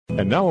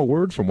And now a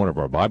word from one of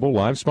our Bible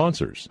Live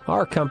sponsors.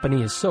 Our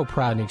company is so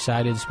proud and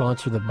excited to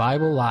sponsor the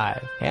Bible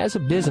Live. As a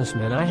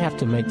businessman, I have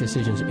to make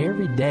decisions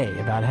every day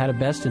about how to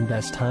best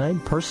invest time,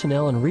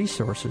 personnel, and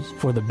resources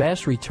for the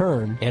best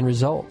return and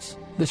results.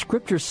 The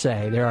scriptures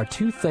say there are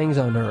two things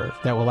on earth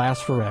that will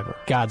last forever: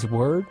 God's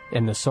Word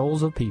and the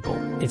souls of people.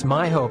 It's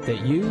my hope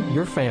that you,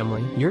 your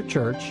family, your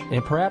church,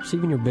 and perhaps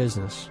even your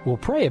business will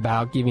pray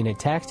about giving a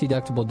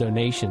tax-deductible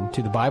donation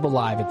to the Bible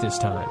Live at this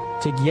time.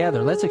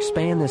 Together, let's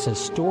expand this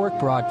historic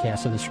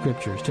broadcast of the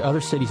scriptures to other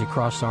cities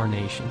across our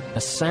nation.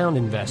 A sound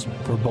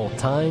investment for both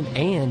time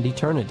and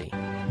eternity.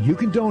 You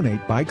can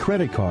donate by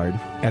credit card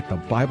at the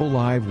Bible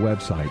Live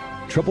website,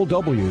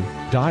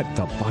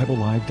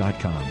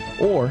 www.thebiblelive.com,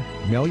 or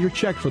mail your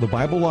check for the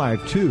Bible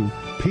Live to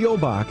P.O.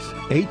 Box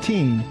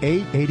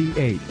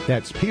 18888.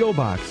 That's P.O.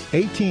 Box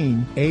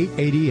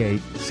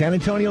 18888, San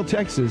Antonio,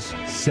 Texas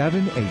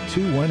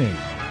 78218.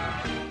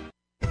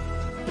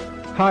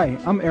 Hi,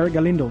 I'm Eric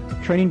Galindo,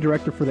 Training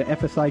Director for the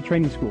FSI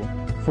Training School.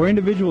 For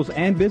individuals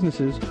and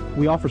businesses,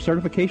 we offer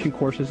certification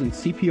courses in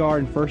CPR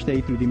and First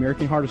Aid through the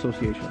American Heart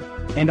Association,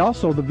 and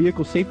also the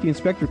Vehicle Safety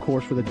Inspector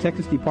course for the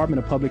Texas Department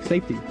of Public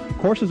Safety.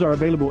 Courses are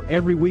available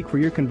every week for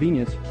your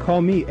convenience.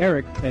 Call me,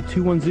 Eric, at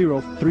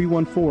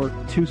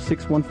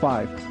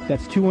 210-314-2615.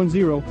 That's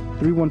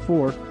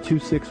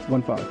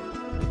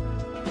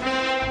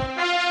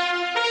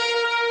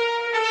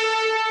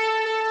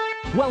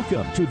 210-314-2615.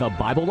 Welcome to the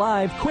Bible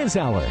Live Quiz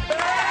Hour.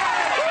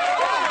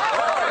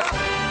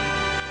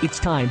 It's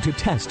time to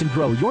test and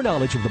grow your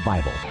knowledge of the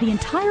Bible. The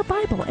entire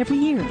Bible every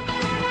year.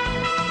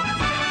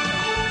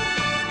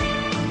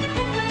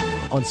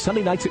 On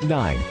Sunday nights at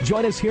 9,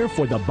 join us here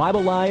for the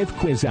Bible Live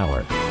Quiz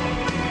Hour.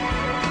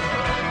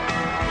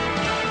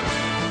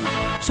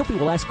 Soapy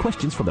will ask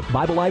questions from the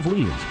Bible Live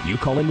leaders. You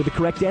call in with the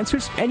correct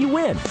answers, and you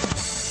win.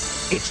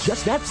 It's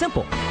just that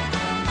simple.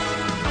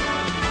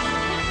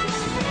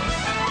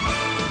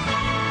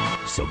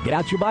 So get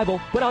out your Bible,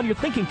 put on your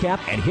thinking cap,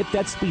 and hit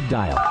that speed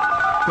dial.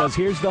 Because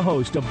here's the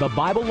host of the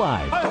Bible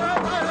Live,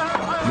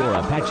 your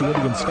Apache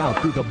Indian scout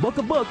through the Book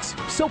of Books,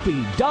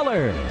 Soapy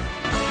Dollar.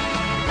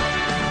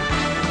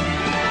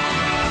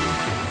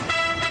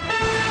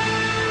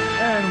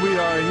 And we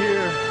are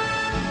here,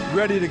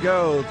 ready to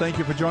go. Thank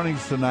you for joining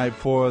us tonight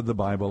for the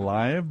Bible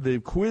Live, the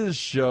quiz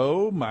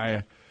show.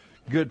 My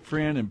good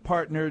friend and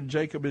partner,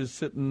 Jacob, is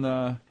sitting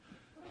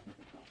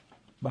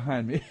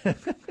behind me.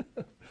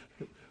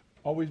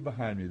 Always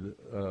behind me,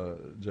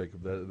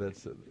 Jacob.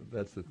 That's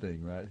the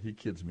thing, right? He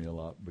kids me a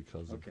lot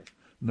because of a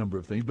number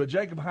of things. But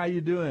Jacob, how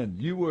you doing?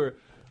 You were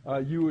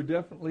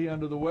definitely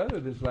under the weather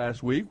this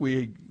last week.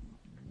 We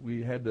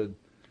had to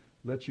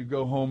let you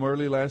go home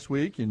early last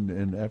week,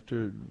 and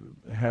after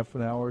half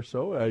an hour or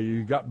so,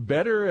 you got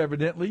better.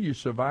 Evidently, you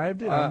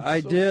survived it.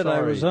 I did. Sorry.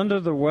 I was under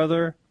the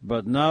weather,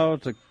 but now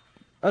to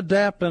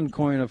adapt and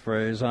coin a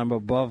phrase, I'm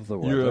above the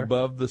weather. You're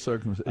above the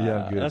circumstances.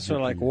 Yeah, good. That's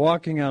sort of like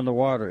walking on the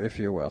water, if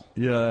you will.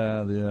 Yeah,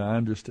 I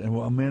understand.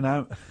 Well, man,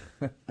 I'm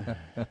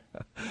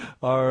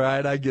all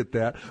right. I get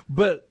that,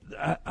 but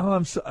I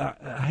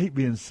hate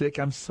being sick.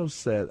 I'm so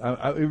sad.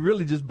 It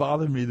really just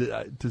bothered me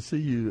to see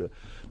you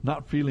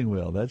not feeling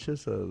well. That's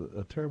just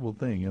a terrible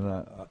thing,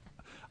 and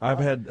I've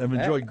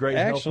enjoyed great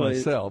health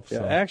myself. So.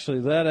 Yeah,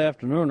 actually, that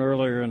afternoon,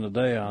 earlier in the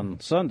day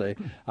on Sunday,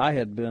 I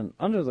had been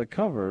under the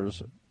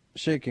covers,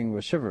 shaking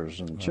with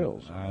shivers and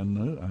chills. I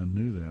knew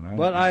that.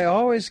 But I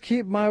always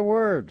keep my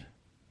word.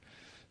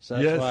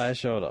 So that's why I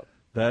showed up.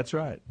 That's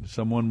right.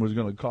 Someone was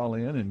going to call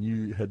in, and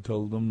you had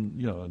told them,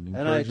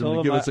 and I told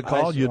them to give us a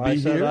call. You'd be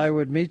here. I said I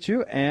would meet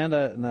you and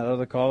that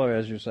other caller,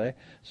 as you say.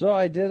 So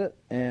I did it,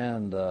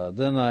 and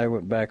then I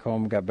went back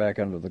home, got back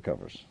under the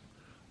covers.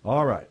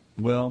 All right.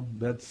 Well,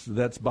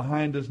 that's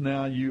behind us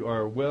now. You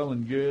are well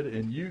and good,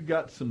 and you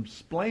got some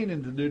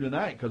splaining to do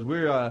tonight because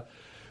we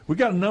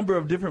got a number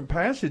of different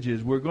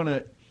passages. We're going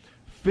to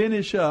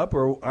finish up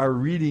our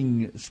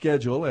reading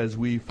schedule as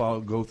we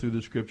go through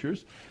the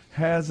scriptures.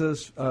 Has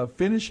us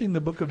finishing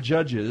the book of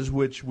Judges,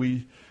 which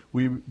we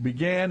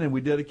began and we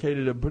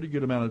dedicated a pretty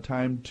good amount of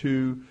time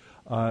to,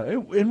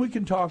 and we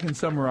can talk and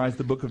summarize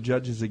the book of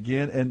Judges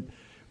again. And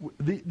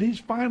these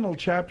final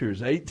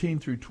chapters, 18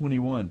 through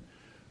 21,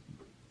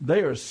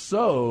 they are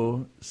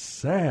so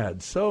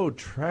sad, so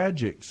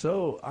tragic.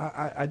 So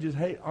I just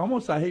hate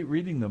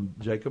reading them,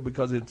 Jacob,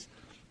 because it's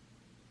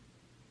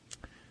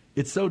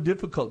so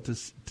difficult to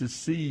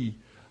see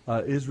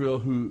Israel,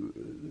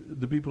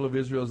 the people of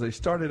Israel, as they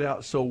started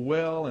out so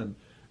well and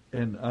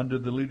under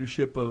the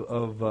leadership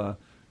of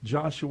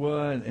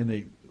Joshua,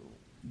 and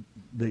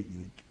they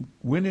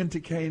went into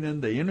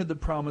Canaan, they entered the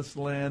Promised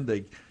Land,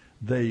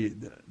 they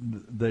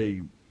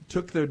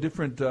took their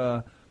different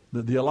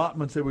the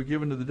allotments they were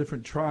given to the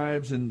different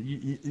tribes, and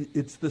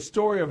it's the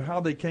story of how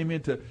they came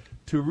in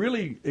to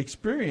really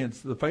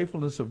experience the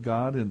faithfulness of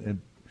God and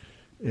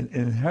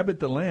inhabit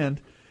the land,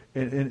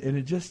 and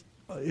it just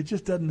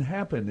doesn't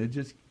happen.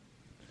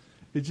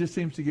 It just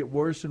seems to get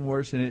worse and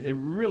worse, and it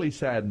really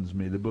saddens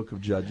me, the book of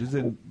Judges.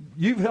 And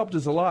you've helped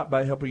us a lot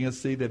by helping us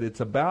see that it's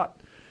about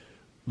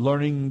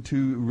learning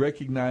to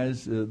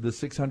recognize the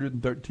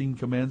 613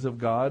 commands of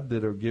God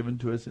that are given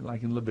to us,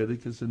 like in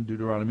Leviticus and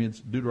Deuteronomy. It's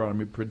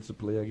Deuteronomy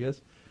principally, I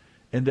guess.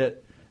 And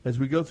that as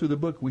we go through the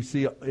book, we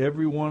see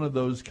every one of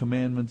those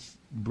commandments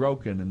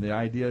broken. And the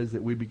idea is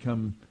that we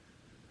become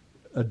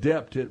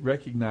adept at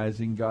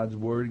recognizing God's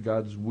word,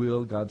 God's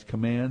will, God's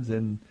commands,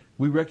 and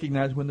we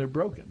recognize when they're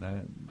broken.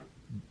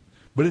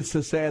 But it's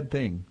a sad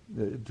thing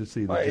to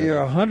see that.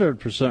 You're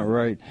 100%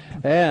 right.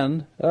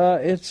 And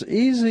it's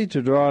easy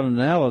to draw an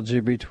analogy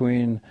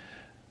between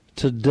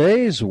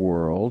today's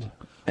world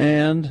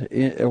and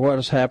what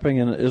is happening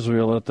in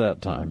Israel at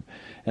that time.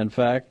 In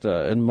fact,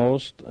 in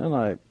most,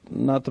 and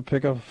not to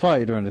pick a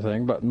fight or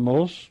anything, but in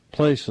most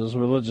places,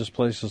 religious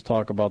places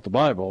talk about the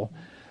Bible,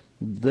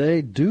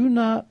 they do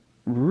not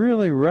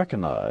really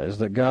recognize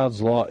that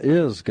God's law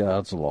is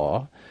God's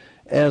law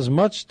as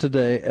much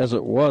today as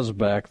it was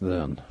back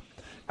then.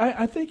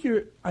 I think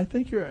you're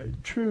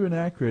true and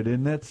accurate,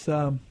 and that's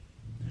I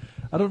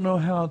don't know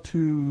how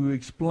to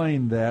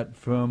explain that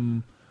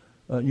from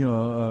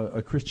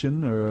a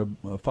Christian or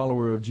a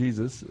follower of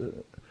Jesus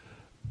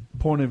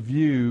point of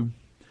view,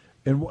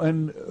 and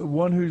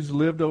one who's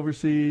lived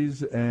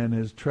overseas and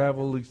has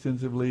traveled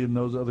extensively in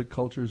those other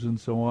cultures and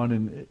so on.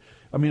 And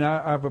I mean,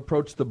 I've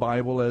approached the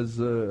Bible as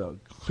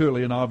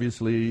clearly and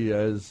obviously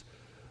as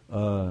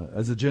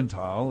a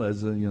Gentile,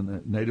 as a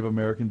Native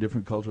American,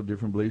 different cultural,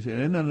 different beliefs,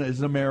 and then as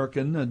an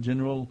American, a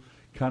general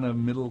kind of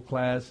middle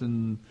class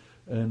and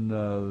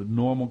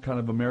normal kind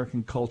of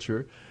American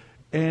culture.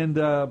 And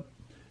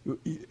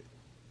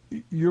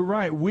you're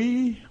right.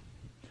 We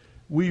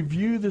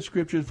view the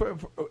Scriptures.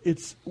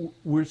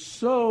 We're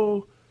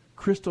so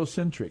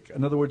Christocentric.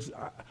 In other words,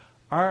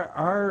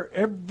 our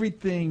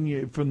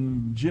everything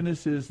from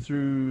Genesis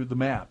through the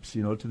maps,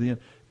 to the end.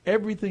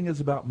 Everything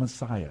is about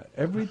Messiah.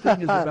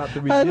 Everything is about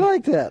the redemption. I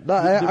like that. No,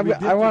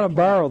 I want to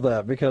borrow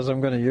that because I'm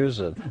going to use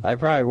it. I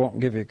probably won't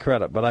give you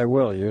credit, but I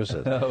will use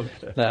it.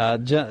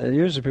 Okay.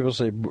 Usually people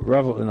say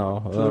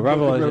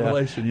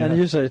Revelation, and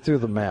you say through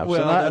the maps.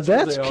 Well,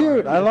 that's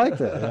cute. I like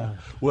that. Yeah.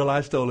 Well,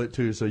 I stole it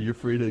too, so you're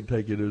free to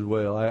take it as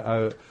well.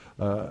 I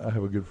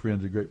have a good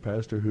friend, a great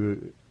pastor, who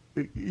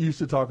used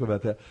to talk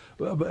about that,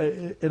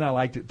 and I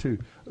liked it too.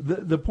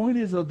 The point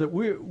is, though, that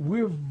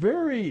we're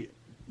very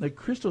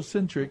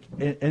Christocentric,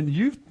 and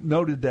you've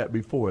noted that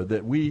before,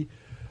 that we,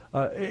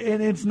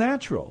 and it's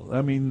natural.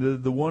 I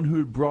mean, the one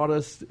who brought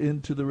us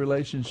into the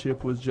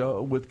relationship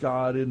with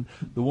God, and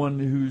the one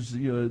who's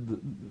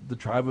the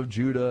tribe of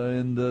Judah,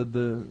 and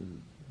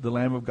the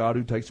Lamb of God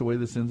who takes away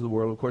the sins of the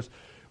world. Of course,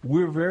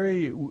 we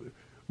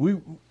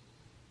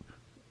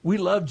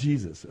love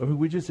Jesus. I mean,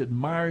 we just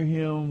admire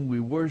him.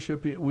 We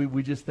worship him.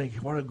 We just think,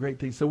 what a great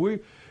thing. So we're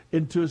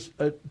into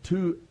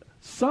to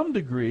some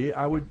degree,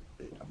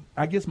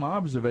 I guess my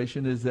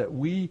observation is that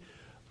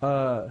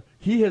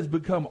he has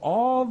become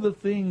all the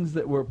things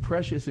that were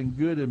precious and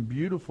good and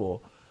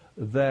beautiful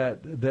that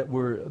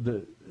were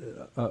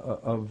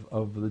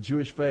of the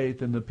Jewish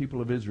faith and the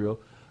people of Israel.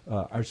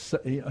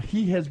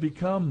 He has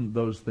become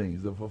those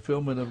things, the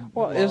fulfillment of.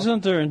 Well,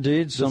 isn't there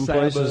indeed some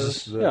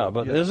places?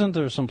 Isn't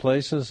there some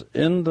places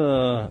in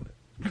the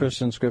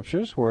Christian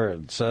scriptures where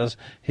it says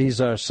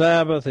he's our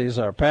Sabbath, he's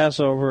our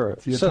Passover,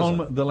 the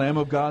atonement, the Lamb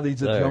of God,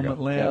 he's the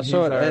atonement lamb. Yeah,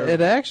 so it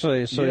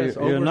actually,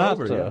 you're not,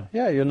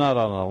 you're not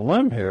on a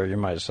limb here, you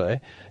might say.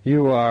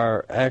 You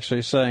are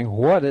actually saying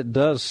what it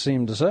does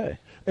seem to say.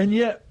 And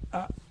yet,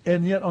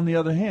 on the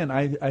other hand,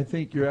 I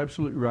think you're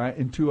absolutely right.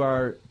 And to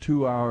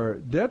our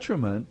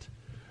detriment,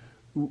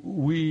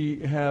 we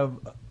have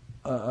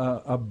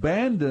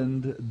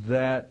abandoned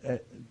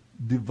that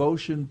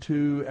devotion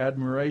to,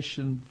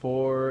 admiration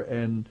for,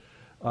 and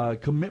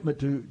commitment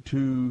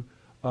to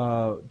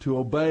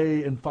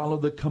obey and follow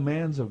the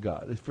commands of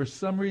God. For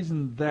some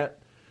reason, that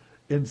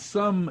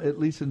at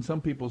least in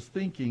some people's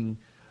thinking,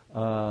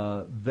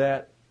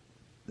 that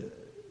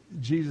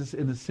Jesus,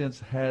 in a sense,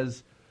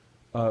 has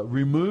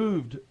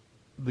removed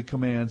the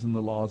commands and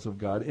the laws of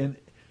God,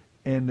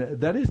 and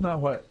that is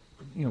not what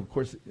of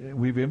course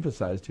we've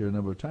emphasized here a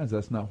number of times.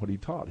 That's not what he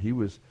taught. He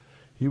was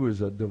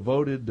a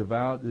devoted,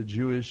 devout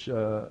Jewish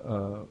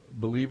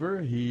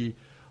believer. He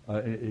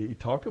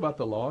talked about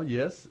the law,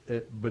 yes,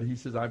 but he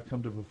says, "I've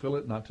come to fulfill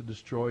it, not to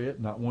destroy it.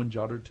 Not one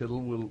jot or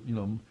tittle will,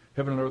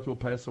 heaven and earth will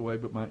pass away,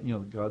 but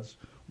God's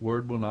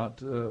word will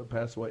not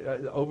pass away."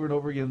 Over and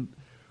over again,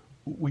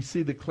 we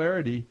see the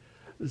clarity.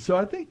 So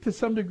I think to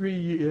some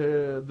degree,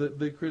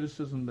 the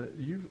criticism that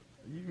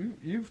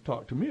you've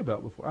talked to me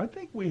about before, I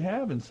think we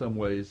have in some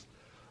ways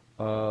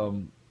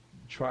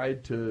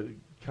tried to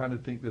kind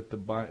of think that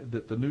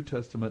the New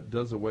Testament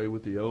does away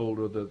with the Old,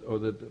 or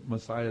that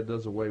Messiah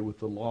does away with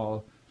the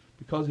law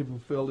because he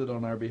fulfilled it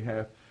on our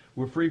behalf.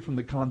 We're free from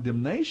the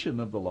condemnation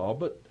of the law,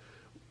 but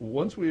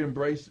once we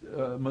embrace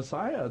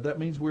Messiah, that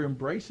means we're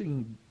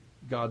embracing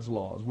God's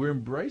laws. We're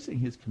embracing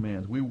his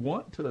commands. We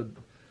want to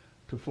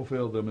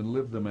fulfill them and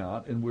live them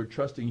out, and we're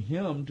trusting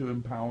him to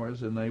empower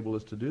us and enable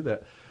us to do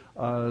that.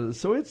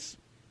 So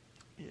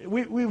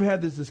we've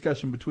had this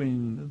discussion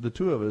between the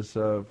two of us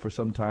for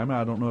some time.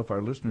 I don't know if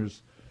our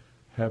listeners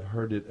have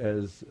heard it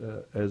as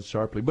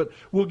sharply. But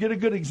we'll get a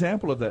good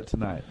example of that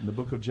tonight in the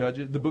book of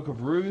Judges, the book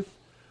of Ruth.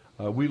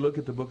 We look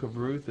at the book of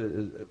Ruth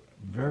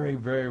very,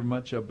 very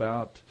much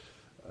about,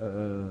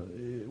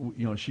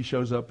 she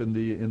shows up in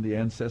the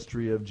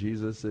ancestry of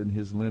Jesus and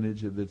his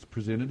lineage that's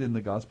presented in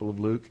the Gospel of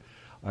Luke.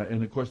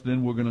 And, of course,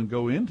 then we're going to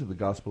go into the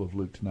Gospel of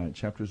Luke tonight,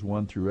 chapters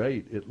 1 through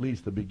 8, at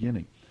least the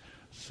beginning.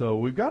 So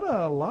we've got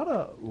a lot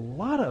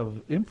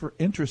of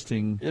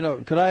interesting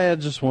could I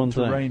add just one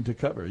terrain thing? To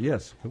cover.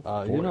 Yes.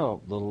 I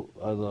know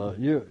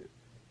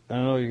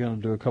you're going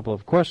to do a couple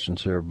of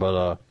questions here,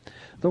 but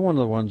one of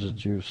the ones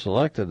that you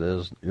selected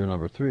is your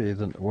number 3,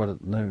 what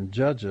it named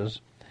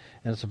Judges,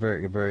 and it's a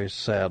very, very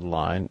sad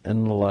line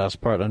in the last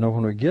part. I know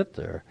when we get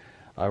there,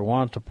 I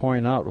want to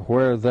point out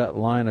where that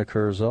line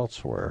occurs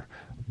elsewhere.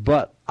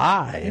 But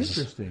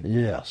Interesting.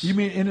 Yes. You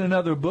mean in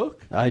another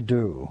book? I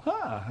do.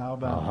 How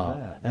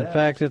about that? In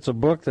fact, it's a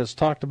book that's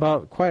talked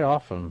about quite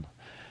often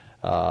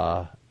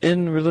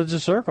in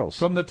religious circles.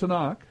 From the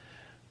Tanakh?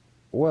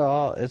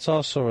 Well, it's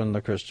also in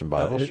the Christian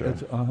Bible, sure.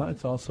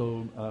 It's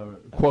also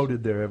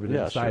quoted there,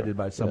 evidently, cited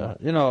by someone.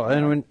 Yeah.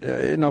 And when,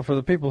 for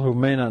the people who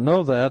may not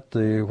know that,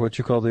 what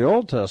you call the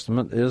Old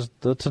Testament is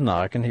the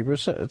Tanakh and Hebrew.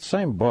 It's the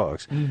same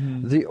books.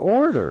 Mm-hmm. The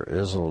order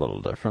is a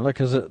little different,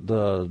 because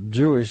the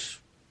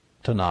Jewish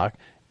Tanakh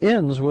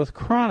ends with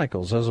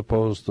Chronicles as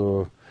opposed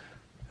to.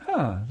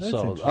 That's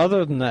interesting.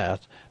 Other than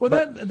that,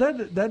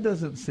 that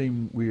doesn't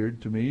seem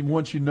weird to me.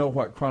 Once you know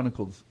what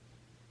Chronicles,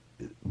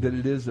 that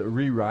it is a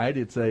rewrite.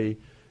 It's a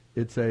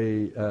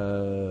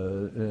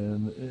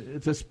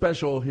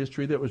special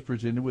history that was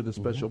presented with a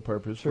special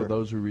purpose for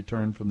those who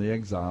returned from the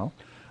exile.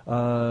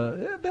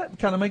 That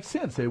kind of makes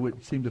sense. They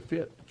would seem to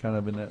fit kind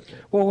of in that.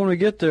 Well, when we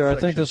get there, section. I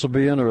think this will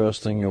be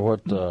interesting.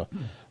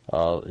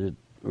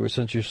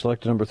 Since you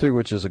selected number 3,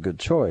 which is a good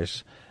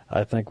choice,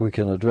 I think we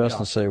can address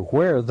and say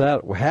where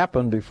that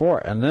happened before,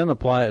 and then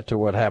apply it to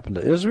what happened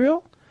to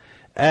Israel,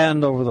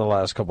 and over the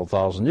last couple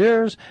thousand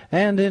years,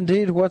 and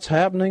indeed what's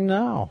happening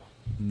now.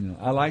 Yeah,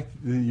 I like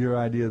your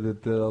idea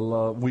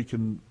that we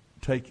can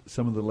take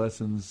some of the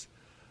lessons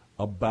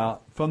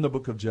from the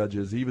book of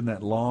Judges, even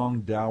that long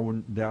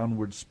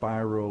downward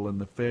spiral and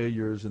the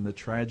failures and the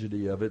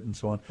tragedy of it and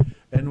so on.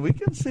 And we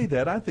can see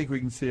that. I think we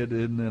can see it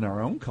in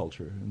our own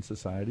culture and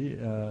society.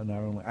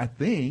 I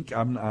think,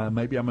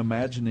 maybe I'm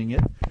imagining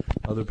it.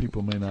 Other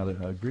people may not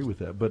agree with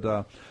that.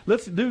 But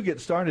let's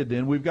get started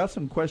then. We've got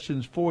some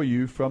questions for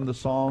you from the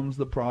Psalms,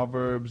 the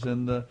Proverbs,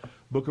 and the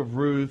book of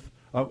Ruth,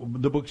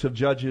 the books of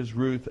Judges,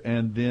 Ruth,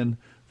 and then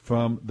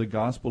from the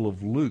Gospel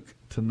of Luke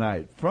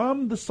tonight.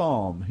 From the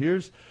Psalm,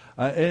 here's...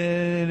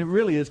 and it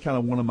really is kind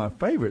of one of my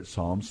favorite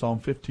Psalms, Psalm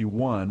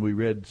 51. We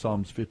read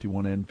Psalms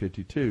 51 and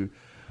 52.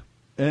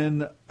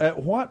 And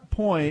at what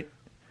point,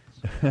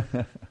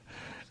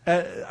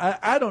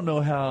 I don't know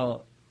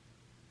how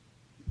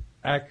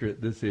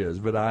accurate this is,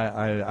 but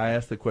I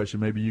asked the question,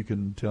 maybe you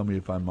can tell me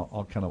if I'm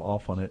all kind of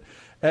off on it.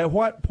 At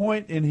what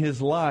point in his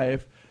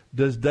life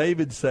does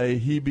David say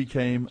he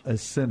became a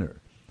sinner?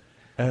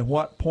 At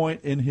what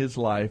point in his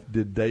life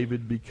did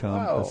David become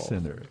a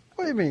sinner?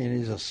 What do you mean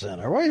he's a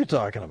sinner? What are you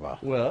talking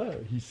about? Well,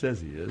 he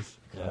says he is.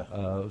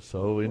 Yeah.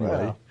 So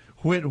anyway,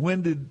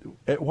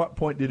 at what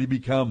point did he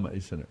become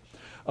a sinner?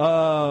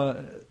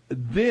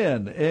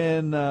 Then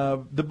in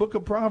the book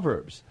of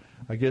Proverbs,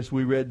 I guess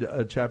we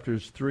read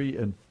chapters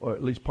 3 or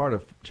at least part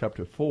of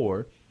chapter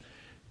 4.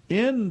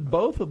 In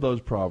both of those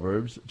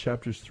Proverbs,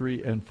 chapters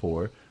 3 and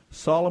 4,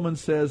 Solomon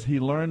says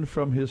he learned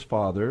from his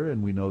father,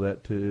 and we know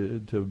that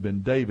to have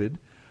been David,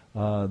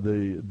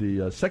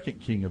 the second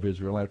king of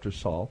Israel after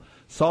Saul.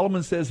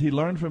 Solomon says he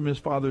learned from his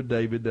father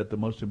David that the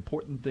most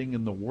important thing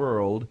in the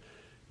world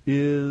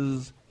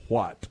is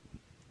what?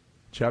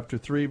 Chapter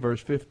 3, verse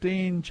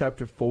 15,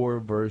 chapter 4,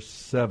 verse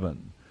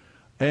 7.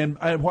 And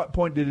at what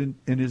point in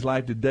his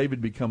life did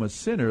David become a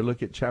sinner?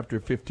 Look at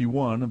chapter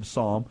 51 of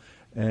Psalm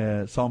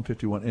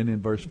 51, and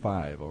in verse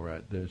 5. All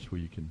right, that's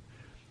where you can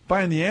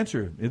find the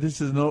answer.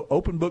 This is an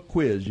open book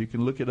quiz. You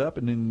can look it up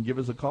and then give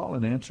us a call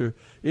and answer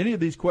any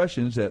of these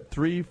questions at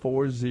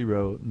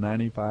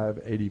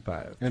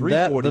 340-9585. And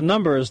the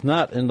number is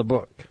not in the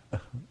book.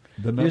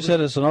 You said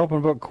it's an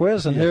open book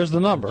quiz, and here's the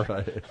number.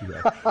 That's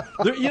right.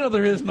 Yeah.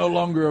 There is no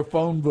longer a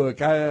phone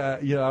book.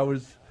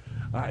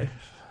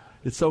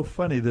 It's so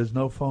funny. There's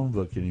no phone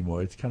book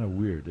anymore. It's kind of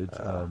weird. It's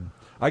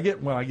I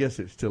guess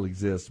it still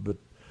exists, but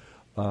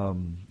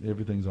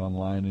everything's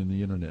online in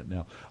the internet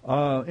now.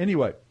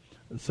 Anyway.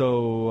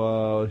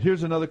 So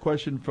here's another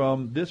question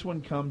this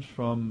one comes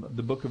from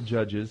the book of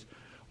Judges.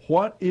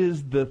 What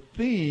is the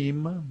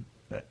theme?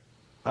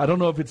 I don't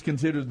know if it's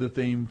considered the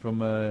theme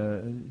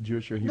from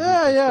Jewish or Hebrew.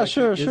 Yeah,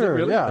 sure.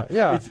 Really?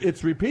 Yeah.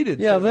 It's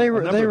repeated. Yeah, they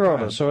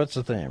wrote it, so it's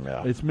a theme.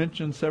 Yeah, it's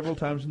mentioned several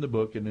times in the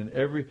book, and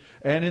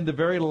in the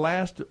very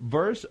last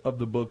verse of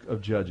the book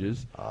of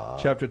Judges,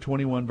 chapter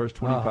 21, verse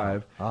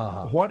 25.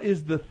 What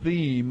is the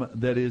theme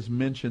that is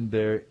mentioned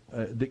there?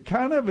 That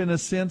kind of, in a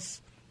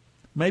sense,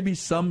 maybe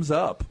sums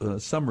up a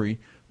summary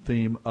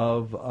theme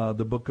of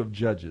the book of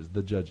Judges,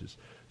 the Judges.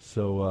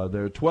 So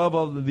there are 12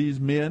 of these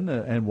men,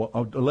 and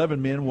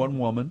 11 men, 1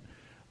 woman.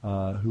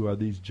 who are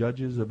these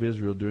judges of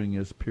Israel during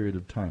this period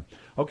of time.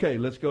 Okay,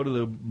 let's go to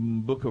the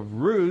book of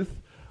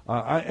Ruth.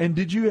 And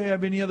did you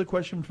have any other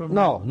question from?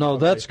 No, okay.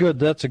 That's good.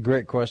 That's a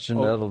great question.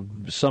 That'll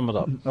sum it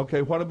up.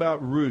 Okay, what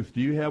about Ruth?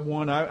 Do you have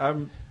one?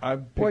 I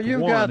picked well,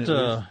 you've one,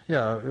 got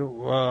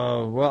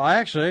well,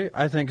 actually,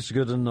 I think it's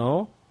good to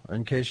know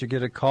in case you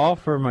get a call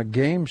from a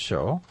game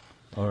show.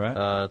 All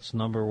right. It's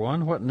number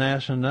one. What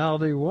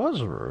nationality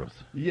was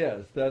Ruth?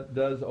 Yes, that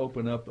does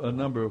open up a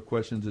number of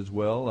questions as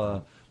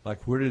well.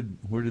 Like where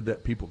did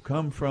that people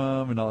come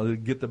from, and I'll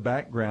get the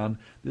background.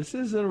 This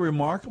is a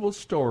remarkable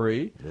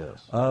story.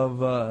 Yes.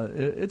 Of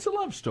it's a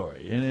love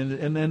story,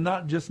 and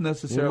not just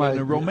necessarily in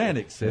a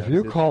romantic sense. If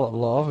you call it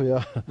love,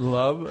 yeah.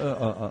 Love,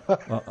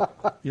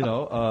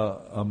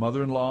 a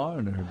mother-in-law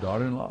and her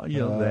daughter-in-law,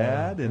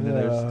 that,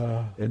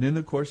 and then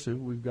of course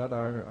we've got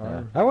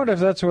our. I wonder if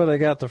that's where they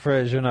got the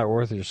phrase "you're not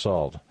worth your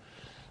salt."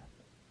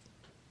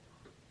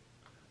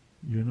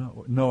 You're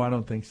not. No, I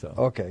don't think so.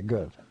 Okay,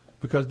 good.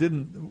 Because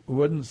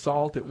wasn't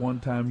salt at one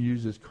time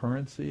used as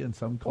currency in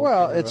some cultures?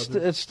 Well,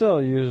 it's still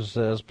used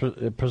as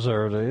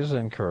preservatives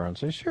and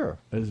currency, sure.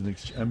 As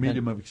a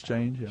medium of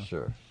exchange, yeah.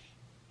 Sure.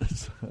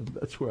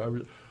 That's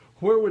where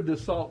where would the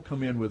salt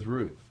come in with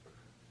Ruth?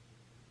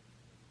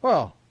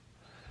 Well,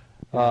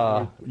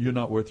 you're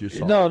not worth your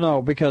salt.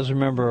 No, because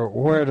remember,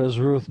 where does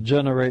Ruth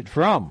generate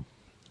from?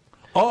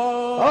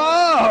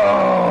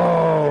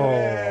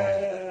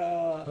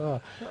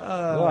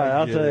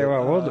 I'll tell you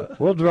what,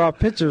 we'll draw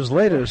pictures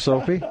later,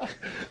 Soapy.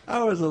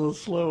 I was a little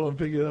slow on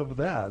picking up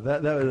that.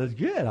 That was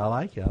good. I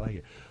like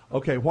it.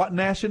 Okay, what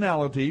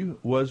nationality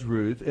was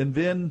Ruth? And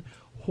then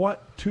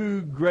what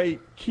two great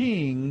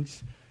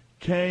kings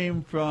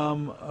came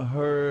from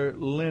her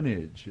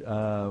lineage?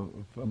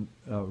 From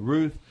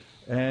Ruth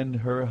and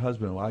her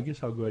husband. Well, I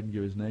guess I'll go ahead and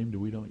give his name.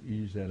 We don't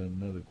use that in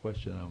another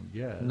question, I would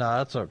guess. No,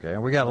 that's okay.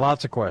 We got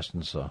lots of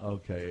questions, so.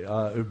 Okay.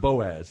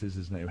 Boaz is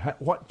his name.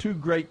 What two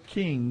great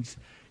kings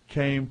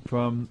came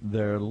from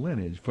their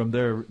lineage, from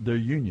their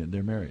union,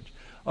 their marriage?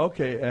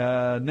 Okay,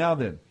 now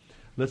then,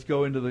 let's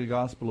go into the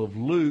Gospel of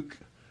Luke,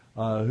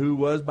 who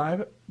was,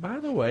 by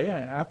the way,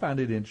 I find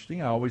it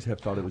interesting. I always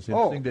have thought it was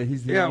interesting that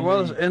he's the only...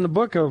 well, in the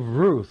book of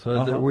Ruth,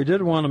 we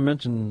did want to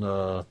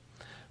mention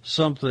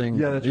something.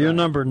 Yeah, that's You're right.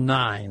 number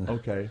 9.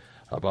 Okay.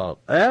 About,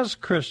 as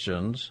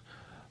Christians,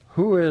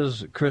 who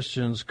is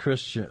kinsman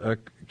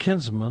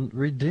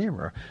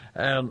redeemer?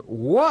 And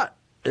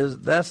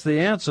that's the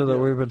answer that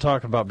we've been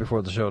talking about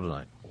before the show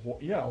tonight.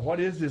 Yeah, what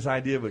is this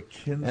idea of a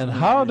kinsman? And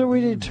how do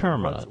we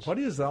determine it? What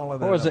is all of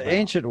that? Well, it's an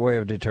ancient way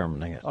of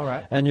determining it. All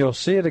right. And you'll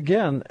see it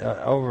again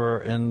over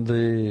in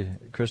the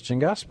Christian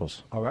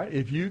Gospels. All right.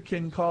 If you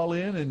can call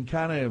in and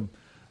kind of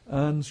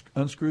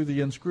unscrew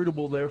the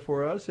inscrutable there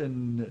for us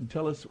and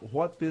tell us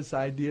what this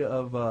idea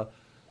of a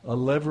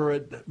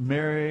levirate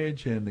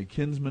marriage and the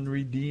kinsman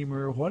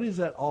redeemer, what is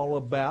that all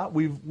about?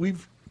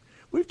 We've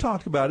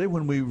talked about it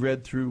when we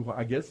read through,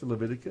 I guess,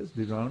 Leviticus,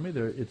 Deuteronomy.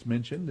 It's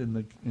mentioned in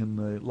the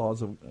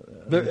laws of.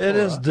 It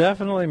is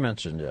definitely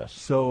mentioned, yes.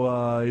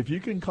 So if you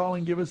can call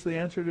and give us the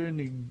answer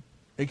and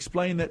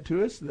explain that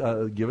to us,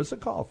 give us a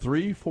call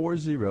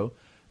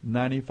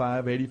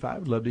 340-9585.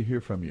 I'd love to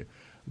hear from you.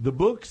 The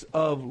books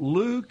of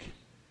Luke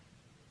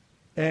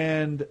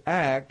and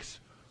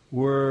Acts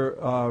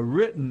were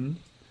written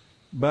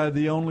by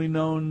the only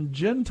known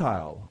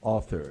Gentile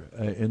author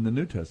in the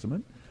New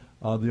Testament.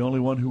 The only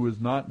one who was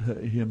not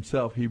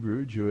himself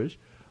Hebrew, Jewish.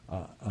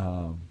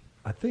 I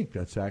think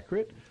that's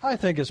accurate. I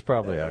think it's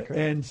probably accurate.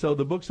 And so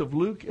the books of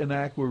Luke and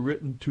Acts were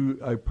written to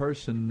a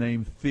person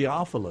named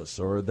Theophilus,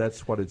 or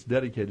that's what it's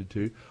dedicated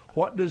to.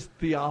 What does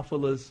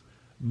Theophilus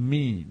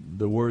mean?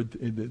 The word,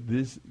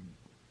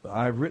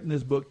 I've written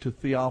this book to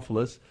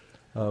Theophilus.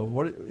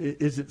 What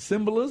is it?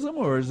 Symbolism,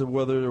 or is it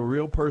whether a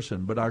real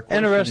person? But our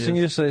question Interesting,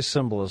 is, you say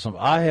symbolism.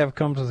 I have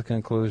come to the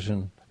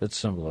conclusion it's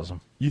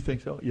symbolism. You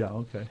think so? Yeah.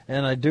 Okay.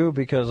 And I do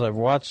because I've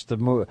watched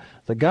the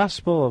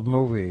Gospel of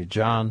movie,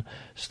 John,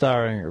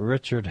 starring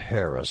Richard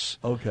Harris.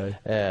 Okay.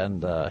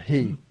 And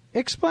he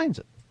explains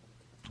it.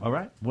 All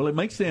right. Well, it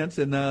makes sense,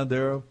 and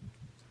there are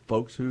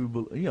folks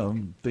who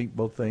think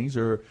both things,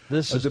 or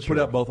this is to true.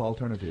 put up both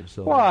alternatives.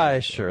 So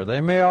why, sure,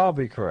 they may all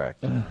be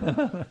correct.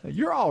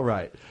 You're all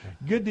right.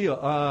 Good deal.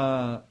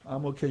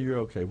 I'm okay.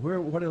 You're okay.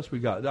 What else we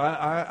got?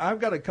 I've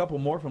got a couple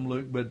more from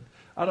Luke, but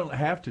I don't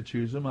have to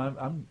choose them.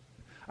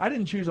 I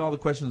didn't choose all the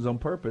questions on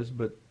purpose,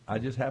 but I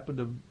just happened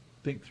to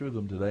think through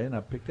them today, and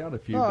I picked out a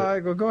few. Go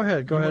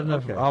ahead. Go ahead, and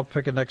okay. I'll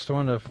pick a next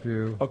one if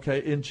you...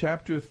 Okay, in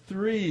chapter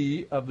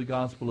 3 of the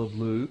Gospel of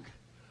Luke,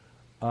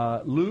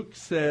 Luke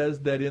says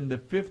that in the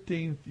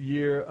 15th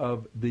year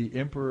of the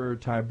Emperor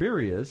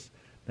Tiberius,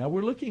 now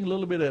we're looking a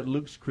little bit at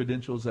Luke's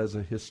credentials as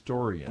a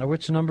historian.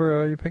 Which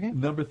number are you picking?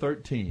 Number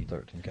 13.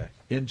 13, okay.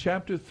 In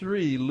chapter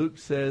 3, Luke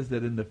says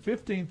that in the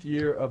 15th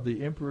year of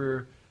the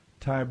Emperor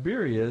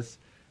Tiberius,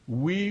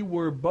 we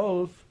were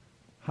both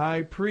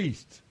high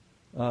priests.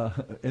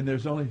 And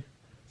there's only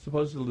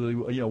supposedly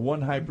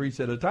one high priest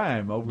at a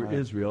time over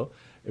Israel.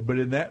 But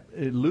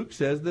Luke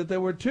says that there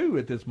were two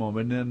at this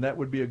moment, and that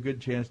would be a good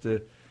chance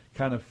to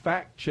kind of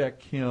fact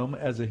check him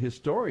as a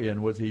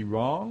historian. Was he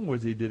wrong?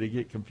 Did he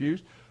get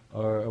confused?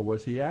 Or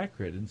was he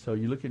accurate? And so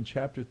you look in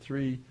chapter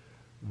 3,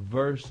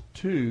 verse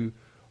 2,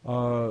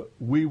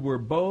 we were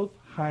both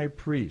high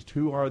priests.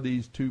 Who are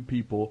these two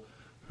people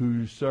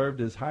who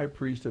served as high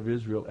priest of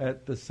Israel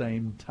at the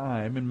same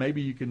time? And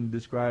maybe you can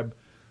describe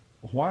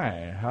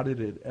why. How did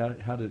it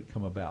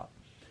come about?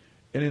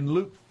 And in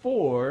Luke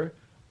 4,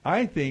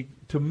 I think,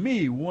 to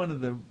me, one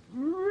of the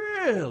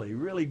really,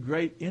 really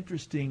great,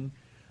 interesting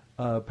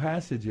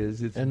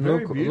passages. It's and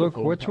very Luke,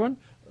 beautiful. Luke, which one?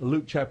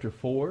 Luke chapter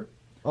 4.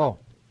 Oh.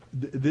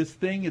 This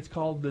thing, it's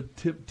called the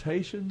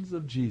Temptations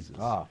of Jesus.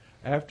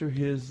 After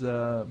his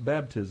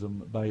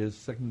baptism by his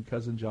second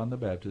cousin John the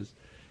Baptist,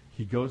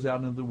 he goes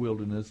out into the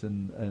wilderness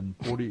and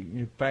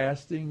 40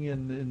 fasting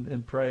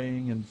and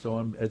praying and so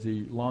on as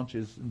he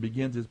launches and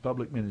begins his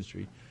public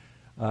ministry,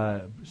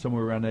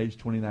 somewhere around age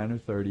 29 or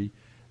 30.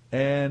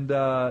 And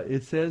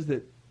it says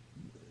that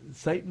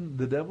Satan,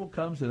 the devil,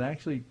 comes and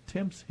actually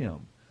tempts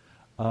him.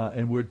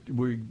 And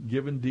we're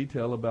given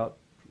detail about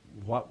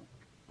what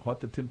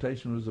the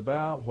temptation was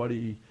about,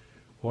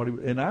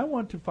 and I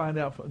want to find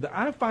out.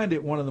 I find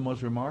it one of the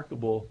most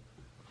remarkable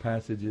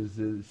passages.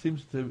 It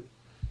seems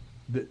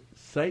that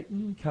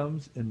Satan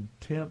comes and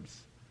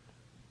tempts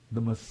the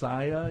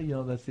Messiah. You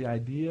know, that's the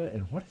idea.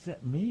 And what does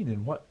that mean?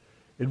 And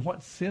in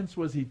what sense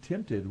was he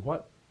tempted?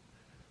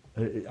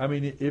 I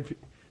mean,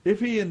 if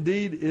he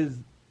indeed is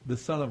the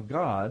Son of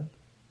God,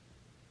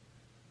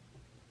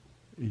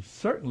 he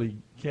certainly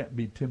can't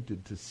be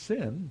tempted to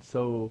sin.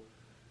 So,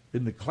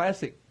 in the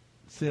classic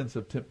sense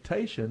of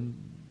temptation,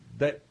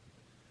 that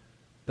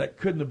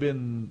couldn't be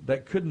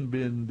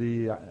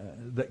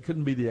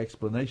the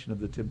explanation of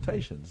the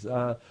temptations.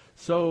 But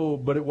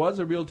it was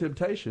a real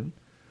temptation.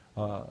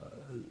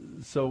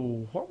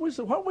 So what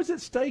was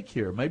at stake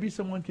here? Maybe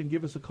someone can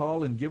give us a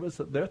call and give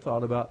us their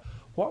thought about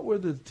what were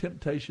the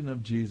temptation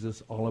of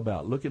Jesus all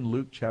about. Look in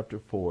Luke chapter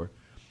 4.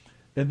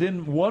 And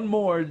then one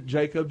more,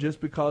 Jacob,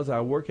 just because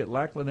I work at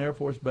Lackland Air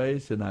Force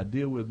Base and I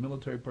deal with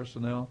military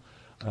personnel.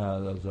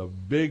 That's a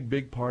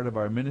big part of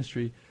our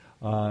ministry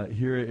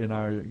here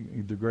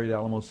in the great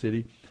Alamo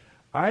City.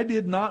 I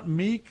did not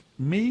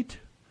meet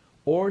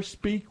or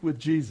speak with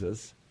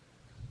Jesus,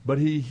 but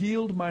he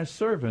healed my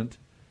servant,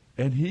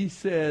 and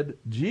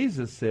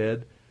Jesus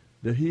said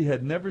that he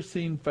had never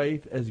seen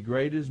faith as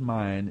great as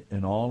mine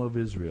in all of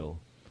Israel.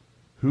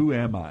 Who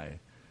am I?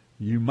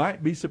 You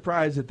might be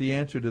surprised at the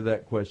answer to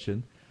that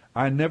question.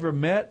 I never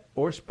met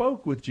or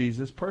spoke with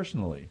Jesus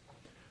personally,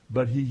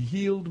 but he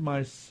healed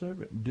my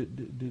servant.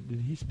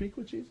 Did he speak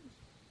with Jesus?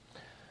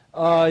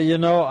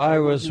 I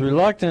was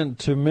reluctant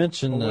to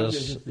mention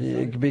this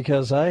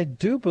because I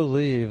do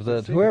believe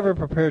that whoever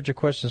prepared your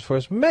questions for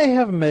us may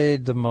have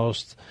made the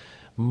most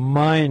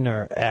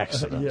minor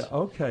accident.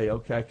 Okay.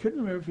 I couldn't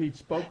remember if he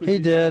spoke with you.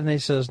 He did, and he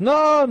says,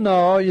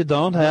 no, you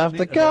don't have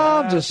to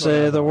come to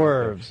say the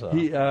words.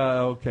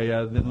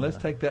 Then let's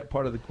take that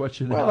part of the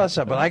question out. That's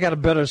it, but I got a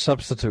better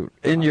substitute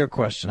in your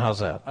question. How's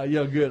that?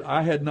 Good.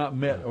 I had not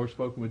met or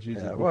spoken with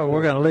Jesus before.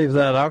 We're going to leave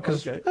that out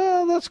because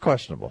that's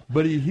questionable.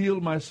 But he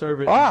healed my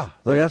servant.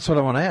 That's what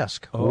I want to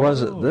ask.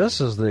 This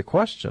is the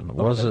question.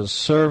 Okay. Was his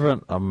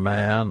servant a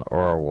man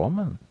or a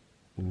woman?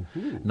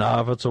 Mm-hmm. Now,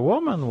 if it's a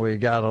woman, we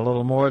got a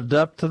little more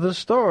depth to the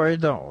story,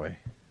 don't we?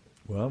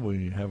 Well,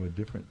 we have a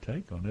different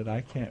take on it.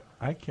 I can't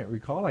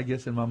recall. I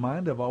guess in my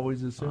mind, I've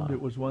always assumed it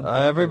was one.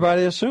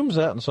 Everybody assumes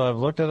that, and so I've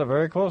looked at it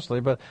very closely.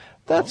 But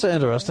that's an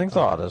interesting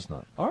thought, isn't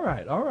it? All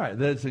right.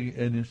 That's an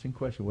interesting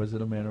question. Was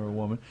it a man or a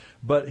woman?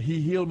 But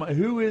he healed my.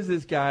 Who is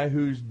this guy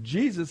who's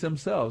Jesus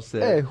himself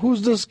said? Hey,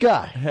 who's this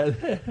guy?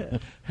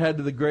 Had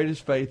the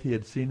greatest faith he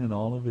had seen in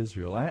all of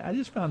Israel. I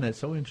just found that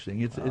so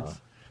interesting. It's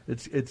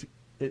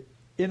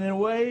in a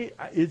way,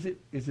 is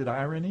it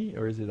irony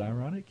or is it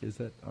ironic? Is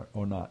that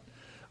or not?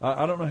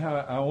 I don't know how.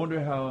 I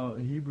wonder how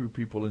Hebrew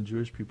people and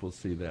Jewish people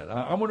see that.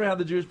 I wonder how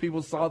the Jewish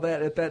people saw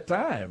that at that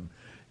time.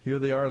 Here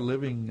they are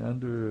living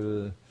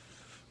under,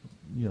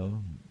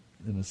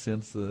 in a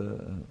sense,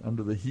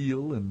 under the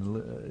heel,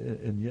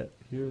 and yet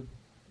here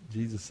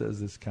Jesus says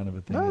this kind of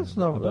a thing. There's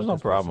no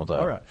problem with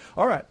that.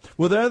 All right.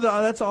 Well,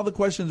 that's all the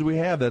questions we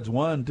have. That's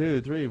 1, 2,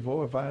 3,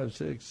 4, 5,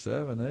 6,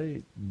 7,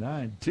 8,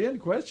 9, 10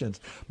 questions.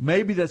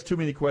 Maybe that's too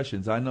many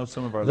questions. I know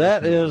some of our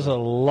listeners. That is a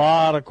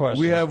lot of questions.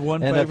 We have one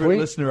favorite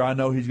listener. I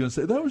know he's going to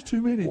say, that was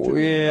too many.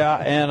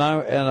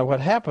 And what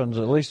happens,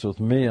 at least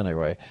with me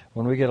anyway,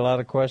 when we get a lot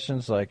of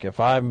questions, like if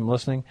I'm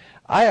listening,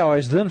 I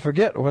always then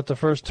forget what the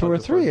first two or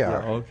three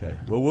are. Okay.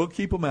 Well, we'll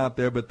keep them out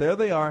there, but there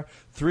they are,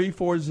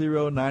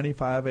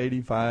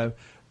 340-9585.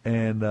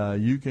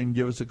 And you can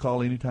give us a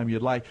call anytime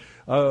you'd like.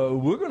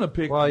 We're going to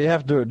pick... Well, you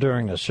have to do it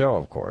during the show,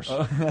 of course.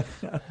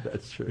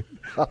 That's true.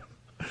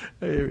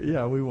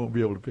 We won't be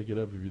able to pick it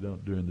up if you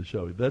don't during the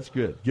show. That's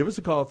good. Give us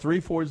a call,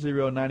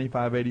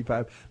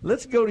 340-9585.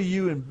 Let's go to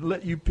you and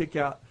let you pick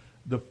out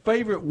the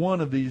favorite one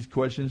of these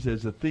questions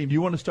as a theme. Do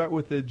you want to start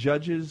with the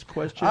judges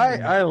question?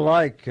 I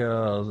like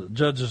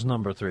judges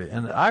number 3,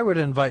 and I would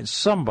invite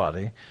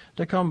somebody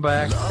to come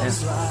back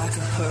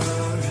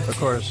and, of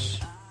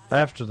course,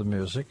 after the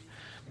music,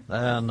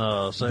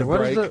 and say, The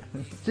what is break.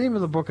 the theme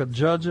of the book of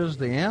Judges?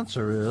 The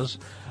answer is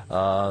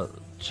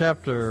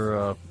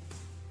chapter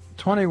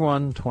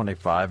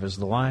 21-25 is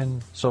the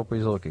line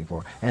Soapy's looking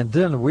for. And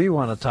then we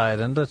want to tie it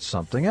into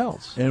something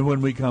else. And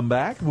when we come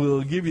back,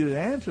 we'll give you the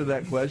answer to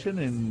that question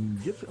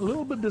and get a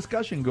little bit of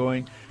discussion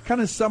going,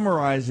 kind of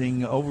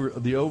summarizing over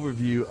the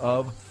overview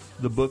of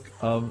the book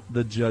of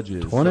the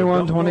Judges.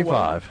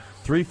 21-25.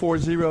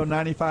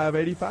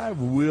 340-9585.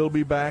 We'll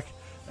be back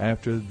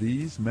after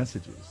these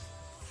messages.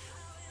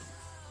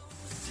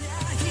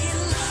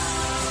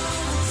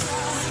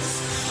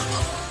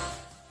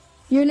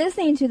 You're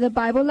listening to the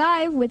Bible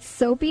Live with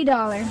Soapy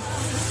Dollar.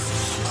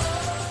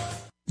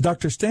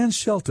 Dr. Stan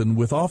Shelton,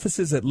 with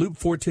offices at Loop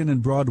 410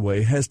 and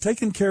Broadway, has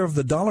taken care of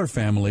the Dollar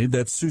family,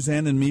 that's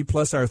Suzanne and me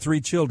plus our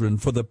 3 children,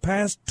 for the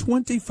past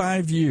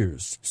 25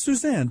 years.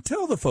 Suzanne,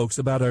 tell the folks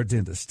about our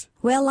dentist.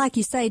 Well, like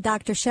you say,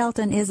 Dr.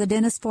 Shelton is a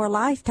dentist for a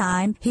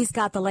lifetime. He's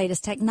got the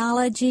latest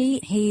technology.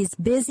 He's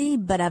busy,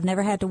 but I've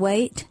never had to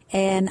wait.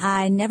 And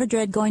I never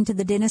dread going to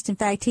the dentist. In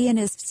fact, he and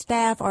his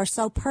staff are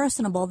so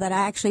personable that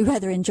I actually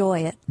rather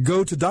enjoy it.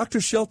 Go to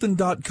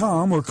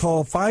drshelton.com or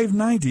call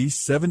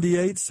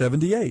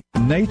 590-7878.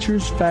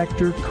 Nature's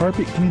Factor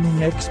carpet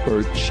cleaning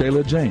expert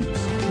Shayla James.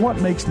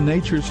 What makes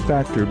Nature's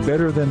Factor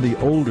better than the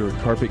older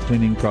carpet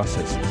cleaning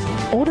processes?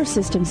 Older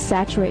systems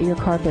saturate your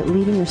carpet,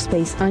 leaving your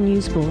space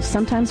unusable,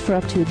 sometimes for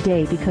up to a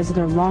day because of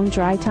their long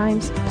dry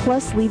times,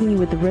 plus leaving you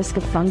with the risk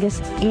of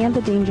fungus and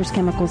the dangerous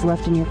chemicals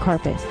left in your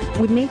carpet.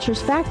 With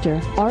Nature's Factor,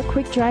 our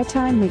quick dry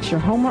time makes your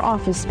home or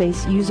office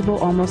space usable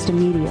almost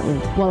immediately,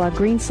 while our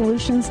green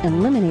solutions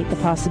eliminate the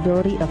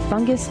possibility of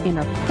fungus and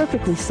are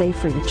perfectly safe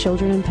for your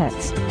children and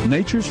pets.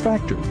 Nature's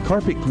Factor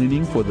carpet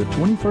cleaning for the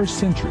 21st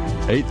century.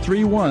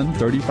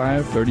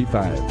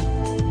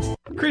 831-3535.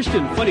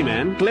 Christian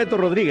funnyman Cleto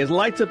Rodriguez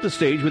lights up the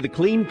stage with a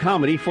clean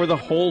comedy for the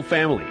whole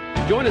family.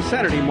 Join us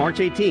Saturday, March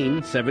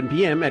 18, 7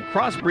 p.m. at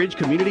Crossbridge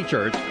Community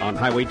Church on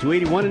Highway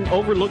 281 and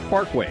Overlook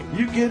Parkway.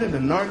 You get in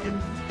an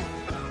argument,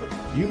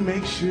 you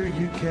make sure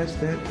you catch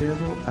that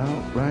devil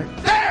out right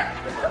there!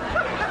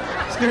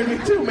 Scared me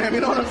too, man.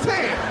 You know what I'm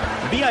saying?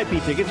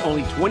 VIP tickets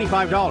only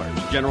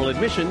 $25. General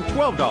admission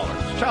 $12.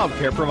 Child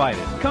care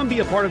provided. Come be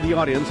a part of the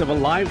audience of a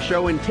live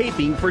show and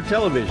taping for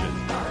television.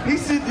 He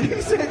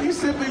said you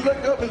simply look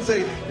up and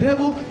say,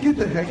 devil, get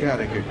the heck out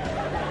of here.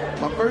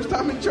 My first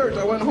time in church,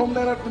 I went home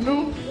that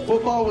afternoon,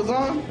 football was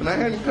on, and I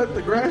hadn't cut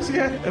the grass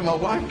yet, and my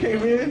wife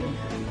came in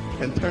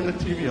and turned the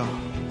TV off.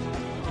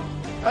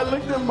 I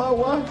looked at my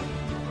wife,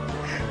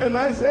 and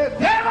I said,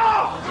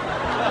 devil!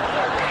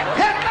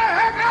 Get the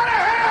heck out of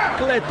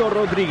here! Cleto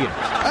Rodriguez.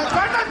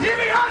 Turn the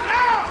TV on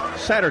now!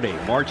 Saturday,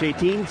 March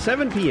 18,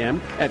 7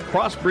 p.m. at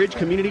Crossbridge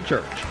Community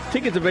Church.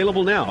 Tickets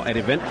available now at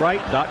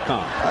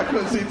eventbrite.com. I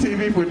couldn't see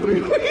TV for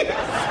 3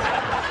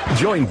 weeks.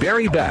 Join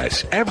Barry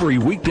Bass every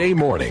weekday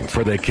morning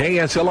for the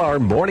KSLR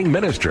Morning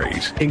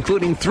Ministries,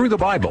 including Through the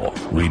Bible,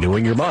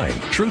 Renewing Your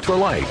Mind, Truth for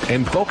Life,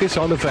 and Focus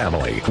on the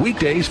Family.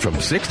 Weekdays from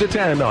 6 to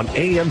 10 on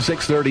AM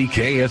 630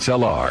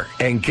 KSLR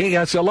and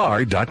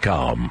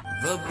KSLR.com.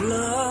 The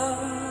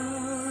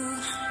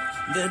blood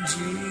that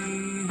Jesus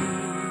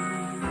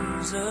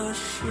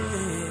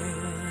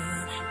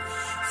shed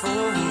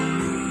for me.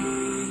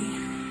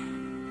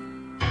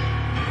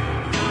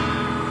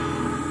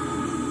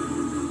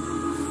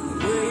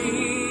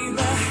 Way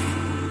back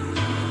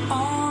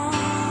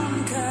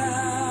on Calvary.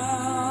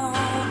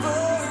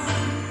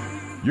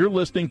 You're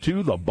listening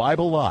to The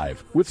Bible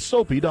Live with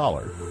Soapy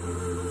Dollar.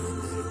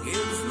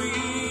 Gives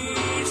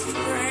me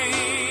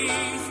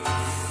strength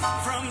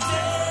from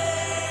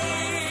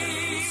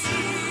day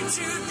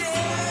to day.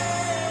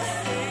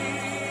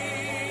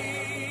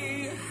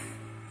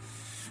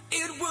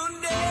 It will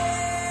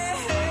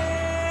never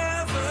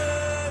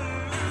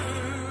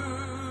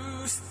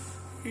lose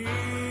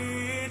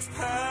its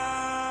power.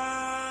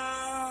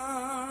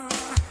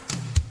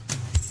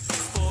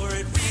 For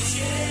it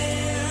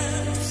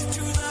reaches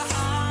to the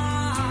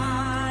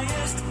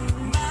highest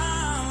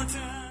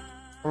mountain.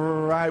 All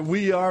right,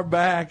 we are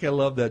back. I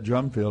love that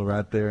drum fill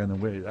right there in the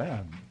way.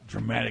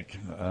 Dramatic.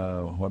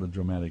 What a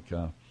dramatic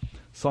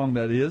song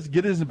that is.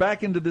 Get us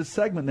back into this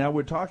segment now.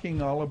 We're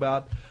talking all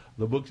about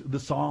the books, the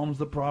Psalms,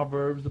 the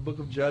Proverbs, the book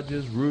of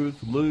Judges,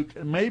 Ruth,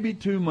 Luke. Maybe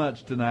too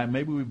much tonight.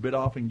 Maybe we bit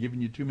off and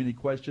given you too many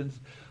questions.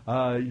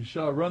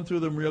 Shall I run through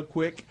them real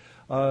quick?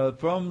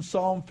 From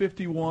Psalm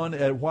 51,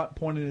 at what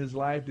point in his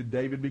life did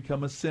David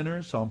become a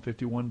sinner? Psalm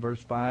 51,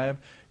 verse 5.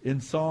 In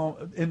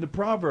the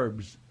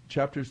Proverbs,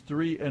 chapters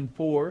 3 and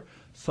 4,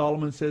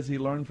 Solomon says he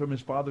learned from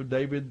his father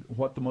David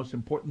what the most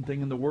important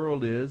thing in the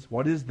world is.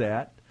 What is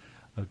that?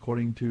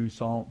 According to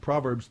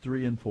Proverbs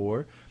 3 and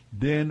 4.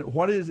 Then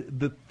what is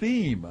the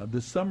theme, the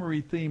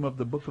summary theme of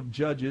the book of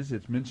Judges?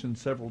 It's mentioned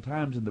several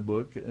times in the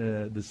book,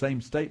 the same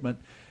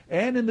statement.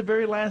 And in the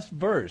very last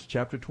verse,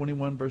 chapter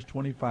 21, verse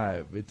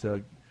 25. It's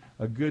a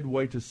good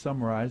way to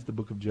summarize the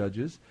book of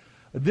Judges.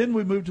 Then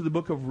we move to the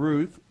book of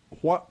Ruth.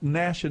 What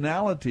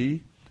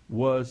nationality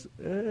was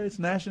its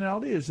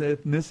nationality, its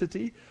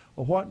ethnicity?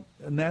 What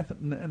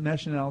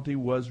nationality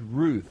was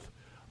Ruth?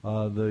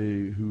 for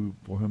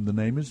whom the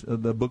name is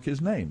the book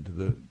is named,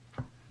 the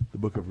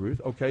book of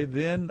Ruth. Okay,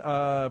 then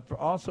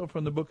also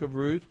from the book of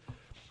Ruth,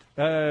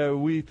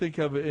 we think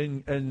of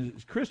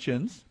as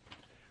Christians,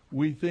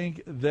 we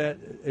think that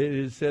it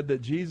is said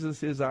that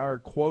Jesus is our,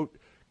 quote,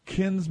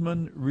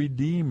 kinsman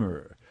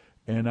redeemer.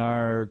 And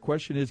our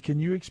question is, can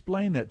you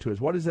explain that to us?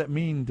 What does that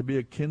mean to be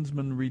a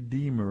kinsman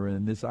redeemer,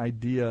 and this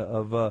idea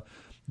of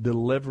the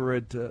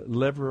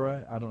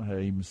levirate, I don't know how to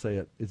even say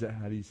it. Is that,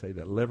 how do you say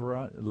that?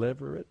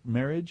 Levirate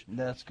marriage?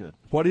 That's good.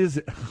 What is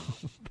it?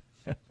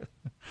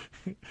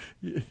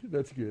 Yeah,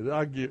 that's good.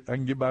 I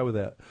can get by with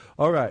that.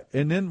 All right.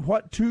 And then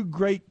what two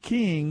great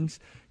kings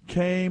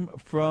came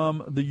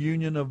from the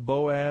union of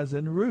Boaz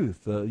and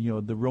Ruth?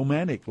 The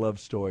romantic love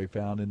story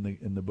found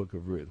in the book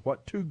of Ruth.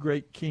 What two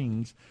great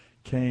kings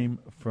came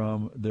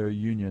from their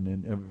union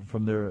and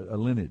from their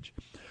lineage?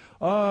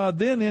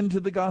 Then into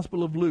the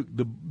Gospel of Luke.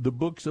 The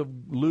books of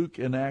Luke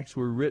and Acts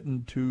were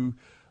written to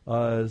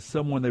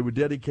someone. They were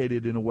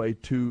dedicated in a way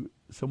to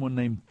someone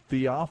named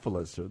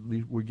Theophilus, or at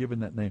least we're given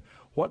that name.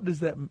 What does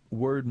that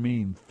word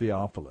mean,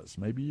 Theophilus?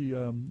 Maybe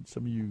some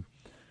of you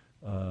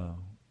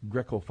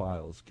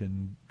Grecophiles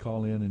can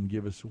call in and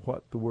give us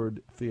what the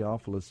word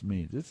Theophilus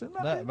means.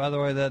 By the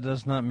way, that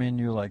does not mean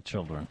you like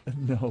children.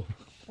 No.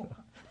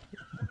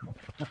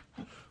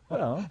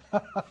 Well,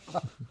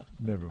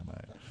 never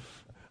mind.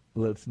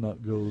 Let's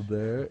not go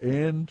there.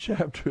 In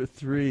chapter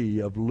 3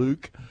 of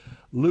Luke,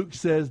 Luke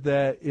says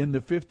that in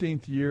the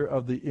 15th year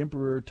of the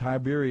Emperor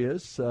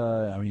Tiberius,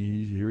 here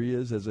he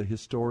is as a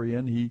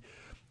historian. He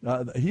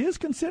is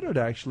considered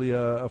actually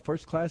a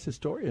first-class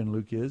historian.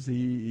 Luke is.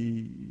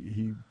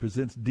 He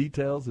presents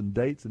details and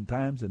dates and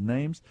times and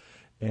names,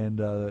 and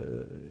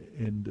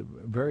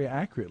very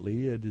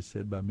accurately, it is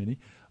said by many.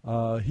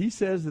 He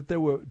says that there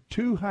were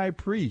two high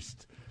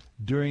priests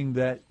during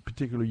that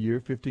particular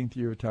year, 15th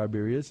year of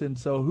Tiberius. And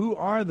so who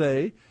are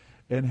they,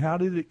 and how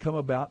did it come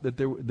about that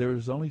there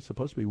was only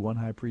supposed to be one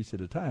high priest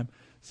at a time?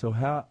 So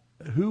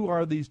who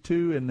are these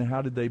two, and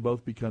how did they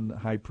both become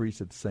high priests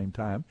at the same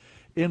time?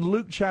 In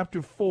Luke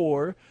chapter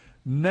 4,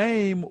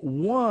 name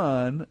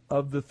one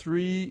of the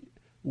three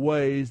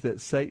ways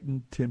that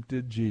Satan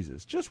tempted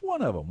Jesus. Just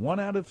one of them, 1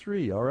 out of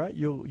 3. All right,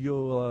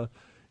 you'll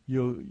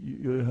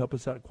help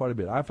us out quite a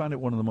bit. I find it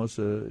one of the most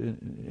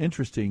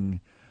interesting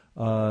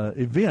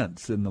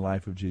events in the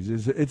life of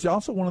Jesus. It's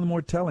also one of the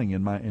more telling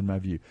in my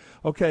view.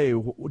 Okay,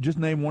 just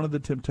name one of the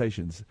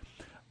temptations.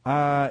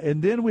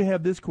 And then we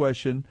have this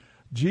question.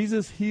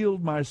 Jesus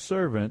healed my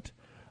servant,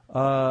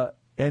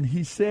 and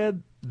he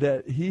said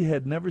that he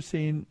had never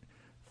seen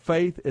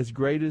faith as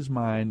great as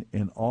mine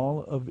in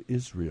all of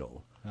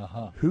Israel.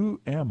 Who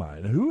am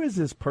I? Who is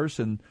this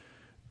person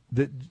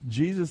that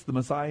Jesus, the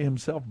Messiah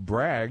himself,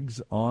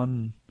 brags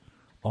on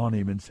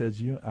him and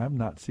says, I've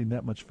not seen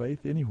that much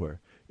faith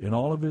anywhere in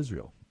all of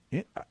Israel.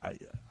 I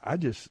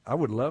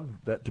would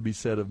love that to be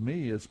said of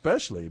me,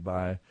 especially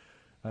by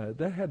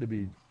that had to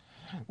be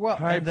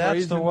high and that's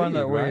praise the one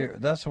indeed,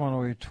 that that's the one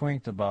we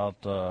twinked about.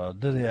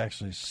 Did he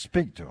actually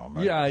speak to him?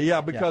 Right?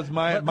 Yeah, because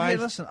Hey,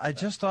 listen, I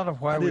just thought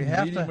of why we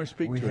have to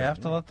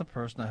let the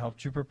person that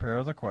helped you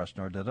prepare the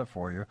question or did it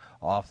for you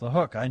off the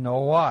hook. I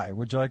know why.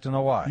 Would you like to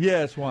know why?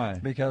 Yes, why?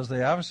 Because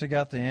they obviously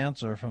got the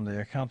answer from the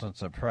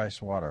accountants at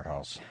Price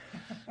Waterhouse.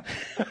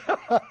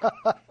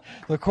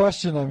 The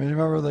question,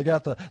 remember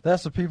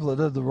that's the people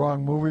that did the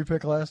wrong movie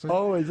pick last week?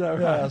 Oh, is that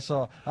right? Yeah,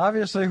 so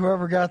obviously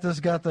whoever got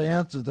this got the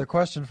answer, the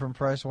question from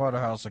Price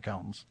Waterhouse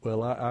accountants.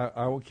 Well,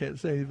 I can't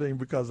say anything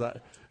because I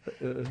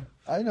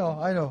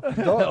know.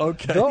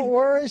 Okay. Don't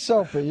worry,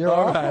 Soapy. You're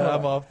all off right. the hook.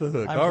 I'm off the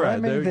hook. I'm All right,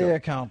 blaming there you the go.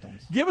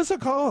 accountants. Give us a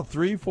call,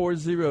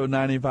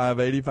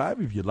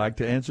 340-9585, if you'd like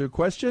to answer a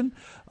question.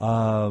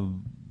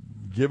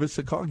 Give us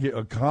a call,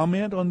 a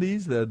comment on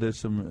these. There's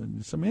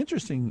some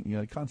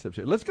interesting concepts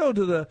here. Let's go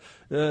to the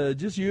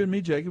just you and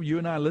me, Jacob. You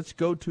and I. Let's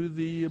go to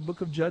the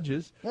Book of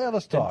Judges. Yeah,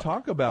 let's talk. And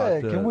talk about.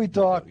 Hey, can we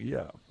talk?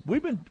 Yeah,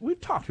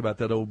 we've talked about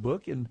that old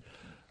book and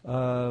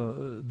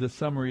the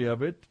summary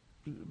of it.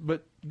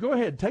 But go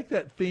ahead, take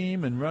that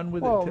theme and run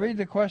with it. Well, read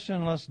the question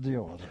and let's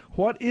deal with it.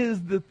 What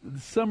is the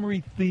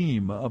summary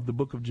theme of the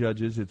Book of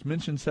Judges? It's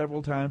mentioned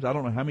several times. I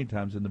don't know how many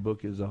times in the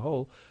book as a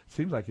whole. It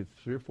seems like it's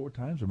 3 or 4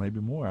 times or maybe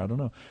more. I don't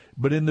know.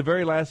 But in the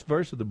very last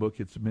verse of the book,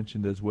 it's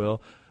mentioned as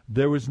well.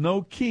 There was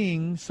no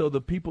king, so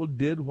the people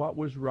did what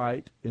was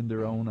right in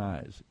their own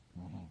eyes.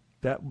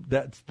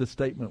 That's the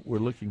statement we're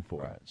looking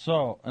for. Right.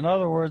 So, in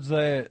other words,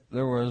 there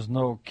was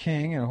no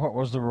king, and what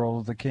was the role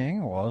of the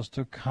king? Was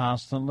to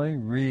constantly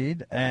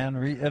read and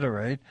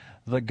reiterate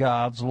the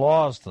God's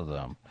laws to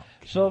them.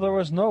 So there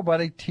was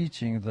nobody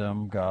teaching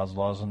them God's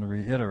laws and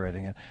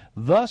reiterating it.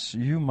 Thus,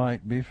 you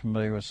might be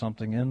familiar with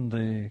something in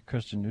the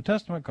Christian New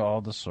Testament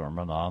called the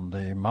Sermon on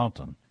the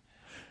Mountain.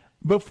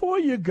 Before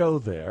you go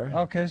there...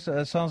 Okay, so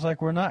it sounds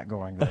like we're not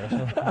going there.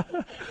 So.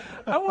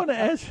 I want to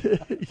ask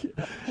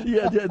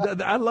yeah,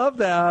 I love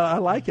that. I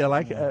like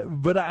it.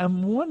 But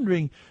I'm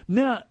wondering,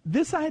 now,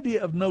 this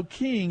idea of no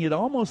king, it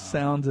almost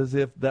sounds as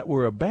if that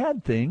were a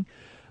bad thing.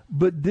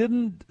 But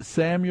didn't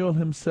Samuel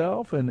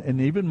himself and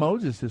even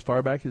Moses, as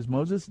far back as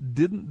Moses,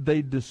 didn't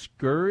they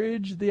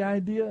discourage the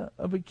idea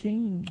of a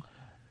king?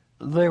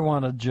 They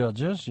wanted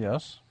judges,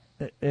 yes.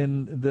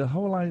 And the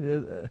whole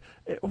idea,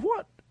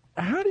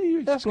 how do you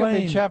explain? That's going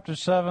to be chapter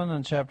 7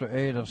 and chapter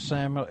 8 of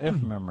Samuel,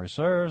 if memory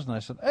serves. And they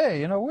said,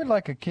 hey, we'd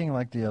like a king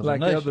like the other like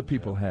nations. the other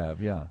people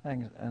have, yeah.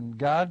 And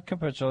God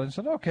capitulated and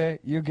said, okay,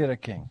 you get a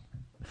king.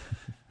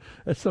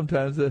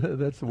 Sometimes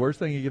that's the worst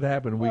thing that could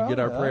happen. We get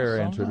our prayer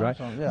answered, right?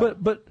 Yeah.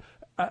 But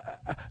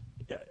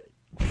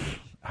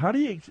how do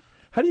you?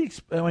 I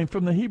mean,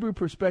 from the Hebrew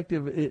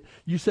perspective,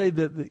 you say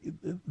that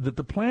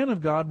the plan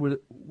of God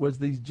was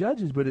these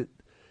judges, but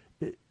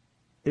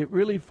it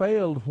really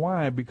failed.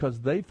 Why?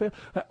 Because they failed.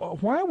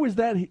 Why was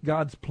that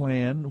God's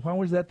plan? Why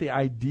was that the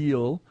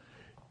ideal,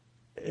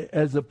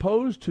 as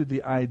opposed to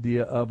the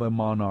idea of a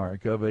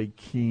monarch, of a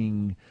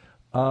king?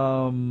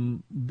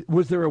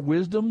 Was there a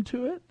wisdom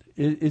to it?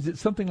 Is it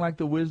something like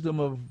the wisdom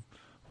of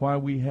why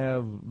we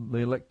have the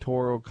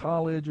Electoral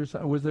College or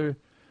something?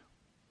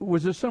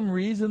 Was there some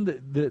reason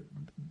that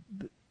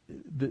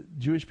the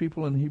Jewish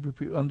people and Hebrew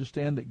people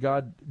understand that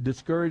God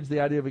discouraged the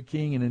idea of a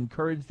king and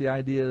encouraged the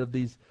idea of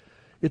these?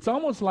 It's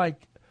almost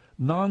like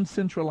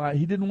non-centralized.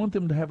 He didn't want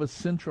them to have a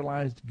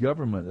centralized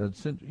government,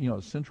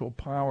 a central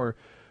power.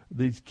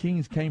 These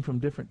kings came from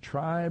different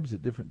tribes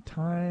at different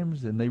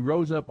times, and they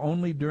rose up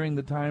only during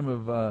the time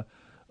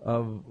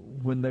of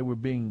when they were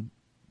being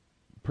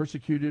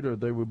persecuted or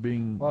they were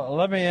being... Well,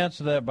 let me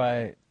answer that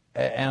by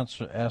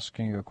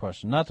asking you a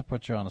question, not to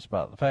put you on the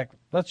spot. In fact,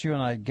 let's you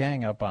and I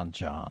gang up on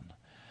John.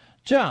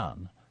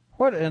 John,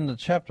 what in the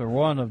chapter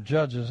 1 of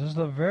Judges is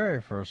the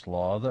very first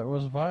law that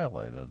was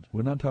violated?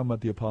 We're not talking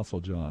about the Apostle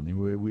John.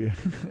 We're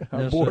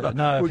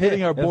if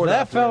getting our board. If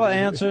that fella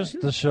answers,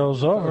 the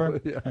show's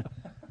over. Yeah.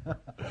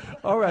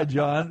 All right,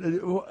 John.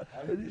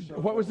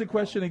 What was the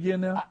question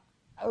again now?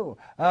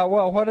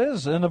 Well, what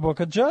is in the book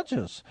of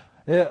Judges?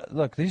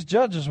 Look, these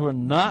judges were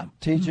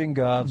not teaching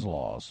God's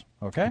laws.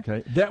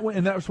 Okay. That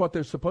was what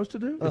they're supposed to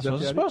do. That's what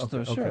they're supposed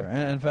to do. Sure. Okay.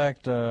 And in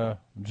fact,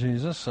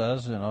 Jesus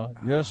says,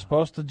 you're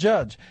supposed to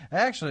judge.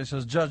 Actually, it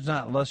says, "Judge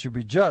not, unless you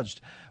be judged."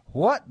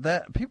 I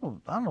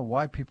don't know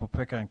why people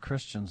pick on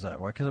Christians that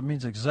way, because it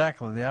means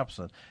exactly the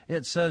opposite.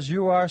 It says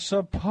you are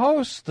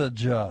supposed to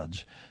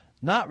judge.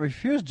 Not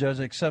refuse judge,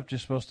 except you're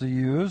supposed to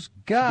use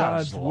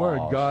God's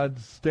word,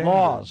 God's standard.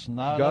 Laws.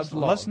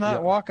 Let's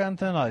not walk on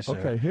thin ice here.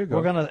 Okay, here you go.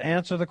 We're going to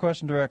answer the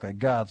question directly.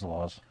 God's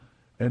laws.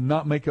 And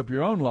not make up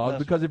your own laws,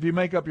 because if you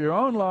make up your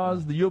own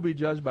laws, you'll be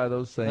judged by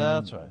those same...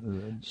 That's right.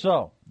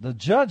 So, the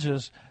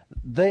judges,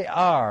 they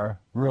are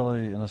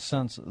really, in a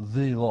sense,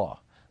 the law.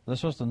 They're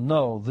supposed to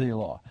know the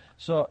law.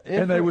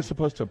 And they were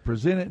supposed to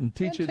present it and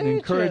teach it and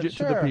encourage it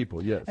to the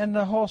people, yes. And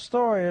the whole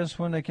story is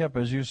when they kept,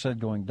 as you said,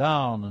 going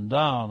down and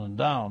down and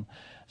down.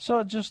 So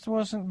it just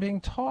wasn't being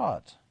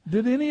taught.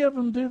 Did any of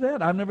them do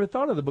that? I've never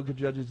thought of the book of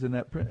Judges in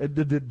that.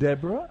 Did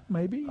Deborah,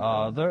 maybe?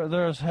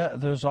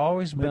 There's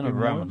always been a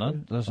remnant.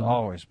 More? There's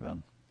always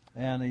been.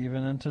 And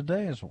even in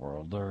today's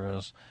world, there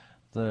is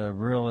the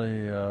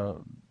really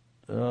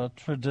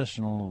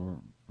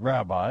traditional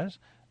rabbis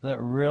that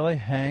really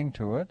hang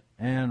to it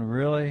and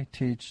really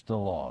teach the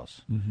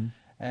laws. Mm-hmm.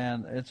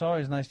 And it's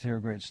always nice to hear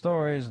great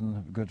stories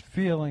and good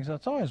feelings.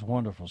 That's always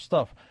wonderful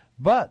stuff.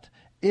 But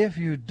if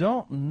you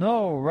don't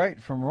know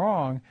right from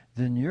wrong,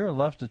 then you're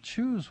left to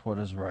choose what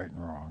is right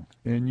and wrong.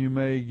 And you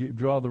may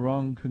draw the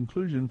wrong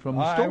conclusion from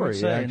the story. I would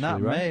say actually,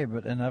 not right? may,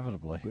 but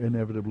inevitably.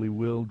 Inevitably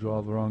will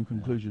draw the wrong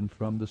conclusion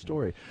from the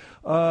story.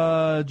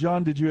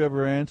 John, did you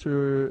ever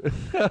answer?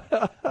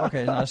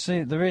 Okay, now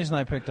see, the reason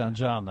I picked on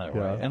John that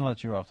way, and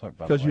let you all talk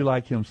about it. Because you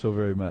like him so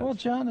very much. Well,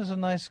 John is a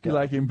nice guy. You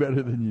like him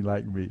better than you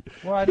like me.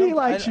 Well, he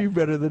likes you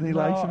better than he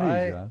likes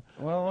me, John.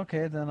 Well,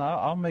 okay, then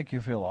I'll make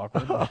you feel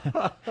awkward.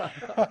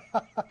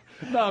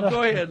 No,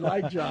 go ahead,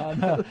 like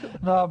John.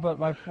 No, but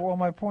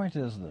my point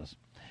is this,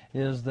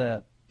 is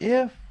that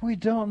if we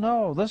don't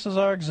know, this is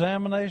our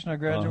examination, our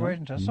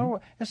graduation test,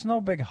 so it's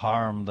no big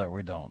harm that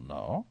we don't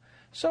know,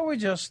 so we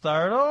just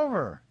start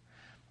over.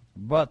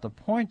 But the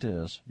point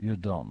is, you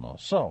don't know.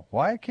 So,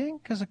 why a king?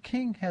 Because a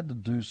king had to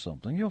do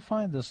something. You'll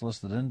find this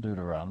listed in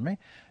Deuteronomy.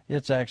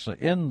 It's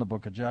actually in the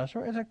book of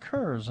Joshua. It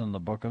occurs in the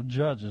book of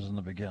Judges in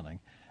the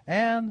beginning.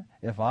 And,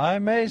 if I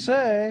may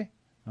say,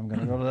 I'm going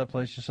to go to that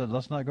place you said,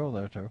 let's not go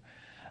there, too.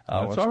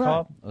 That's all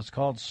right. It's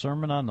called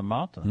Sermon on the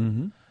Mountain.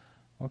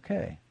 Mm-hmm.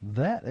 Okay,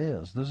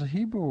 there's a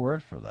Hebrew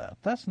word for that.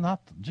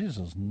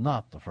 Jesus is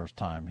not the first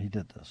time he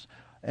did this.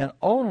 And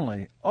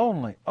only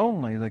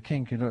the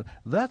king can do it.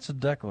 That's a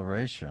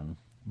declaration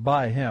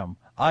by him.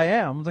 I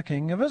am the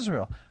king of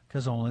Israel,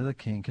 because only the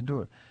king can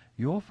do it.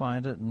 You'll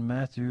find it in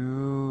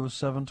Matthew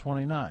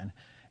 7:29.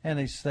 And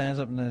he stands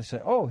up and they say,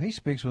 oh, he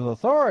speaks with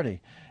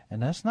authority.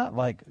 And that's not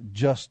like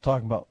just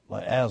talking about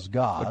like as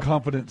God. A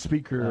confident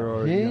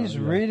speaker. He's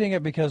reading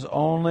it because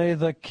only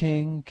the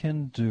king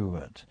can do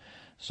it.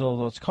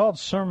 So it's called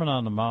Sermon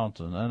on the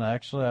Mountain. And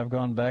actually I've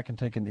gone back and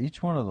taken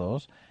each one of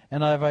those,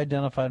 and I've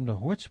identified to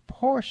which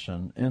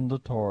portion in the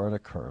Torah it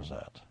occurs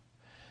at.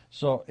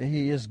 So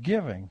he is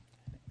giving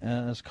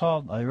and it's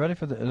called, are you ready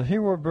for the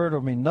Hebrew word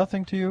will mean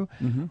nothing to you,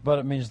 but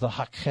it means the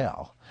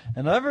hakel.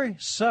 And every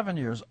 7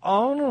 years,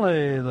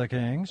 only the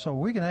king, so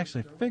we can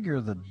actually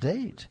figure the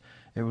date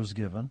it was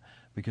given,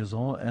 because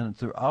and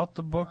throughout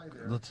the book,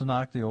 the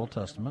Tanakh, the Old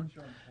Testament,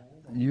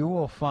 you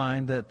will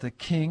find that the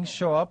kings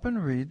show up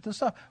and read the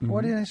stuff.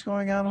 What do you think's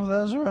going on with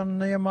Ezra and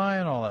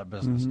Nehemiah and all that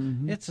business?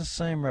 It's the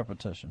same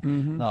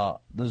repetition. Now,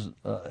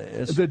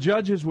 the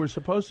judges were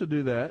supposed to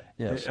do that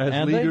Yes. as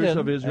And leaders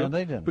of Israel. And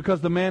they didn't.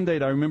 Because the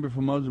mandate, I remember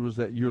from Moses, was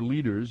that you're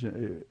leaders,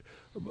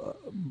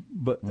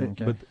 but they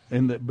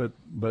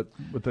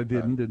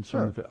didn't.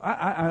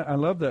 I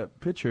love that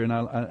picture,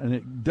 and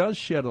it does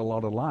shed a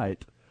lot of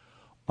light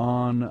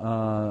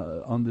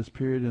on this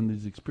period and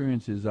these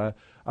experiences.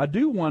 I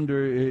do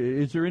wonder,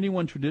 is there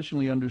anyone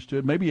traditionally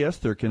understood? Maybe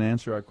Esther can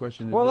answer our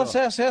question. Well, let's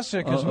ask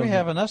Esther, because we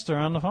have an Esther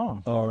on the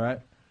phone. All right.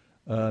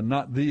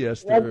 Not the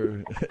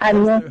Esther. I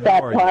missed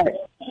that part.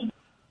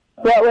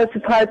 What was the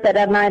part that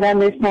I might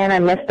understand? I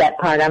missed that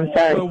part. I'm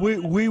sorry. Well,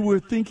 we were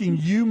thinking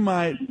you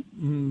might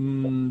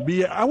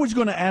be. I was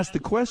going to ask the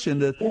question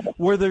that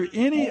were there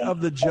any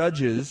of the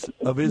judges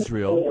of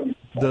Israel,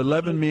 the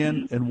 11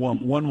 men and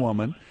one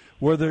woman,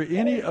 were there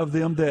any of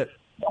them that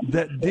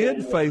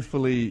did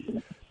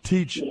faithfully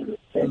teach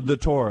the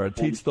Torah,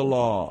 teach the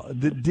law?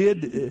 That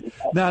did.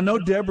 Now I know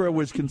Deborah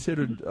was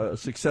considered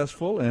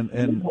successful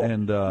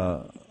and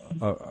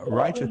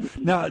righteous.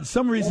 Now, for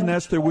some reason,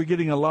 Esther, we're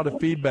getting a lot of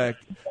feedback.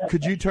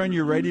 Could you turn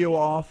your radio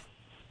off?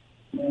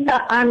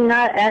 I'm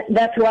not.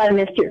 That's why I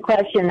missed your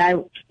question. I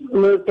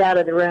moved out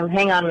of the room.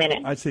 Hang on a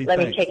minute. I see. Let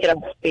Thanks. me take it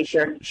off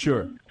speaker.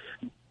 Sure.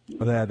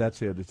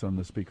 That's it. It's on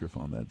the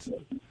speakerphone. That's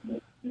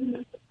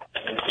it.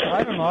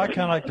 I don't know. I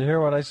kind of like to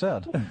hear what I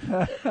said.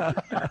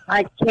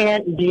 I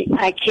can't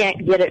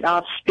get it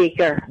off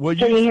speaker. Well,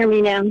 Can you hear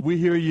me now? We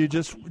hear you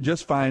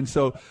just fine.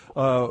 So,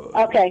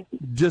 okay.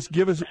 Just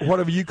give us what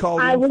have you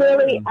called? I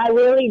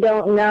really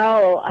don't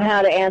know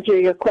how to answer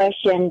your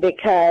question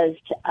because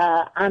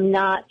I'm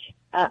not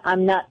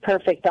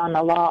perfect on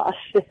the law.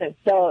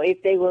 So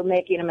if they were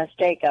making a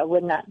mistake, I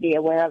would not be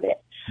aware of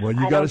it. Well,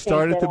 you got to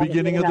start at the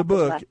beginning of the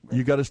book.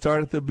 You got to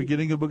start at the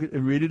beginning of the book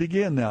and read it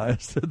again now.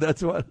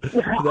 That's what.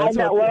 I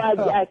know.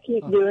 I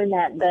keep doing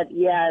that, but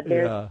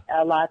there's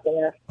a lot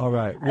there. All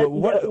right.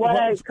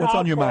 What's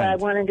on your mind? I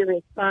wanted to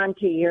respond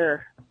to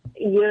your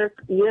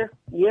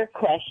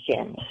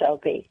question,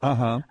 Soapy.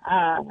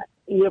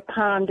 You're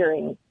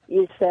pondering.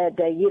 You said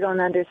you don't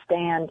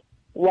understand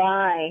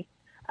why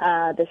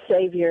the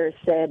Savior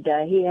said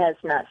he has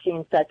not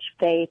seen such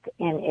faith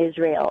in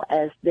Israel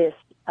as this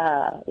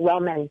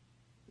Roman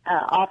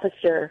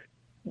officer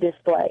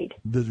displayed.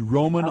 The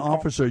Roman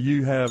officer,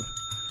 you have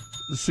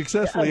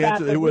successfully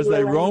answered. It was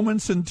a Roman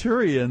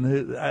centurion,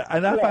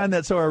 and I find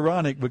that so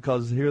ironic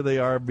because here they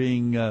are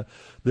being,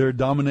 they're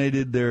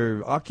dominated,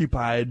 they're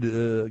occupied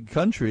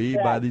country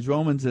by these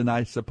Romans, and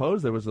I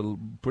suppose there was a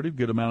pretty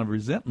good amount of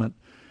resentment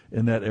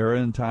in that era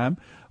and time.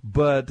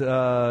 But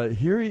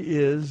here he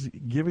is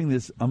giving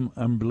this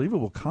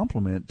unbelievable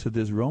compliment to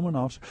this Roman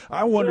officer.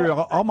 I wonder,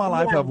 all my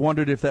life I've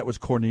wondered if that was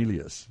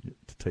Cornelius,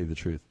 to tell you the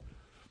truth.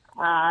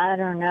 I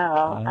don't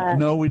know.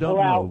 No, we don't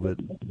know. But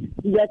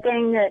the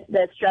thing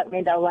that struck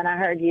me, though, when I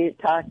heard you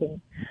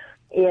talking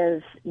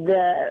is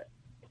what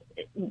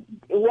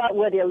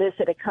would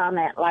elicit a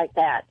comment like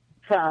that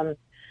from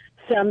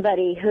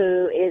somebody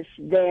who is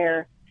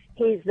there.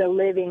 He's the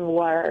living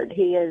Word.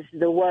 He is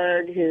the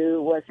Word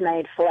who was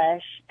made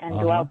flesh and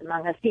dwelt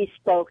among us. He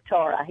spoke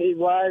Torah. He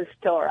was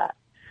Torah.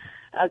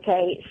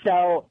 Okay,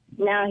 so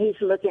now he's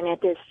looking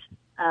at this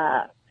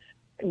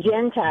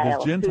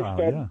Gentile who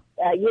said,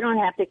 you don't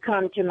have to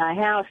come to my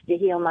house to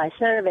heal my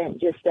servant.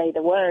 Just say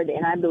the word,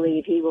 and I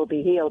believe he will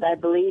be healed. I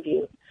believe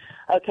you.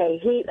 Okay,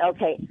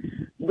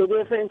 the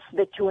difference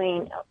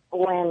between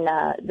when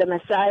the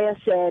Messiah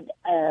said,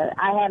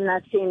 I have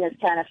not seen this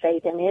kind of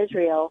faith in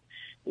Israel,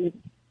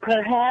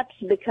 perhaps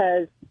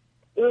because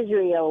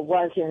Israel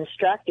was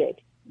instructed.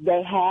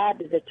 They had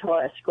the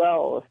Torah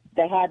scrolls.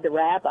 They had the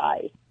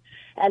rabbis.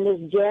 And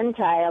this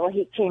Gentile,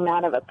 he came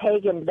out of a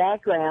pagan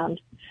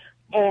background,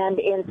 and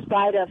in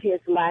spite of his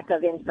lack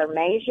of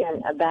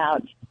information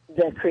about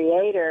the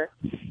Creator,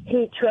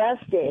 he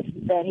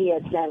trusted that he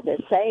had sent a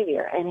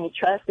Savior, and he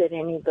trusted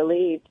and he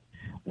believed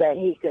that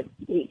he could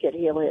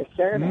heal his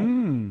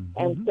servant.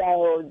 And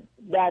so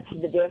that's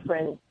the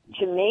difference.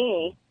 To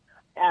me,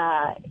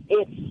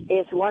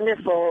 it's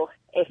wonderful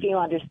if you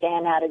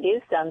understand how to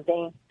do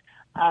something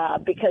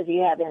because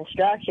you have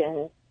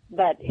instructions.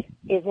 But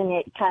isn't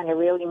it kind of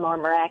really more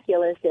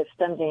miraculous if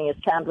something is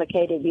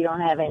complicated, you don't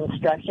have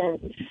instructions,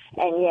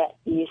 and yet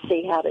you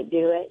see how to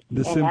do it?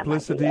 The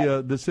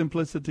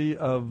simplicity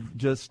of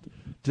just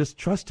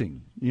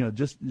trusting,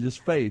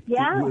 just faith,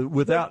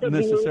 without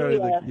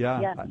necessarily.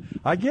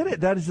 I get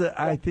it.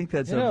 I think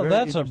that's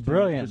that's a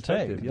brilliant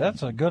take. Yeah.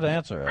 That's a good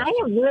answer. I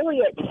am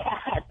really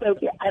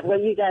well.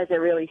 You guys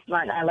are really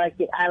smart. I like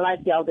it. I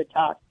like y'all to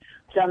talk.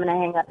 So I'm going to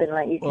hang up and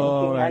let you continue.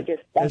 All right.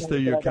 Esther,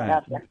 you're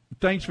kind. There.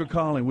 Thanks for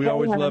calling. We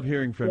always love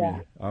hearing from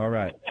you. All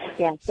right.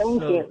 Yeah,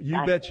 thank you.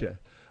 You betcha.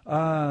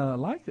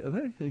 Like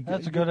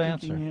that's a good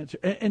answer.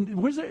 And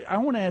was there, I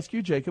want to ask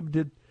you,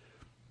 Jacob.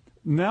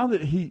 Now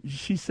that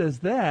she says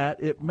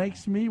that, it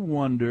makes me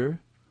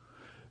wonder: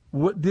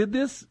 what did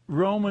this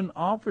Roman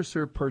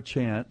officer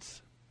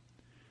perchance?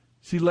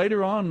 See,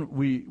 later on,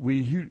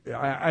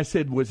 I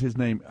said was his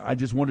name. I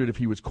just wondered if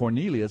he was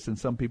Cornelius, and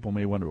some people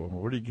may wonder, well,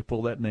 where did you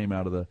pull that name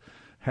out of the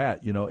hat?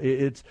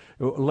 It's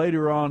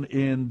later on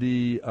in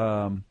the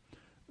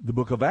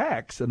book of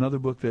Acts, another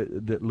book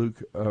that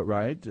Luke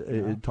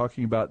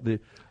talking about the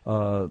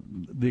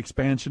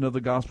expansion of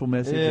the gospel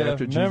message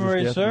after Jesus'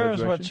 memory death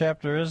serves, and what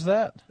chapter is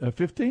that?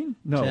 15?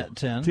 No,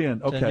 10.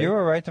 10. Okay, 10. You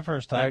were right the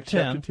first time. Acts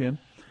chapter 10,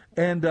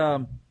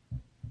 and.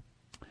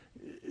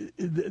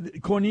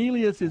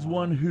 Cornelius is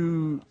one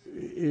who,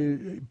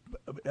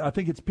 I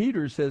think it's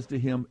Peter says to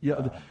him,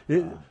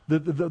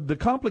 the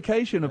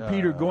complication of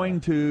Peter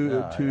going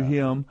to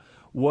him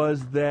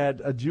was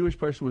that a Jewish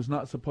person was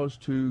not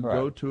supposed to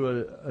go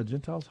to a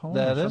Gentile's home.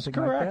 That or is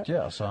something correct. Like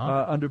that, yes,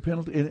 under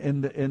penalty.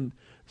 And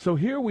so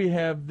here we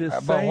have this.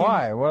 But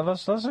why? Well,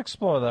 let's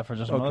explore that for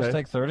just a moment. Let's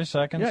take 30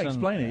 seconds. Yeah,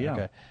 explain it. Yeah.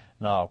 Okay.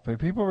 Now,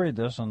 people read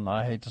this, and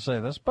I hate to say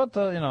this, but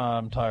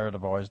I'm tired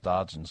of always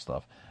dodging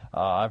stuff.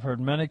 I've heard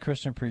many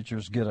Christian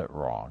preachers get it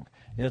wrong.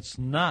 It's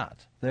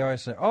not. They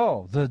always say,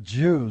 "Oh, the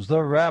Jews,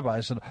 the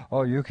rabbis said,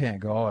 oh, you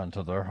can't go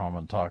into their home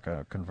and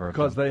convert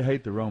because them. they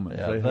hate the Romans.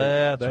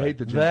 Yeah, they hate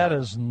the Gentiles. That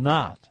is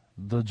not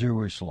the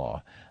Jewish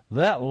law.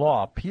 That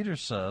law, Peter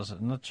says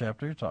in the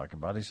chapter you're talking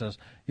about, he says,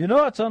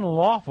 it's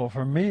unlawful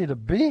for me to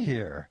be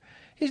here.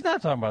 He's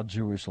not talking about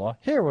Jewish law.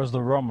 Here was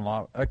the Roman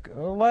law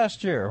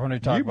last year when he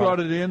talked about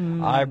it. You brought it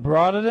in. I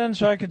brought it in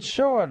so I could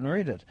show it and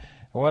read it.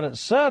 What it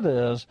said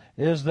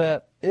is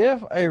that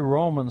if a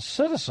Roman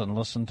citizen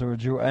listened to a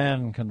Jew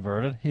and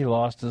converted, he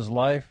lost his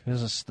life,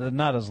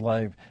 not his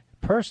life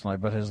personally,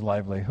 but his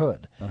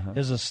livelihood,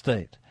 his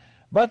estate.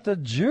 But the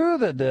Jew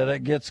that did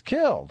it gets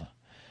killed.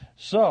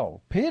 So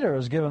Peter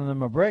is giving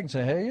them a break and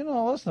saying, hey,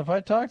 listen, if I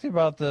talk to you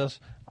about this,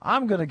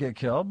 I'm going to get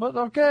killed, but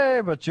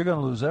okay, but you're going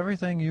to lose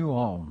everything you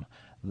own.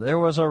 There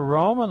was a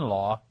Roman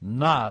law,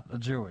 not a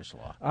Jewish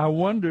law. I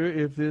wonder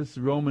if this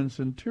Roman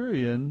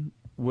centurion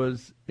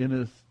was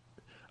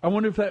I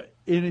wonder if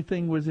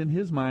anything was in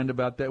his mind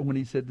about that when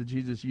he said to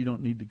Jesus, you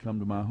don't need to come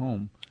to my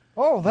home.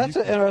 Oh, that's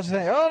an interesting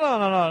thing. Oh,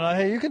 no.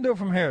 Hey, you can do it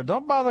from here.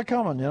 Don't bother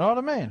coming. You know what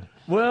I mean?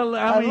 Well,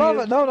 I mean, love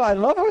it. No, I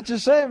love what you're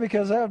saying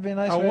because that would be a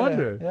nice way. I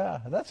wonder. Yeah,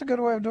 that's a good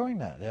way of doing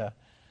that. Yeah.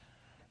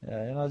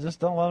 Yeah,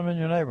 just don't let them in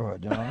your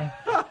neighborhood. You know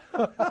what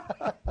I mean?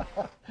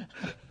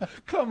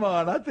 Come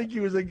on, I think he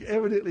was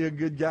evidently a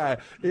good guy.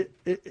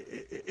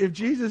 If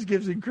Jesus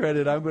gives him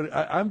credit,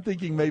 I'm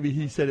thinking maybe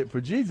he said it for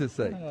Jesus'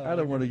 sake. I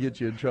don't want to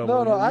get you in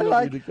trouble. No, I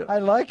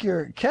like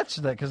your catch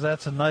that because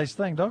that's a nice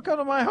thing. Don't go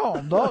to my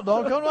home. Don't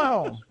go to my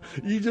home.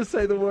 You just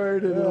say the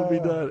word and it'll be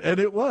done. And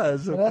it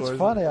was. Of course. That's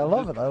funny. I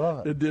love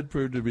it. It did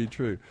prove to be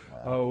true.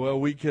 Oh well,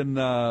 we can.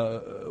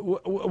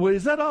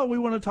 Is that all we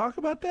want to talk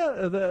about?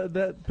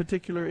 That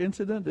particular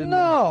incident?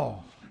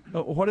 No.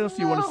 What else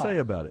do you want to say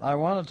about it? I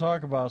want to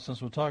talk about, since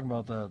we're talking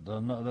about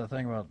that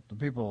thing about the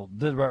people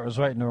did what was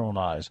right in their own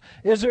eyes.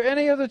 Is there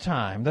any other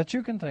time that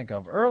you can think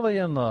of early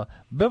in the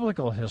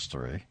biblical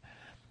history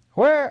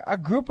where a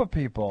group of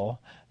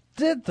people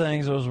did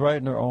things that was right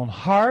in their own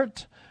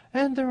heart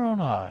and their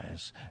own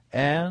eyes?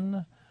 And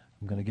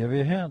I'm going to give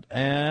you a hint.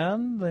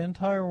 And the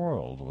entire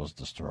world was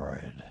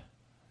destroyed.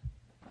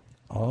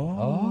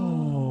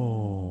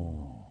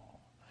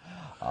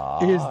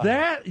 Is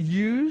that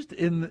used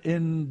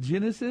in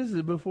Genesis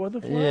before the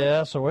flood?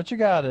 Yeah, so what you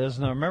got is,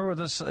 now remember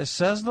this, it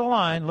says the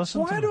line,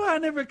 listen Why do I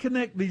never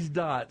connect these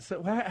dots?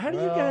 How do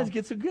you guys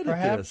get so good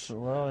at this?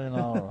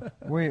 Well,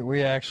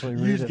 we actually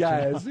read use it.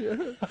 Guys.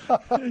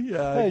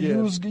 Yeah,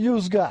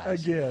 use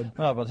guys. Again.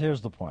 No, but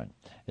here's the point,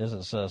 is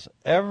it says,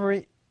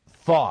 every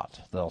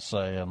thought, they'll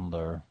say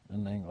in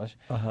English,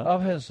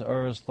 of his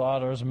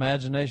thought or his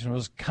imagination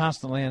was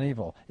constantly an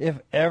evil. If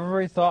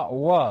every thought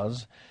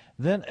was,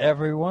 then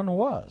everyone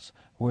was,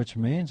 which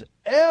means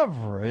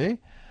every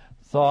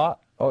thought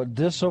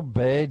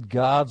disobeyed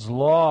God's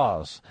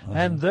laws.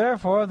 And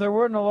therefore, there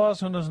were no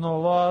laws. When there's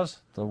no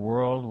laws, the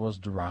world was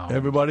drowned.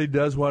 Everybody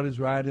does what is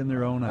right in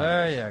their own eyes.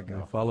 There you go.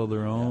 They follow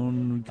their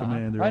own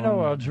command. I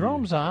know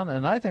Jerome's on,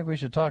 and I think we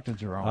should talk to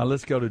Jerome.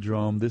 Let's go to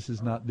Jerome. This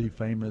is not the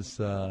famous.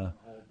 Let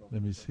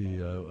me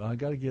see. I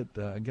got to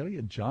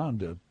get John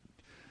to.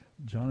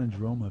 John and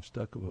Jerome have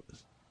struck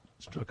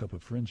up a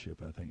friendship,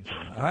 I think.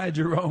 Hi,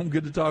 Jerome.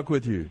 Good to talk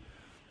with you.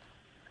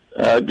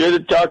 Good to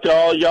talk to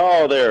all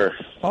y'all there.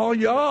 All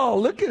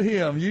y'all. Look at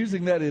him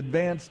using that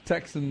advanced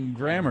Texan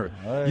grammar.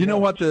 You know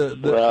what?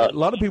 A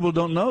lot of people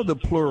don't know the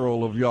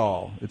plural of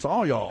y'all. It's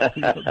all y'all.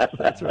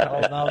 That's right. Oh,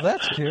 now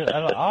that's cute.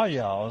 All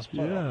y'all is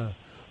plural. Yeah.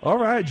 All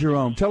right,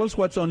 Jerome. Tell us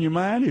what's on your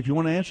mind. If you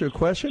want to answer a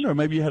question, or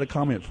maybe you had a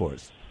comment for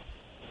us.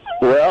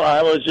 Well,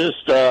 I was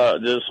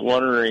just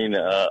wondering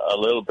a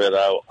little bit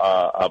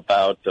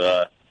about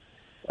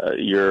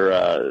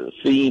your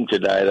theme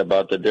tonight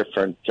about the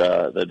different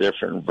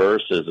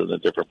verses and the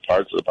different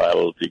parts of the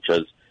Bible,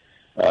 because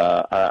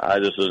I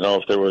just don't know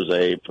if there was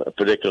a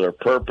particular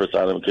purpose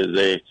on them, because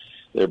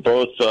they're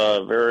both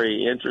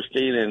very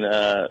interesting and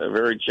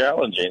very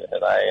challenging.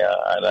 And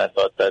I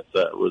thought that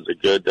was a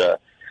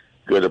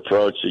good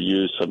approach to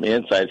use some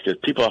insights, because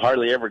people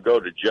hardly ever go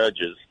to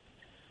Judges,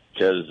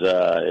 because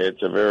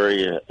it's a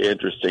very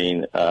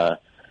interesting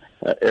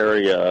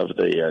area of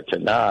the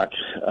Tanakh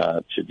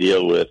to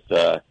deal with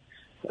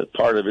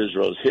part of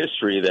Israel's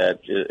history that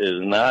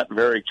is not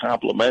very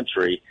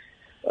complimentary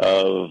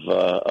of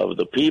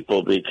the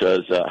people,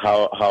 because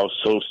how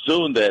so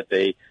soon that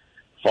they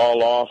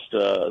fall off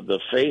the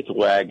faith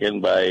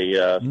wagon by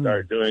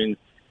start doing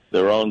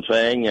their own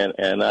thing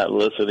and not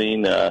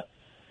listening to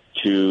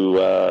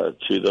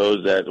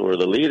those that were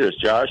the leaders,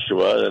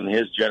 Joshua and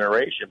his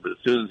generation. But as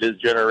soon as his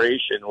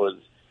generation was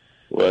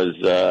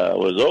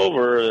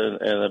over,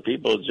 and the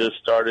people just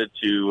started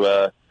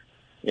to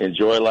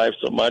enjoy life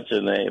so much,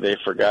 and they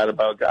forgot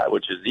about God,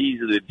 which is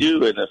easy to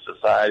do in a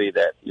society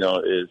that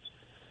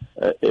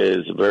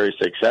is very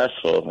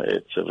successful.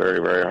 It's very,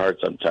 very hard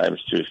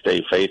sometimes to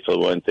stay faithful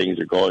when things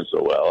are going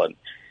so well,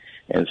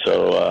 and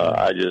so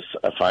I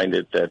find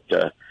it that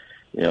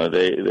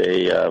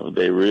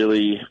they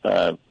really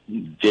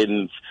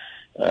didn't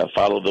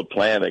follow the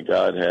plan that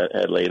God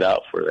had laid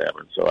out for them,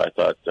 and so I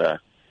thought.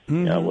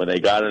 When they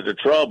got into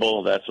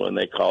trouble, that's when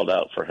they called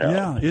out for help.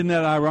 Yeah, isn't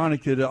that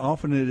ironic that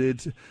often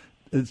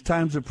it's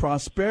times of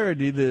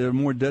prosperity that are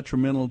more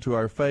detrimental to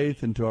our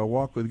faith and to our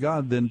walk with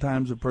God than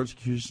times of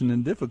persecution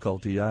and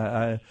difficulty.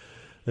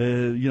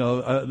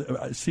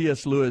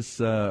 C.S. Lewis,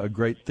 a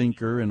great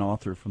thinker and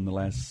author from the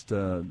last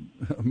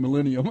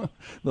millennium,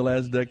 the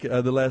last decade,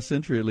 the last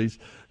century at least,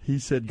 he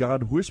said,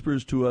 "God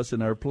whispers to us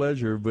in our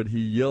pleasure, but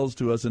He yells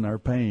to us in our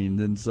pain."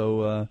 And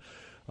so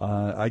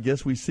I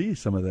guess we see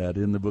some of that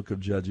in the book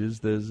of Judges.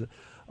 There's,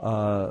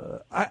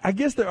 I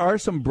guess there are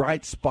some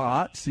bright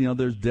spots.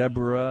 There's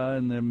Deborah,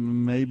 and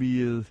then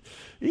maybe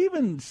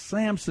even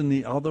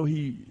Samson. Although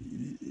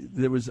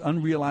there was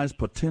unrealized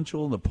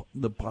potential,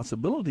 the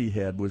possibility he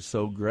had was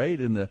so great,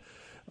 and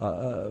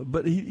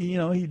but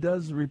he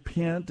does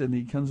repent, and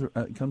he comes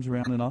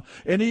around and all.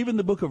 And even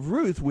the book of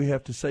Ruth, we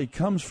have to say,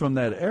 comes from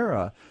that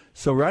era.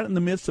 So right in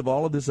the midst of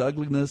all of this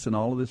ugliness and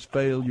all of this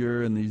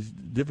failure and these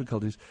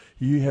difficulties,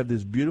 you have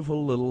this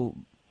beautiful little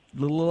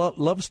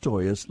love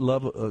story, a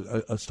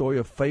story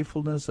of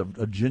faithfulness, of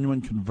a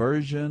genuine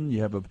conversion.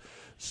 You have a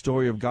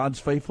story of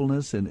God's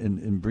faithfulness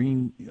in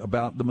bringing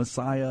about the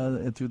Messiah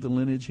and through the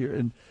lineage here.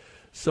 And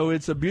so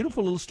it's a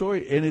beautiful little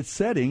story. And its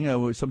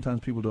setting,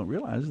 sometimes people don't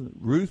realize,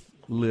 Ruth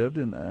lived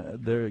and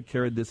they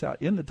carried this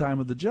out in the time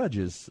of the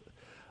Judges.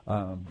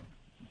 I'm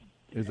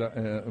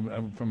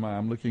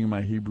looking at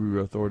my Hebrew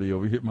authority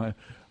over here.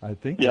 I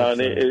think. Yeah,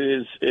 and it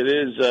is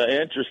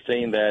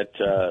interesting that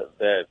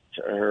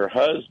her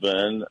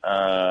husband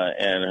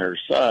and her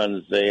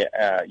sons, they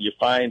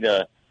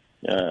actually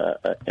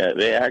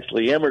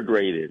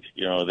immigrated.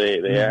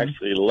 They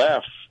actually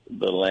left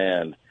the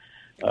land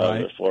of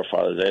their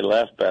forefathers. They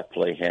left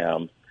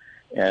Bethlehem,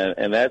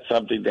 and that's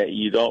something that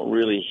you don't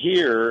really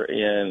hear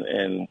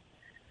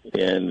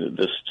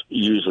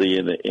usually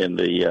in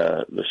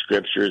the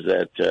scriptures,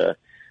 that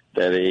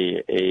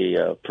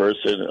a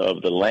person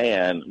of the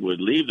land would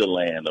leave the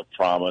land of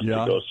promise to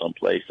go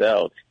someplace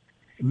else.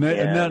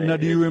 Now,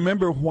 do you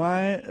remember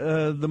why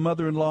the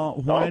mother-in-law?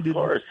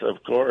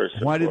 Of course.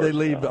 Why did they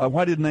leave?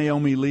 Why did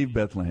Naomi leave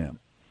Bethlehem?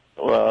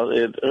 Well,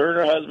 her and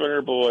her husband,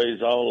 her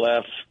boys, all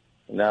left.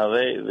 Now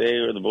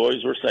the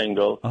boys were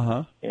single,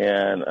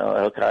 and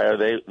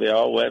Hilkiah, they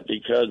all went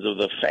because of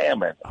the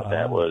famine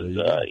that was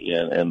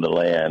in the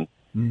land.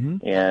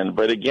 Mm-hmm.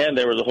 But again,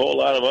 there was a whole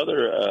lot of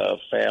other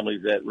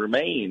families that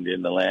remained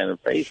in the land of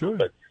faith. Sure.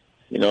 But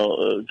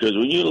because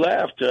when you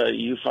left,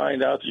 you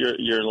find out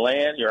your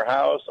land, your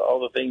house, all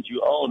the things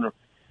you own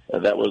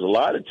that was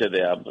allotted to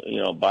them,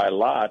 by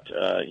lot.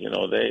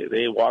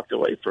 They walked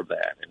away from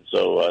that, and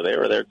so they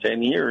were there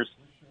 10 years.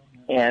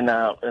 And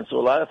so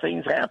a lot of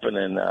things happened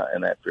in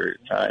that period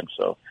of time.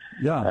 So,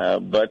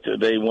 but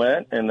they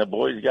went, and the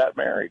boys got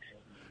married.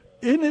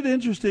 Isn't it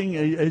interesting,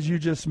 as you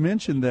just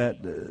mentioned, that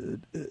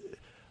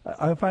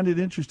I find it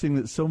interesting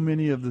that so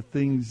many of the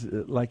things,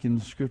 like in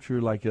Scripture,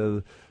 like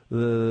the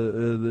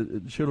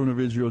children of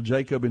Israel,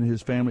 Jacob and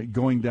his family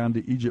going down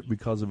to Egypt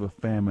because of a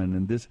famine,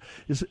 and this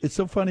it's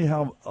so funny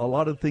how a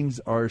lot of things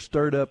are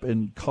stirred up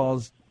and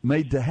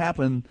made to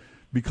happen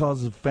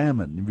because of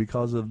famine,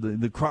 because of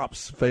the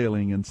crops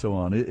failing and so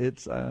on. It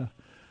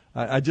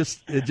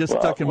just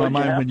stuck in my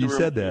mind when you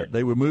said that.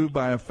 They were moved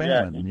by a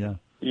famine. Yeah.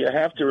 You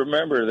have to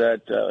remember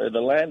that the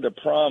land of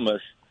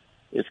promise,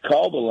 it's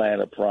called the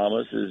land of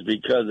promise, is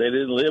because they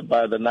didn't live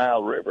by the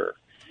Nile River.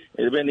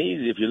 It would have been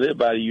easy if you lived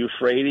by the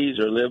Euphrates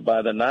or lived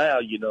by the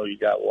Nile. You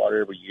got water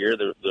every year.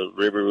 The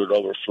river would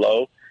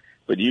overflow.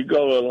 But you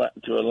go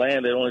to a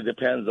land that only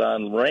depends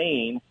on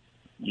rain,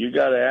 you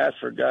got to ask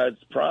for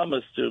God's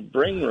promise to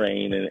bring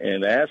rain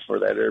and ask for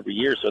that every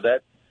year. So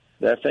that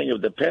thing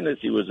of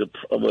dependency was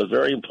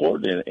very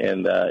important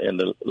in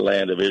the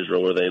land of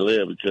Israel where they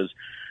lived, because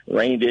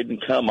rain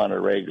didn't come on a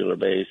regular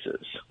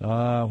basis.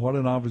 What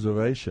an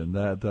observation!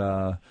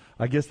 That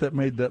I guess that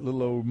made that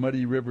little old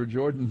muddy River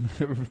Jordan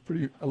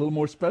a little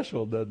more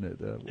special, doesn't it?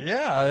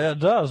 Yeah, it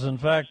does. In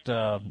fact,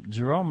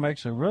 Jerome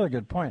makes a really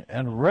good point.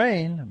 And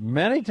rain,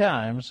 many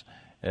times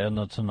in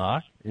the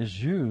Tanakh,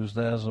 is used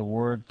as a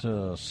word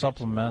to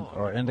supplement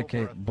or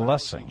indicate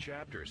blessing.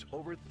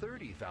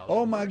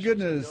 Oh, my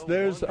goodness.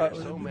 There's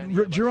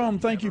Jerome,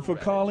 thank you for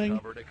calling.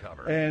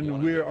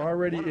 And we're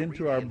already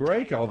into our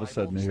break all of a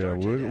sudden here.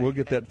 We'll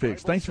get that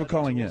fixed. Thanks for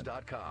calling in.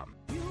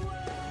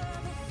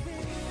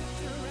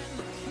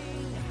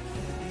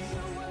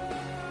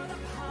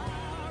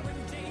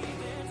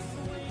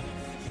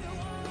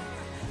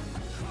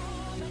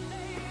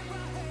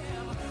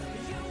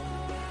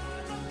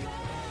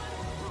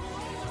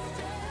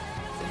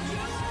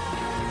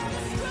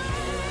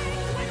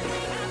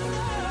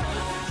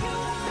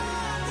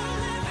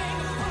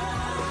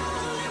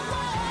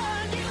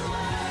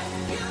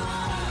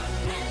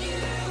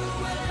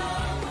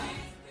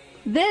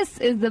 This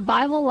is the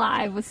Bible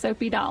Live with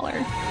Soapy Dollar.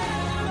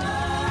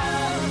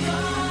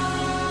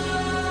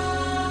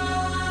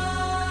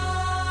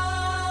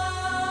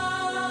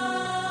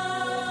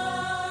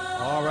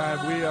 All right,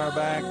 we are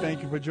back.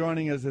 Thank you for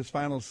joining us this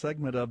final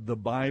segment of the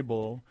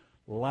Bible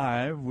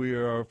Live. We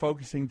are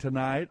focusing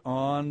tonight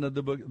on the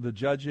book, the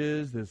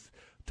Judges, this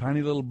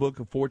tiny little book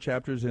of 4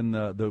 chapters in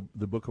the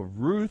book of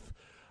Ruth.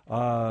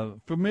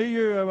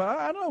 Familiar,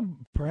 I don't know,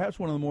 perhaps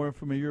one of the more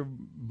familiar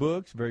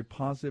books, very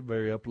positive,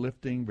 very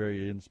uplifting,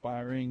 very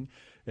inspiring.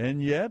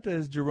 And yet,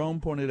 as Jerome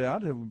pointed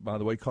out, by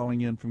the way, calling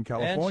in from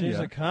California. And she's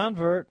a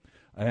convert.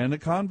 And a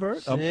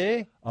convert. See?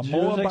 A Jews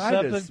Moabitess,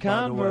 accepted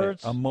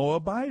converts. A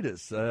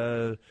Moabitess.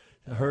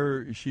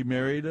 She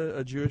married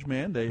a Jewish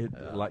man. They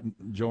had, like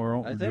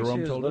Jerome I think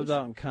Jerome she told lived us.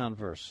 out in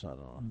Converse. I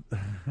don't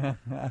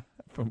know.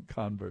 From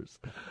Converse.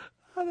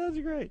 Oh, that's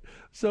great.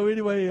 So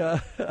anyway,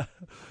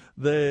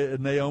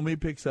 Naomi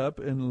picks up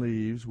and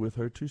leaves with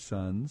her 2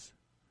 sons,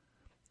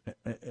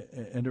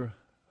 and her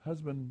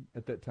husband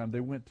at that time.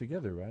 They went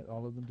together, right?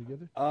 All of them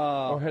together,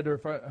 or had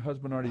her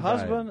husband already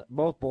died?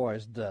 Both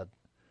boys dead.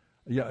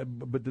 Yeah,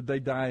 but did they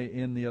die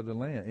in the other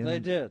land? They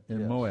did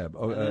in yes. Moab.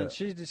 Oh, and then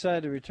she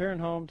decided to return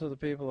home to the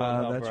people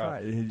of that's Al-Barah.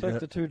 right. Took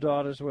the 2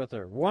 daughters with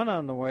her. One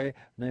on the way,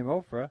 named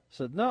Oprah,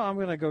 said, "No, I'm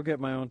going to go get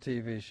my own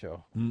TV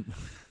show."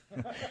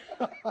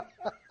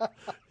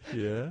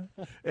 Yeah,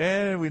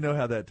 and we know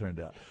how that turned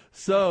out.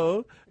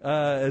 So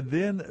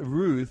then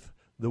Ruth,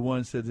 the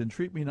one, says,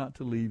 "Entreat me not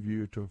to leave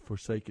you, to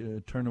forsake,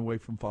 turn away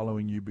from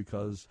following you,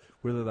 because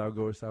whither thou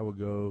goest, I will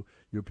go.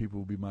 Your people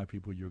will be my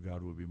people. Your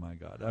God will be my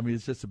God." I mean,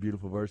 it's just a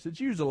beautiful verse.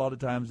 It's used a lot of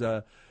times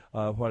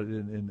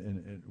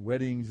in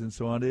weddings and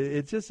so on.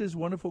 It just is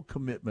wonderful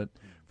commitment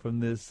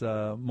from this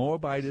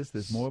Moabitess,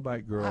 this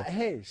Moabite girl.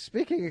 Hey,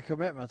 speaking of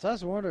commitments, I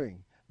was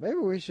wondering, maybe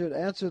we should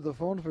answer the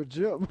phone for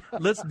Jim.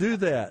 Let's do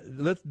that.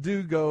 Let's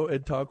go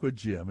and talk with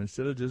Jim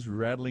instead of just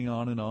rattling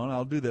on and on.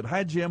 I'll do that.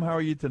 Hi, Jim. How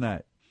are you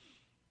tonight?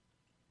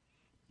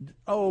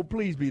 Oh,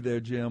 please be there,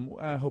 Jim.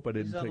 I hope I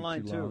didn't take too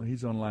long. Two.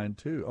 He's on line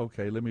 2.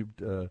 Okay, let me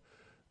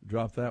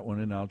drop that one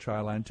in. I'll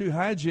try line 2.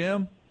 Hi,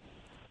 Jim.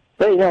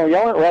 Hey, no,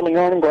 y'all aren't rattling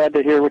on. I'm glad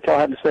to hear what y'all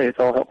have to say. It's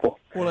all helpful.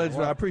 Well,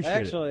 I appreciate it.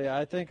 Actually,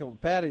 I think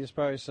Patty is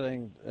probably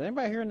saying,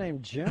 anybody here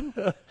named Jim?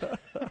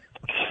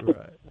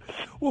 Right.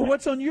 Well,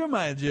 what's on your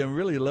mind, Jim?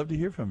 Really love to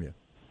hear from you.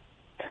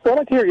 Well, I'd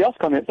like to hear y'all's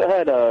comments. I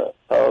had a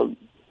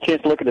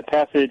chance to look at the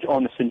passage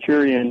on the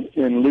centurion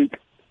in Luke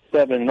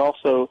 7 and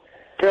also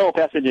parallel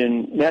passage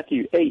in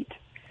Matthew 8.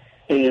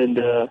 And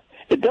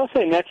it does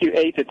say in Matthew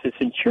 8 that the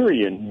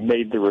centurion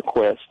made the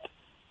request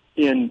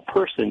in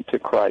person to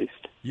Christ.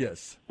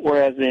 Yes.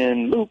 Whereas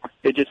in Luke,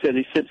 it just says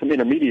he sent some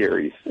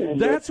intermediaries.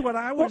 And that's what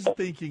I was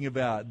thinking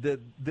about,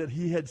 that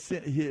he had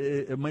sent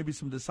maybe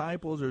some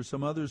disciples or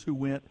some others who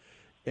went.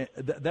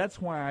 That's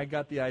why I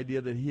got the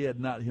idea that he had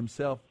not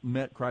himself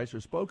met Christ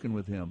or spoken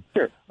with him.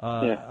 Sure.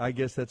 Yeah. I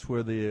guess that's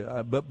where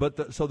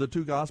so the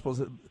 2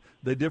 Gospels,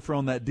 they differ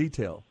on that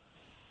detail.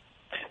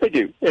 They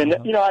do. And,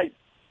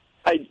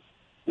 I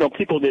know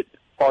people that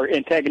are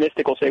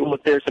antagonistic will say, well,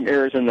 look, there's some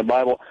errors in the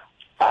Bible.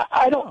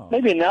 I don't,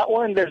 maybe in that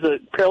one there's a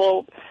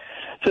parallel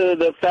to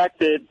the fact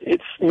that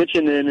it's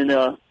mentioned in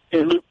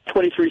Luke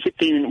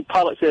 23:16,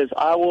 Pilate says,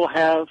 I will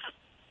have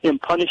him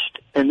punished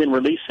and then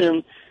release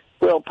him.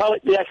 Well,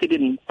 Pilate, they actually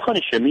didn't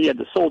punish him. He had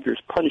the soldiers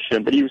punish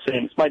him, but he was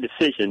saying, it's my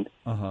decision.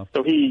 Uh-huh.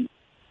 So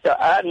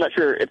I'm not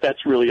sure if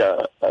that's really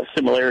a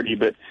similarity,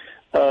 but,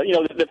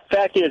 the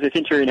fact is the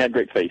centurion had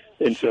great faith.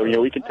 And so,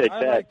 we can take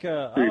that.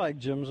 I like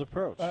Jim's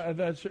approach.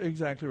 That's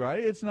exactly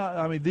right. It's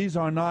not, these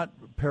are not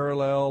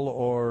parallel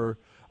or,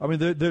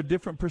 they're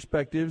different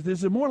perspectives.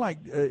 This is more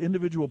like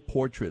individual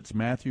portraits,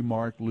 Matthew,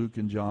 Mark, Luke,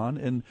 and John.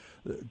 And,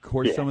 of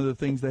course, some of the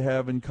things they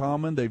have in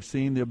common, they've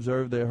seen, they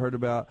observed, they heard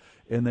about,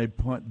 and they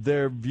point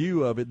their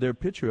view of it, their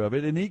picture of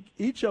it. And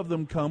each of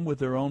them come with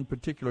their own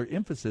particular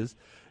emphasis.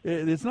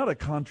 it's not a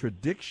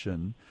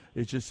contradiction.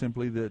 It's just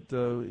simply that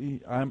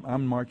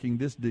I'm marking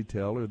this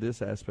detail or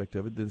this aspect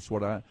of it. This is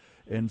what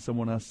and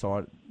someone else saw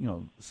it,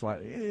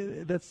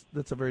 slightly. That's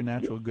a very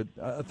natural, good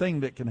thing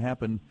that can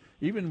happen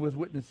even with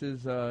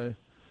witnesses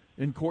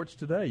in courts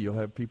today. You'll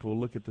have people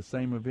look at the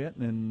same event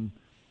and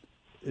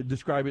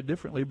describe it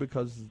differently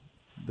because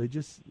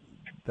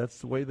that's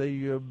the way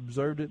they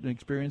observed it and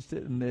experienced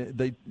it, and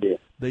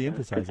they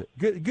emphasize it.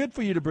 Good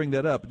for you to bring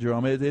that up,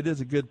 Jerome. It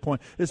is a good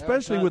point,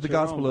 especially with the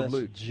Gospel of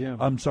Luke. Jim.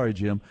 I'm sorry,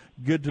 Jim.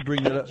 Good to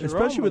bring that up,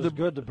 especially with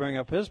good to bring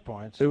up his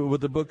points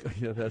with the book.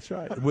 Yeah, that's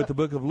right. With the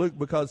book of Luke,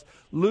 because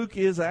Luke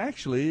is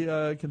actually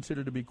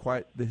considered to be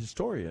quite the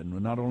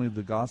historian, not only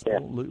the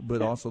Gospel, Luke,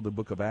 but also the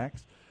book of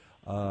Acts.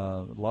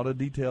 A lot of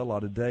detail, a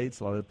lot of dates,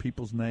 a lot of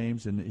people's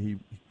names, and he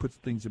puts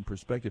things in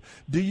perspective.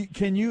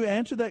 Can you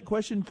answer that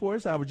question for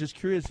us? I was just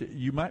curious.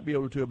 You might be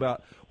able to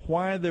about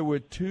why there were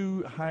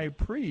two high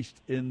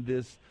priests in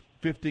this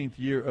 15th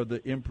year of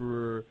the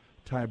Emperor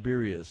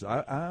Tiberius.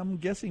 I'm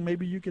guessing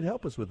maybe you could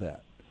help us with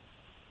that.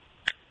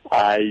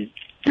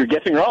 You're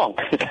guessing wrong.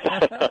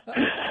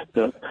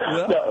 There at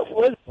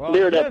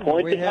that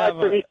point, we have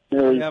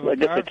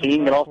the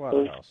king and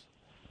also.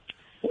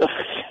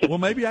 Well,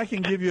 maybe I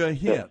can give you a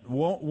hint.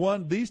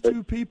 These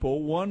two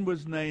people, one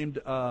was named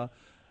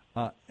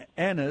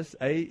Annas,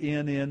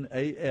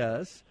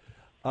 Annas,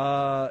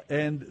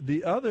 and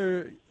the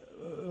other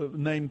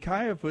named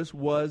Caiaphas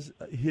was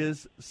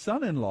his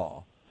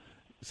son-in-law.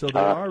 So they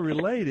are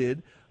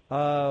related.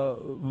 Let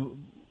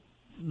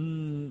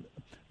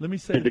me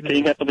say, did the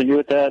king have something to do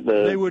with that?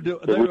 They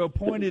were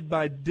appointed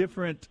by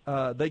different.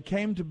 They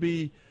came to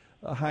be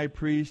a high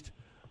priest.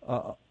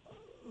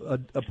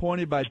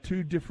 Appointed by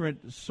two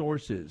different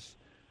sources.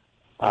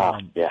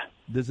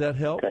 Does that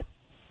help? Okay.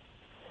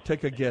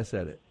 Take a guess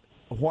at it.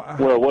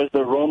 Well, was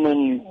the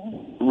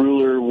Roman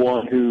ruler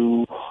one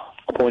who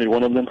appointed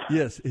one of them?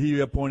 Yes,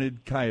 he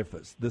appointed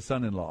Caiaphas, the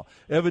son-in-law.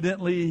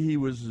 Evidently, he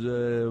was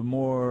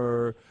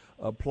more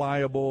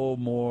pliable,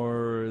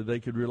 they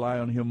could rely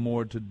on him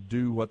more to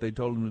do what they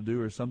told him to do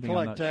or something.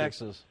 Collect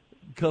taxes.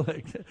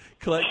 Collect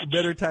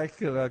better tax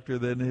collector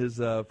than his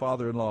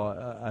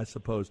father-in-law, I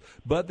suppose.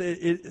 But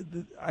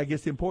I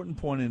guess the important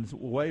point in its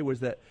way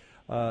was that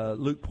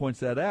Luke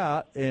points that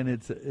out, and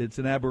it's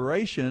an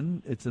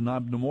aberration, it's an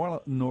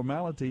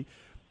abnormality,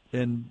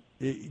 and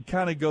it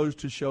kind of goes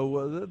to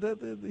show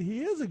that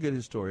he is a good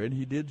historian.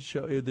 He did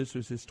show this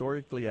was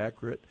historically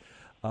accurate.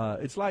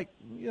 It's like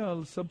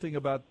something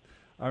about.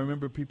 I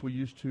remember people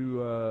used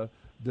to.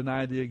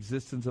 Deny the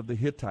existence of the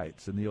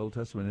Hittites in the Old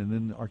Testament, and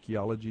then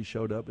archaeology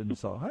showed up and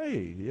saw,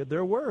 hey,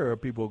 there were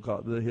people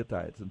called the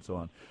Hittites and so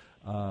on.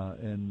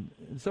 And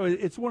so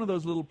it's one of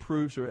those little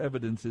proofs or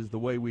evidences, the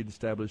way we'd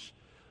establish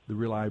the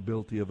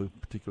reliability of a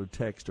particular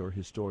text or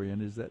historian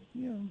is that,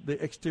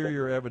 the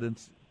exterior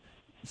evidence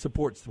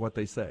supports what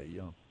they say,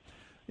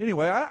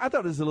 Anyway, I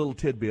thought it was a little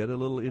tidbit, a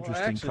little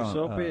interesting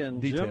Soapy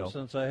and detail. Jim,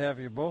 since I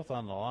have you both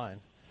on the line,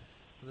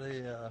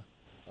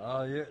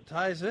 it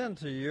ties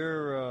into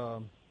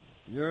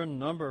your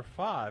number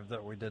 5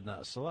 that we did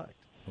not select.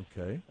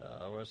 Okay.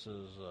 Which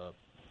is,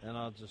 and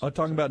I'll just.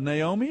 Talking about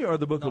Naomi or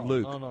the book of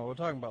Luke? No, we're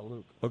talking about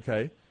Luke.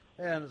 Okay.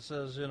 And it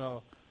says,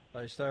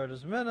 he started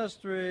his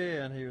ministry,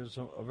 and he was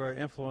a very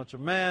influential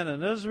man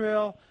in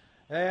Israel,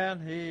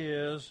 and he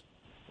is,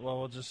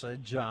 we'll just say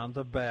John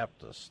the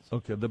Baptist.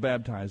 Okay, the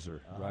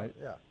baptizer, right?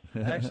 Yeah.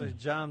 Actually,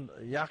 John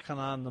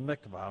Yachanan the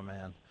Mikvah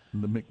man.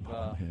 The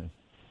Mikvah man.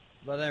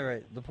 But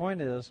anyway, the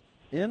point is,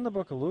 in the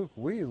book of Luke,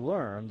 we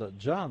learn that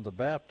John the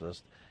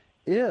Baptist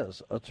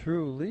is a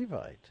true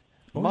Levite,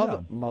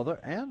 mother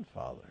and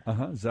father.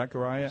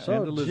 Zechariah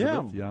and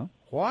Elizabeth. Jim,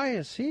 why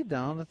is he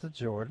down at the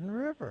Jordan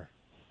River?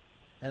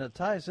 And it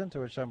ties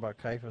into it, talking about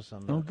Caiaphas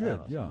and good,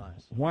 Annas. yeah.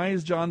 Nice. Why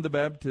is John the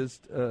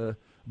Baptist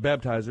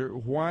baptizer?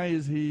 Why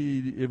is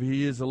he, if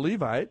he is a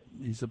Levite,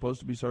 he's supposed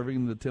to be serving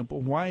in the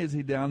temple? Why is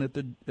he down at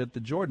the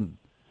Jordan?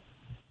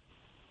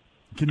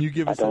 Can you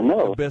give us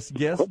a best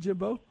guess,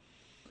 Jimbo?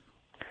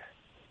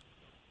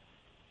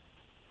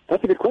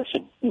 That's a good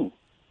question.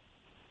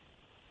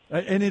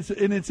 And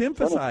it's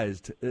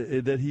emphasized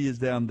that he is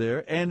down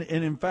there, and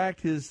in fact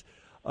his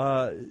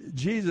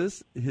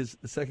Jesus, his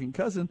second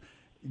cousin,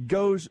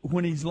 goes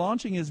when he's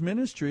launching his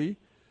ministry.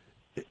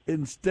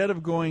 Instead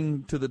of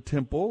going to the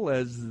temple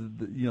as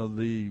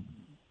the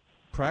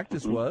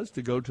practice was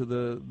to go to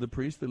the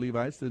priests, the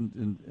Levites,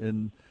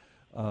 and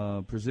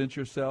present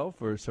yourself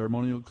for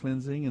ceremonial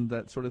cleansing and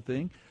that sort of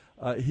thing,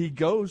 he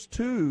goes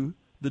to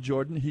the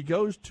Jordan. He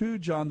goes to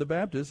John the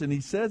Baptist, and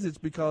he says it's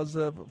because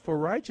for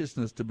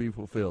righteousness to be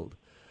fulfilled.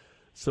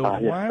 So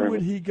why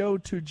would he go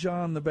to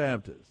John the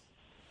Baptist?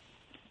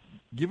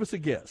 Give us a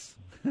guess.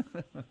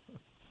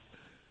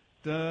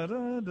 Da,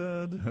 da,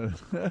 da, da.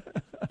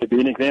 To be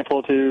an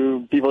example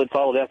to people that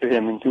followed after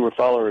him and who were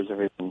followers of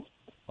him.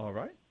 All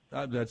right.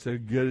 That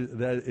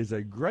is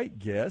a great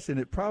guess, and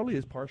it probably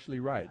is partially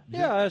right.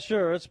 Yeah,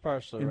 sure, it's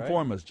partially right.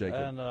 Inform us,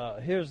 Jacob.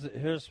 And here's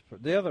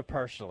the other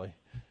partially.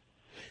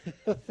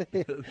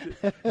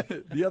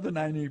 The other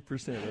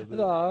 90% of it.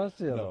 No, that's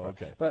the other part.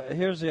 Okay. But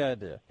here's the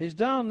idea. He's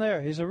down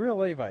there. He's a real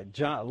Levite.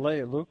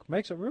 Luke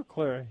makes it real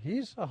clear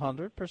he's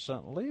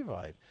 100%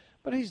 Levite.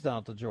 But he's down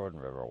at the Jordan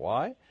River.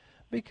 Why?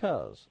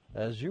 Because,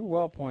 as you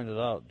well pointed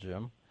out,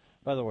 Jim,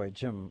 by the way,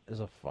 Jim is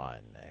a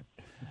fine name.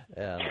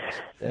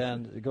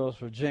 And it goes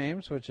for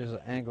James, which is an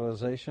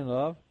Anglicization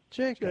of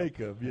Jacob.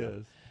 Jacob,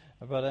 yes.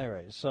 But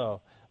anyway,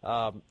 so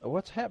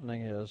what's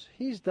happening is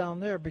he's down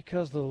there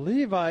because the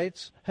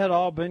Levites had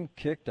all been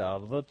kicked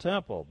out of the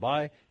temple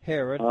by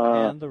Herod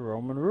and the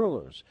Roman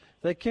rulers.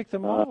 They kicked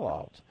them all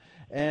out,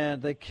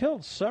 and they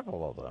killed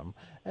several of them,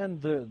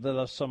 and they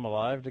left some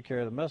alive to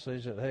carry the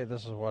message that, hey,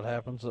 this is what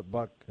happens at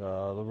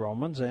the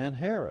Romans and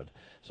Herod.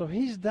 So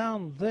he's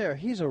down there.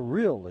 He's a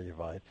real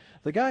Levite.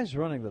 The guy's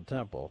running the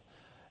temple,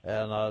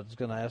 and I was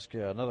going to ask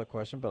you another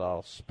question, but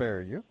I'll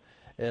spare you.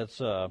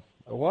 It's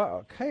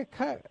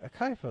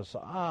Caiaphas,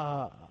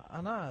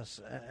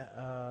 Annas,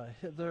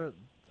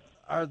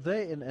 are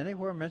they in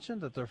anywhere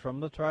mentioned that they're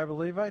from the tribe of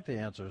Levite? The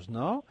answer is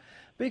no.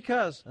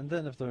 Because, and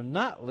then if they're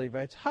not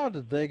Levites, how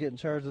did they get in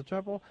charge of the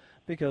temple?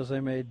 Because they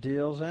made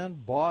deals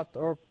and bought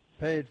or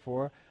paid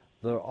for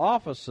the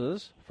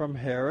offices from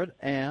Herod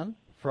and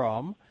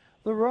from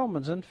the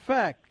Romans. In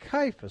fact,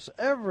 Caiaphas,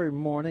 every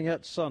morning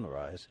at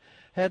sunrise,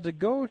 had to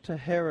go to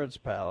Herod's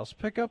palace,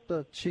 pick up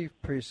the chief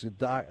priest's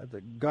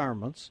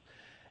garments,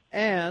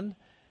 and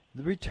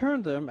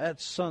return them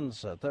at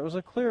sunset. That was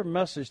a clear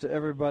message to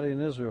everybody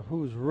in Israel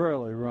who's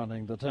really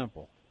running the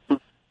temple.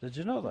 Did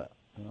you know that?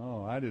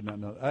 No, I did not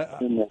know.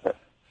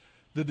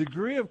 The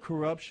degree of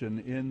corruption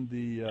in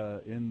the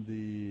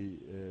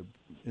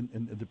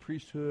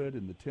priesthood,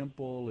 in the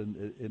temple,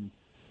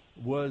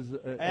 was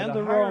and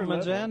the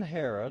Romans level. And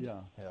Herod.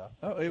 Yeah.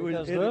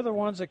 Because they're the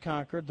ones that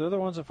conquered. They're the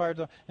ones that fired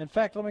them. In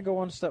fact, let me go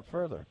one step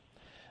further.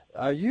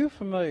 Are you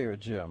familiar,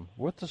 Jim,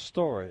 with the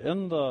story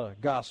in the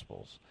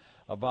Gospels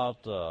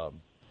about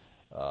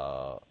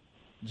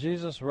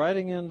Jesus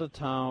riding into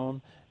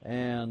town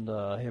and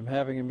him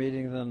having a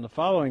meeting? Then in the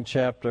following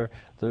chapter,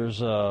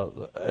 there's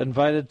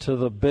invited to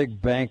the big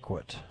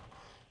banquet.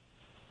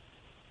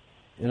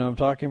 You know what I'm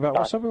talking about?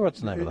 What's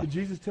the name of that?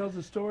 Jesus tells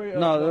the story?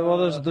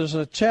 There's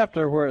a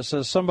chapter where it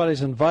says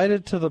somebody's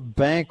invited to the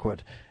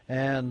banquet,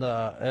 and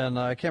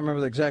I can't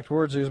remember the exact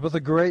words he used, but the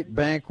great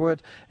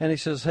banquet, and he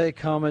says, hey,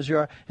 come as you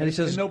are. And he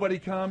says... And nobody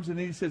comes, and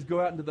he says,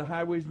 go out into the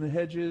highways and the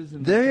hedges.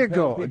 And there you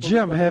go.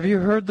 Jim, have you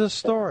heard this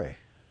story?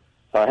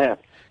 I have.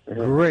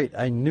 Great.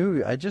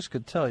 I just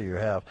could tell you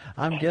have.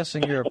 I'm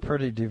guessing you're a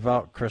pretty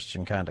devout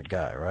Christian kind of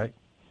guy, right?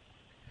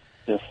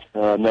 Yes.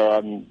 No,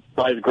 I'm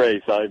by His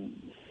grace. I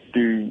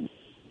do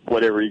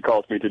whatever He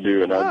calls me to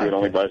do, and I do it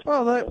only by His grace.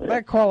 Well,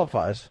 that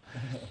qualifies.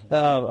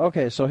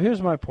 Okay, so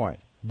here's my point.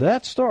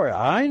 That story,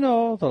 I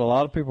know that a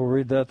lot of people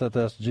read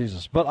that's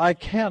Jesus, but I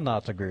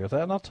cannot agree with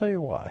that, and I'll tell you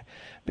why.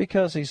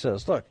 Because he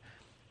says, look,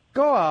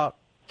 go out,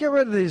 get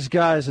rid of these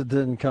guys that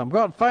didn't come. Go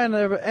out and find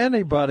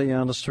anybody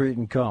on the street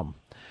and come.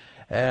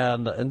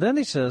 And then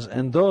he says,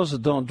 and those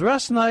that don't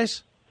dress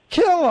nice,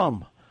 kill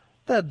them.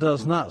 That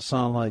does not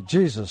sound like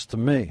Jesus to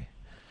me.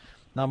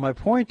 Now, my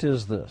point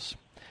is this,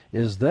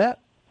 is that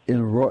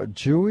in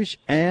Jewish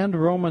and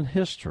Roman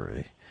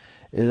history,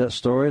 that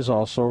story is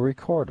also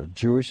recorded,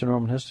 Jewish and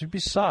Roman history,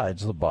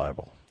 besides the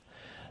Bible.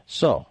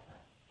 So,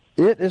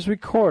 it is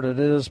recorded.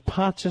 It is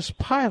Pontius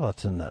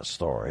Pilate in that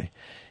story.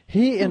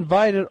 He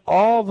invited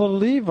all the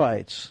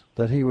Levites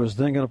that he was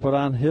then going to put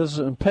on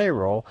his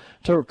payroll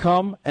to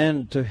come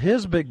and to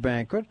his big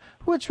banquet,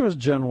 which was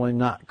generally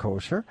not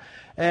kosher.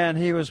 And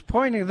he was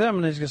pointing them,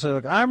 and he's going to say,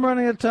 look, I'm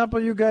running a temple.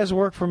 You guys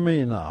work for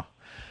me now.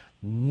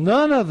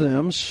 None of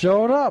them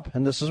showed up.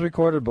 And this is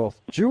recorded both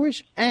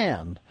Jewish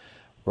and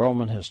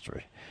Roman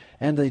history.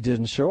 And they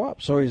didn't show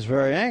up. So he's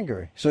very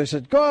angry. So he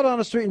said, go out on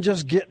the street and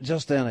just get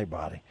just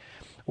anybody.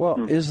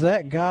 Well, is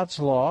that God's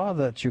law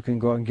that you can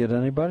go and get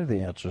anybody? The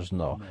answer is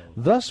no.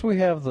 Thus we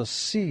have the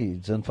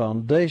seeds and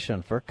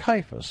foundation for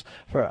Caiaphas,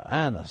 for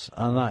Annas.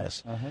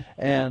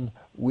 And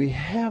we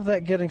have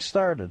that getting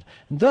started.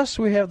 And thus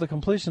we have the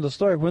completion of the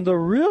story when the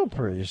real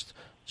priest,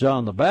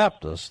 John the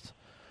Baptist,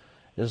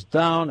 is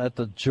down at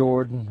the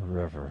Jordan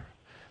River.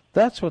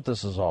 That's what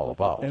this is all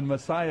about. And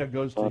Messiah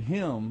goes to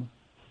him.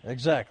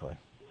 Exactly.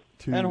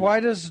 And why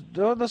does,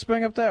 let's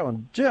bring up that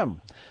one. Jim,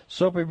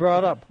 Soapy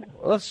brought up,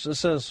 it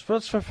says,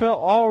 let's fulfill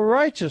all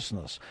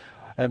righteousness.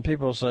 And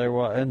people say,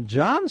 well, and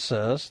John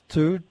says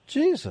to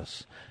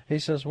Jesus, he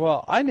says,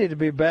 well, I need to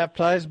be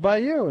baptized by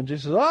you. And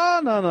Jesus says,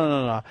 oh,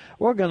 no.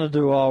 We're going to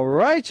do all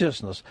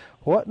righteousness.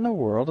 What in the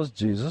world is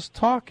Jesus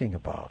talking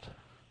about?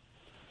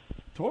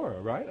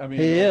 Torah, right? I mean,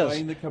 he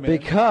is,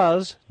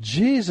 because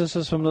Jesus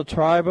is from the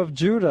tribe of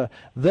Judah.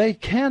 They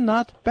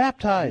cannot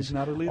baptize. He's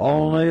not a Levite.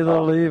 Only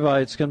the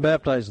Levites can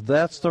baptize.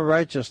 That's the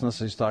righteousness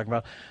he's talking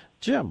about.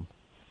 Jim,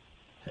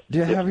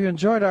 have you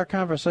enjoyed our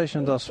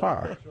conversation thus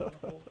far?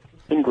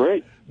 Been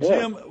great.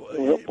 Jim,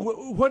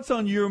 what's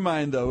on your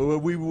mind, though?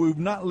 We've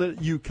not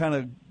let you kind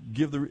of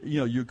give the,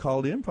 you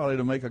called in probably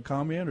to make a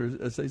comment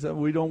or say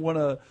something. We don't want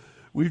to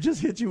we've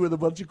just hit you with a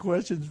bunch of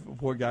questions,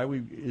 poor guy.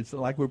 It's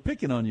like we're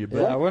picking on you,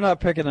 but Yeah, we're not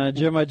picking on you,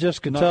 Jim. I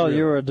just could tell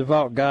you were a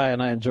devout guy,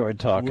 and I enjoyed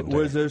talking to you.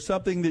 Was there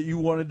something that you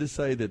wanted to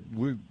say that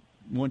we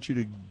want you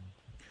to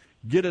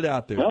get it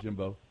out there, No.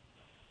 Jimbo?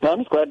 No, I'm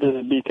just glad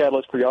to be a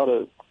catalyst for y'all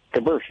to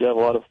converse. You have a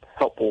lot of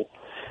helpful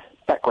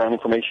background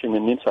information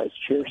and insights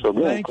to share. So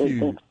Thank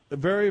you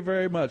very,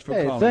 very much for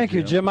calling. Thank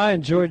you, Jim. I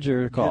enjoyed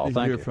your call. Good to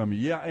Thank hear you. from you.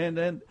 Yeah,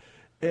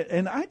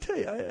 and I tell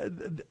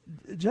you,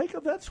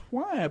 Jacob, that's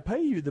why I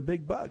pay you the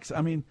big bucks.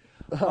 I mean,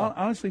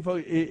 honestly,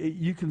 folks,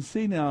 you can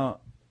see now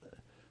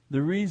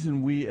the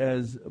reason we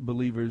as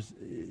believers,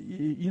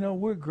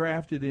 we're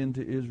grafted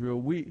into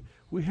Israel. We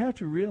have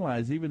to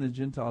realize, even as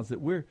Gentiles, that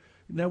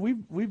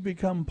we've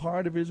become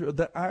part of Israel.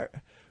 That our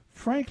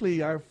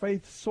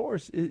faith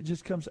source, it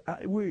just comes.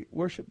 We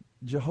worship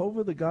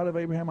Jehovah, the God of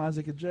Abraham,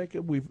 Isaac, and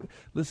Jacob. We've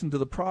listened to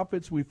the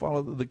prophets. We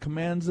follow the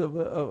commands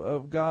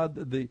of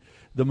God, the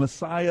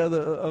Messiah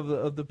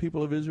of the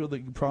people of Israel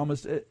that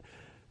promised.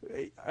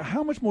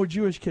 How much more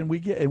Jewish can we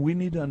get? And we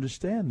need to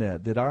understand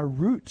that our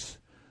roots.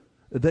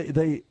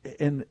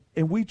 And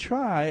we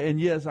try.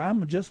 And yes,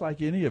 I'm just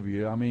like any of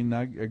you. I mean,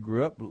 I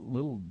grew up a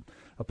little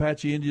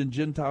Apache Indian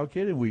Gentile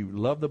kid, and we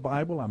love the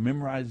Bible. I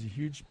memorized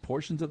huge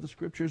portions of the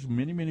Scriptures,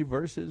 many, many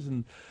verses,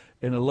 and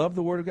I love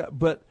the Word of God.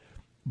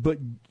 But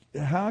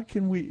how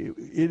can we?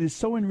 It is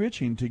so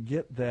enriching to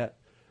get that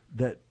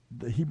the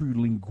Hebrew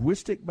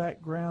linguistic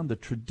background, the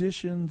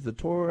traditions, the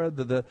Torah,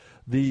 the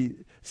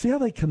see how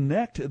they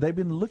connect. They've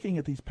been looking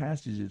at these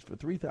passages for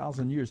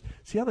 3,000 years.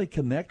 See how they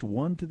connect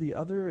one to the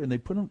other, and they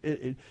put them.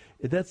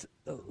 That's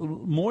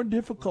more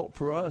difficult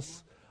for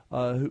us.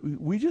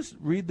 We just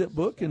read that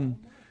book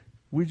and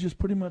we just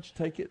pretty much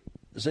take it.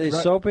 Say,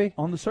 Soapy,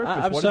 on the surface.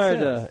 I'm sorry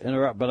to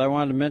interrupt, but I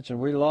wanted to mention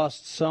we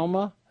lost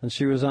Selma, and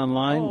she was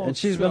online, and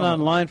she's been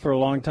online for a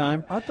long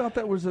time. I thought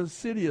that was a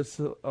city of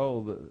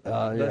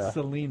that's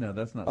Selena.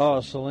 That's not. Oh,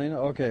 Selena.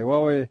 Okay.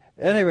 Well,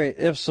 anyway,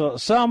 if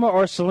Selma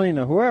or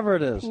Selena, whoever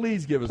it is,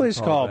 please give us. Please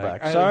a call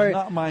back. Sorry,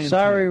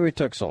 sorry, we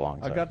took so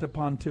long. I got to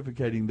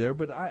pontificating there,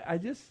 but I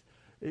just.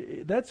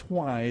 That's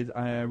why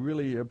I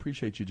really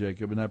appreciate you,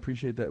 Jacob, and I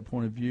appreciate that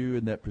point of view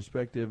and that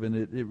perspective, and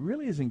it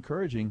really is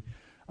encouraging.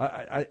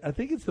 I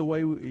think it's the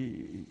way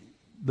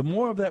the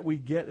more of that we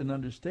get and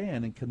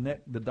understand and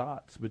connect the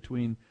dots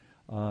between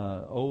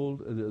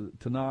the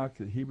Tanakh,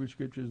 the Hebrew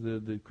Scriptures,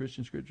 the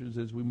Christian Scriptures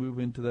as we move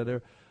into that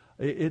era.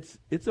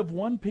 It's of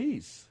one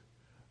piece.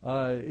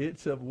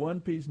 It's of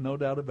one piece, no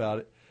doubt about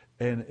it.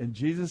 And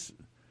Jesus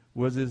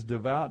was this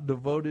devout,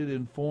 devoted,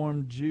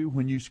 informed Jew.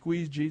 When you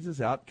squeeze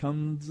Jesus, out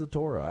comes the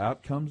Torah,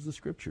 out comes the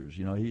Scriptures.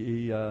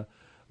 He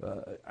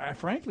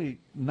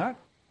frankly, not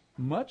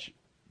much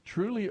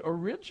truly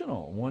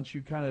original once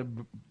you kind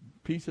of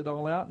piece it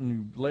all out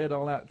and lay it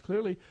all out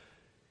clearly.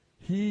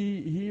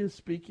 He is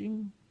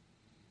speaking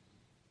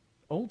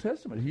Old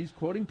Testament. He's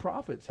quoting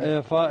prophets.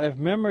 If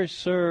memory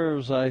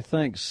serves, I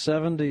think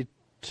 72%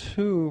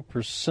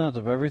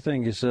 of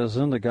everything he says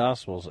in the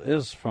Gospels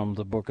is from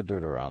the book of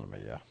Deuteronomy,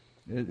 yeah.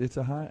 It's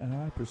a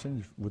high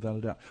percentage, without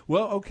a doubt.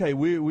 Well, okay,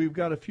 we've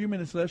got a few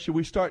minutes left. Should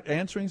we start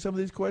answering some of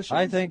these questions?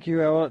 I think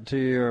you owe it to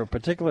your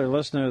particular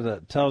listener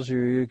that tells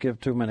you give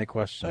too many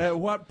questions. At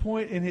what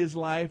point in his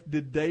life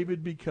did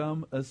David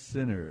become a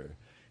sinner?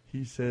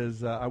 He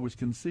says, I was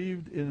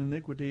conceived in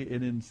iniquity,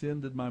 and in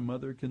sin did my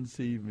mother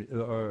conceive me.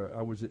 Or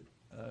I was,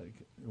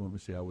 let me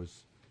see, I'll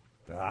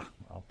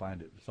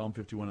find it. Psalm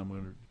 51, I'm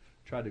going to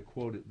try to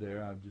quote it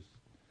there. I'm just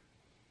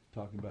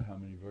talking about how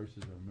many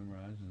verses I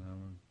memorized, and I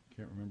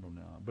can't remember them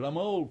now. But I'm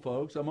old,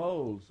 folks. I'm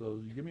old, so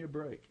give me a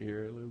break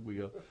here. Here we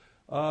go.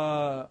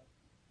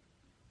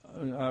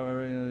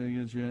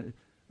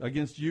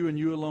 Against you and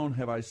you alone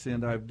have I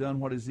sinned. I have done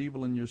what is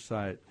evil in your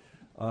sight.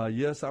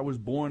 Yes, I was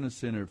born a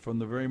sinner. From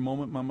the very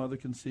moment my mother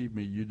conceived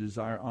me, you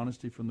desire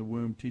honesty from the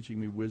womb,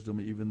 teaching me wisdom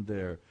even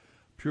there.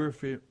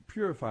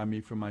 Purify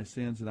me from my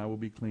sins, and I will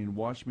be clean.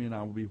 Wash me, and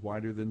I will be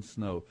whiter than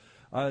snow.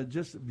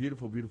 Just a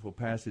beautiful, beautiful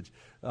passage.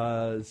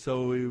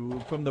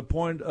 So from the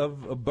point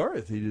of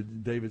birth,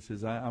 David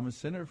says, I'm a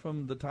sinner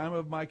from the time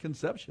of my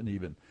conception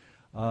even.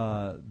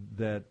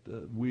 That's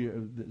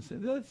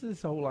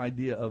this whole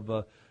idea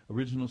of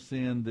original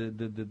sin,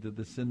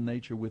 the sin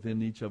nature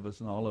within each of us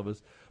and all of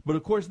us. But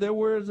of course, there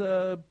was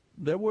a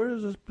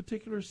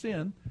particular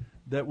sin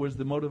that was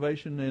the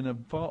motivation and a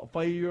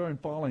failure and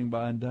falling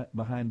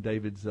behind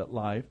David's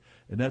life,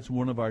 and that's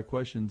one of our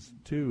questions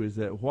too. Is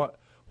that what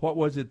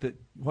was it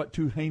what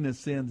two heinous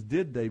sins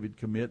did David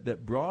commit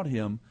that brought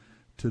him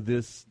to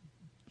this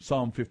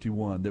Psalm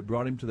 51? That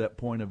brought him to that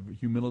point of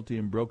humility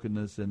and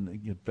brokenness and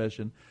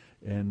confession.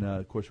 And,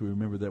 of course, we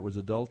remember that was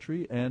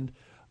adultery and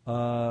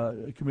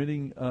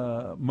committing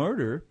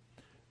murder.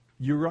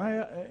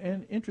 Uriah,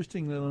 and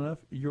interestingly enough,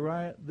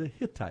 Uriah the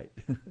Hittite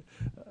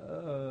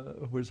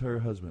was her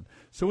husband.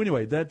 So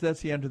anyway,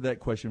 that's the answer to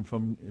that question,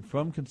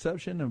 from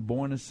conception and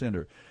born a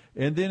sinner.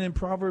 And then in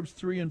Proverbs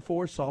 3 and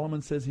 4,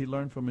 Solomon says he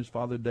learned from his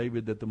father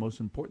David that the most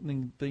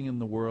important thing in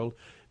the world.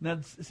 Now,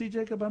 see,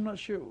 Jacob, I'm not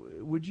sure.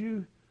 Would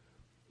you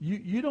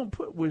you don't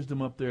put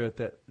wisdom up there at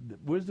that.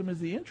 Wisdom is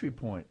the entry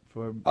point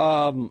for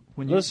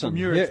when you listen, from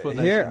your here,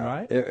 explanation,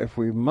 right? If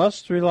we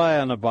must rely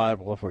on the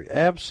Bible, if we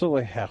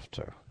absolutely have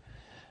to,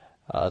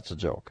 that's a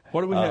joke.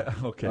 What do we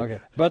have? Okay.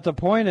 But the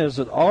point is,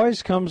 it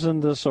always comes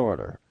in this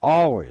order.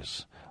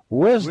 Always.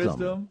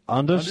 Wisdom,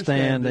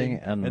 understanding,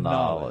 and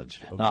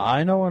knowledge. Okay. Now,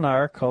 I know in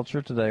our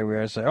culture today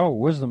we say, oh,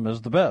 wisdom is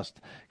the best,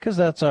 because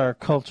that's our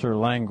culture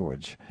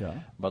language. Yeah.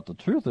 But the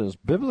truth is,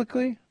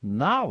 biblically,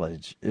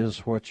 knowledge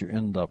is what you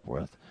end up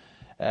with.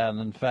 And,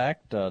 in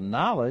fact,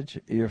 knowledge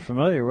you're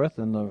familiar with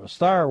in the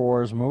Star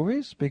Wars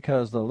movies,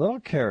 because the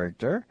little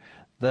character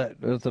that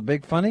with the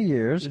big funny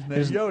ears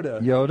is Yoda.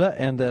 Yoda,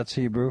 and that's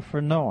Hebrew for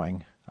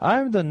knowing.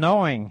 I'm the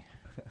knowing.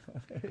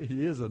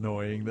 He is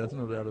annoying. That's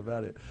no doubt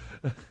about it.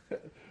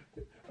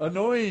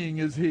 Annoying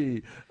is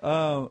he.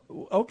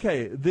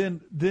 Okay,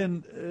 then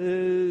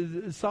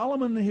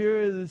Solomon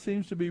here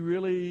seems to be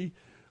really,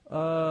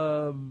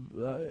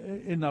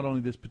 in not only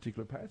this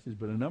particular passage,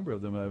 but a number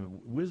of them,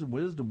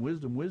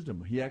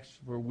 wisdom. He asks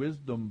for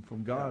wisdom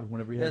from God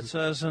whenever he has. It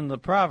says in the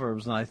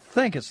Proverbs, and I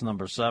think it's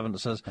number 7, it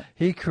says,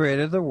 he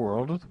created the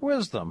world with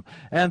wisdom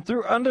and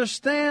through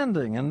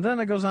understanding. And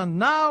then it goes on,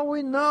 now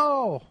we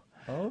know.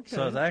 Okay.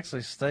 So it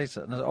actually states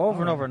it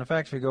over and over. And in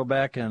fact, if you go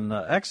back in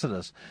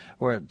Exodus,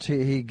 where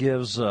he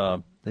gives,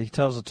 he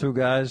tells the two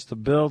guys to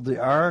build the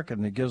ark,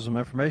 and he gives them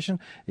information.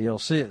 You'll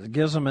see it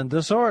gives them in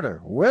this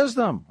order: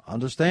 wisdom,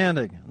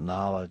 understanding,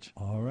 knowledge.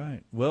 All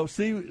right. Well,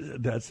 see,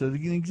 that's an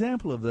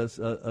example of this.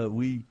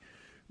 We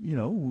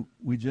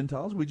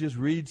Gentiles, we just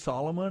read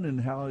Solomon and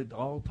how it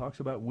all talks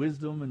about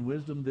wisdom and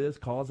wisdom. This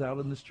calls out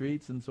in the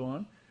streets and so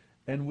on,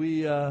 and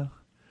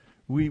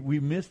we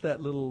miss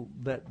that little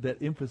that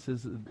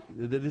emphasis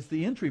that it's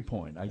the entry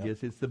point. I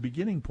guess it's the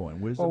beginning point.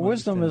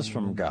 Wisdom is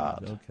from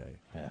God. Okay.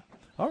 Yeah.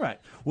 All right.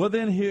 Well,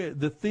 then here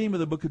the theme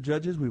of the book of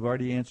Judges. We've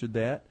already answered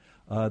that.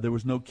 There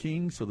was no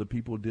king, so the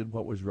people did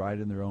what was right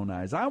in their own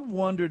eyes. I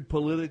wondered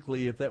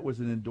politically if that was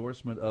an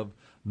endorsement of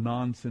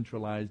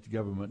non-centralized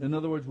government. In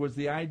other words, was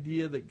the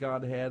idea that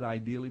God had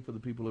ideally for the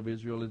people of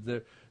Israel is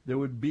there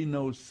would be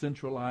no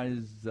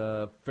centralized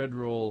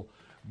federal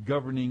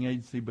governing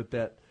agency, but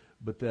that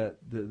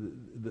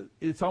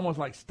it's almost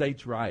like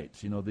states'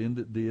 rights. The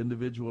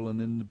individual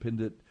and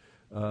independent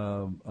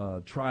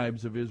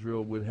tribes of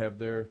Israel would have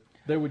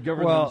they would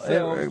govern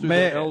themselves through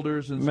their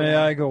elders and so on. May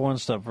I go one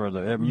step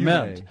further? It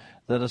meant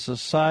that a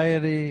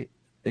society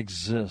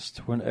exists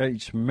when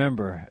each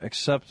member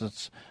accepts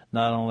its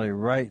not only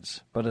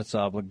rights but its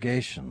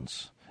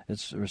obligations,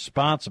 its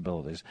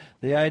responsibilities.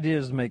 The idea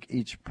is to make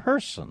each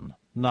person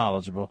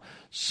knowledgeable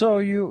so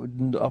you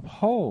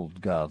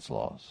uphold God's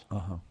laws.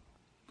 Uh-huh.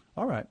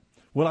 All right.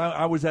 Well,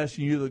 I was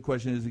asking you the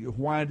question is,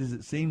 why does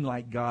it seem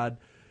like God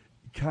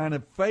kind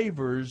of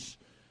favors,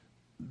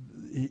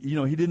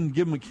 he didn't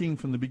give him a king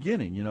from the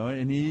beginning,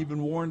 and he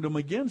even warned them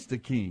against a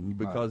king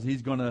because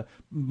he's going to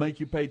make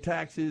you pay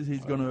taxes,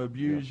 he's going to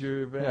abuse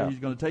he's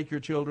going to take your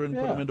children,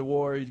 put them into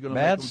war, he's going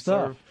to make them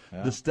serve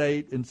the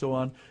state and so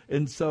on.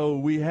 And so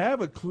we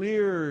have a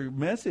clear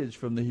message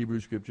from the Hebrew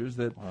Scriptures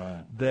that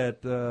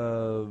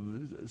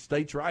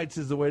states' rights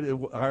is the way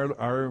that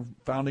our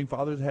founding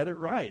fathers had it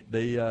right.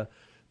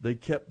 They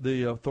kept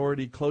the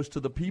authority close to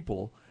the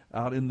people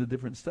out in the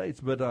different states.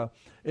 But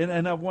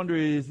and I wonder,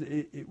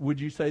 would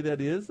you say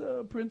that is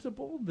a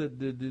principle, that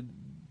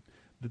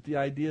the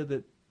idea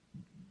that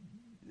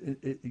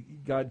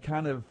God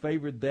kind of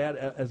favored that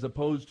as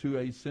opposed to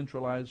a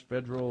centralized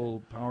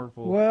federal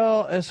powerful?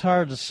 Well, it's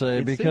hard to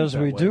say because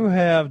we do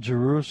have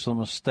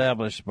Jerusalem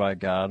established by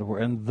God,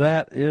 and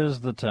that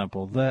is the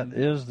temple, that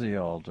is the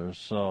altar.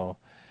 So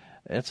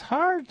it's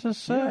hard to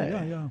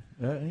say. Yeah,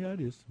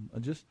 it is.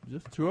 Just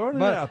throwing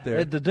it out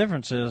there. The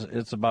difference is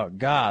it's about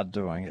God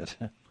doing it.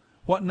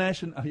 What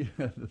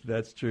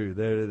that's true.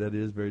 That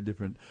is very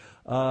different.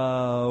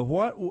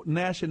 What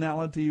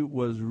nationality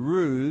was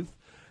Ruth?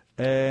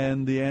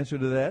 And the answer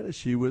to that is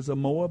she was a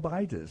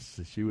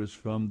Moabitess. She was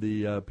from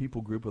the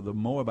people group of the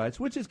Moabites,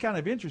 which is kind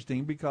of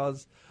interesting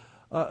because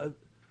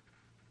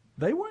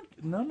they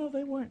weren't. No,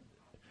 they weren't.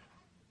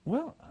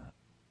 Well,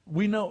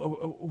 we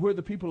know where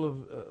the people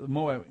of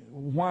Moab,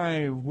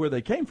 where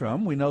they came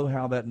from. We know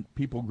how that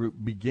people group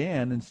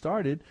began and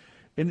started.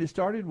 And it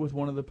started with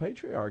one of the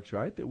patriarchs,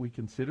 right, that we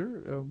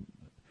consider.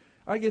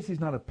 I guess he's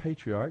not a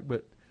patriarch,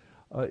 but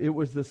it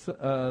was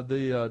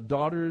the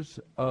daughters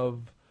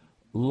of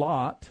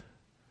Lot.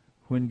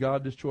 When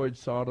God destroyed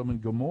Sodom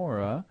and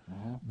Gomorrah,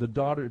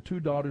 two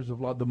daughters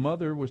of Lot, the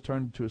mother was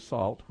turned into a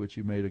salt, which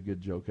you made a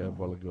good joke of a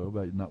while ago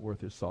about not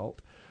worth his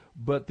salt.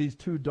 But these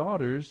two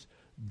daughters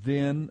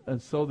then,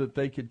 so that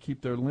they could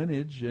keep their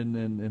lineage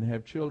and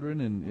have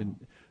children,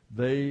 and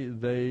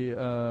they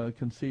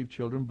conceived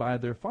children by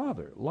their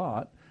father,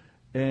 Lot.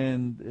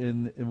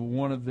 And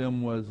one of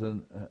them was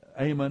an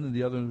Ammon, and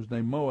the other was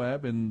named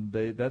Moab, and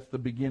that's the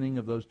beginning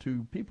of those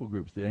two people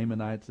groups, the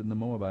Ammonites and the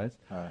Moabites.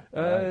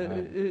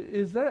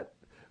 Is that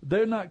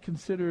they're not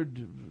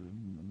considered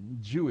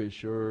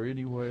Jewish or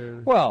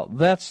anywhere? Well,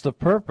 that's the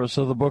purpose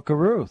of the book of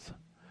Ruth.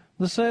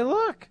 To say,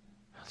 look,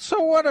 So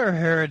what her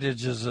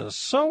heritage is this?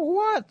 So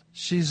what?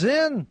 She's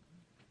in.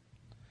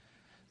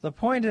 The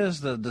point is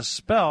to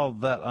dispel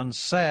that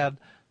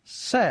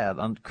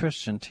sad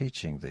Christian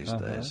teaching these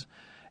days.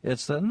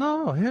 It's that,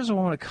 no, here's a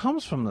woman that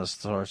comes from this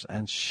source,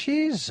 and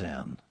she's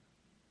in.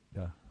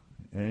 Yeah.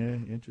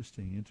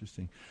 Interesting.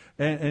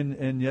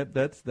 And yet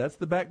that's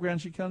the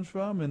background she comes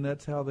from, and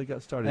that's how they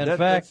got started. In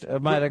fact,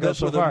 might I go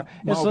so far?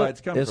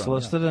 It's from,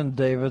 listed in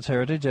David's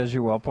heritage, as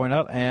you well point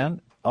out,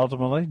 and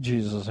ultimately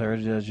Jesus'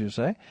 heritage, as you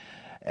say.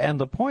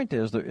 And the point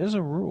is, there is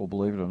a rule,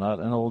 believe it or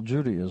not, in old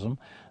Judaism,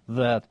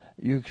 that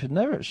you should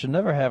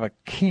never have a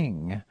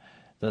king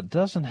that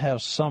doesn't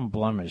have some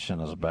blemish in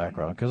his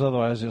background, because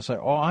otherwise you'll say,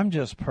 oh, I'm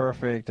just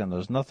perfect and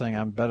there's nothing,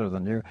 I'm better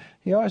than you.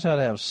 He always had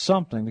to have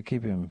something to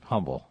keep him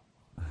humble.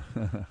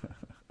 Well,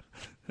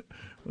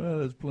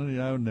 there's plenty.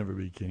 I would never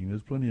be king.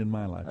 There's plenty in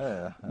my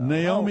life.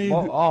 Naomi,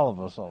 all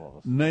of us.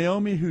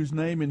 Naomi, whose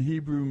name in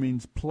Hebrew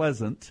means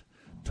pleasant,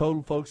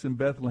 told folks in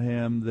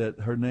Bethlehem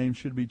that her name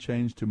should be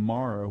changed to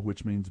Mara,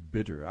 which means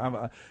bitter.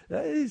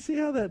 You see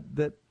how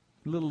that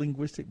little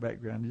linguistic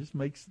background just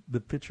makes the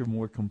picture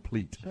more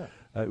complete. Sure.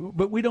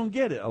 But we don't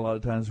get it a lot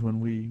of times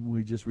when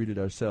we just read it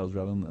ourselves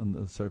right on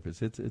the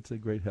surface. It's a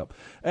great help.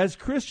 As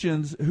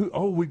Christians,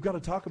 we've got to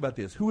talk about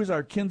this. Who is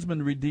our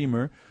kinsman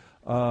redeemer?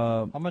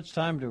 How much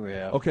time do we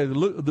have? Okay,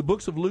 the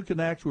books of Luke and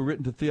Acts were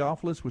written to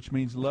Theophilus, which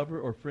means lover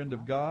or friend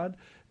of God.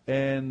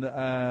 And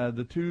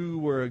the two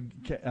were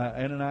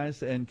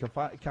Ananias and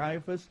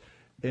Caiaphas.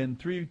 And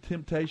 3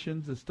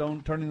 temptations,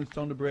 turning the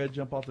stone to bread,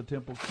 jump off the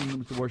temple,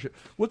 kingdoms to worship.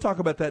 We'll talk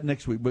about that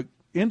next week. But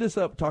end us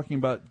up talking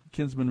about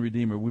kinsman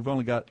redeemer. We've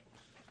only got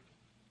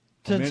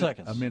 10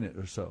 seconds. A minute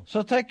or so.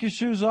 So take your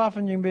shoes off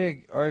and you can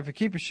be, or if you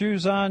keep your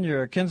shoes on,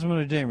 you're a kinsman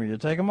redeemer. You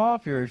take them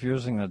off, you're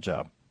refusing the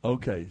job.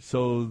 Okay,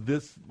 so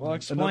this... We'll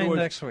explain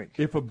next week.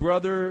 If a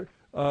brother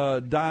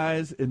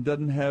dies and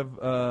doesn't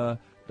have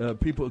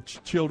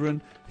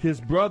children, his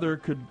brother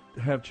could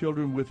have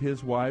children with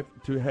his wife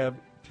to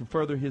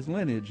further his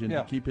lineage and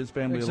to keep his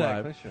family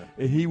alive. Sure.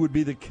 He would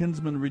be the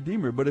kinsman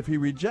redeemer. But if he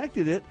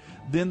rejected it,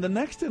 then the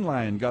next in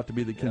line got to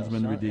be the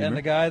kinsman redeemer. And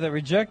the guy that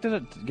rejected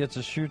it gets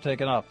his shoe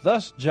taken off.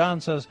 Thus,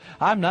 John says,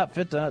 I'm not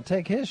fit to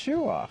take his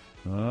shoe off.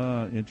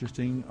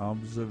 Interesting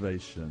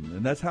observation.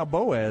 And that's how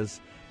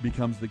Boaz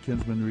becomes the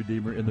kinsman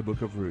redeemer in the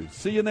book of Ruth.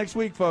 See you next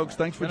week, folks.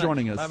 Thanks for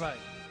joining us. Bye-bye.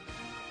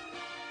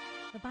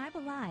 The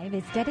Bible Live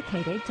is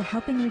dedicated to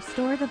helping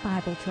restore the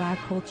Bible to our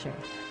culture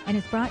and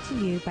is brought to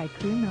you by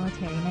Crew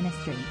Military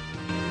Ministry.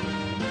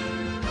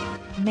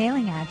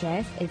 Mailing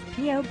address is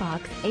P.O.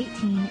 Box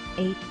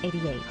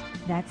 18888.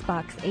 That's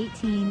Box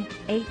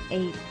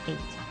 18888,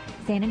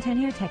 San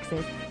Antonio,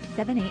 Texas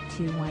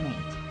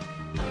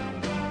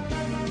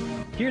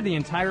 78218. Hear the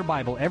entire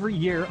Bible every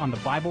year on the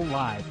Bible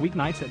Live,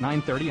 weeknights at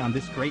 9:30 on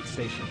this great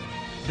station.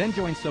 Then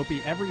join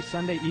SOAPY every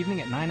Sunday evening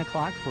at 9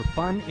 o'clock for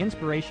fun,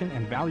 inspiration,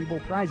 and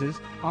valuable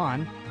prizes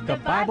on the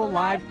Bible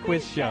Live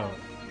Quiz Show.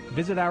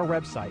 Visit our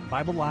website,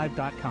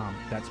 BibleLive.com.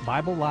 That's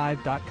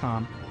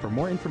BibleLive.com for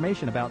more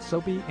information about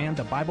SOAPY and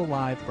the Bible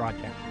Live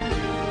broadcast.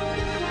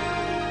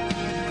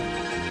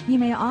 You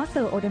may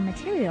also order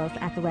materials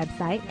at the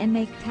website and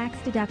make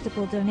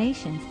tax-deductible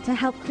donations to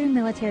help Crew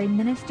Military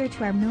minister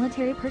to our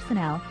military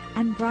personnel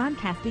and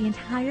broadcast the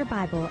entire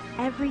Bible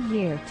every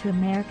year to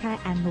America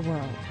and the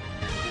world.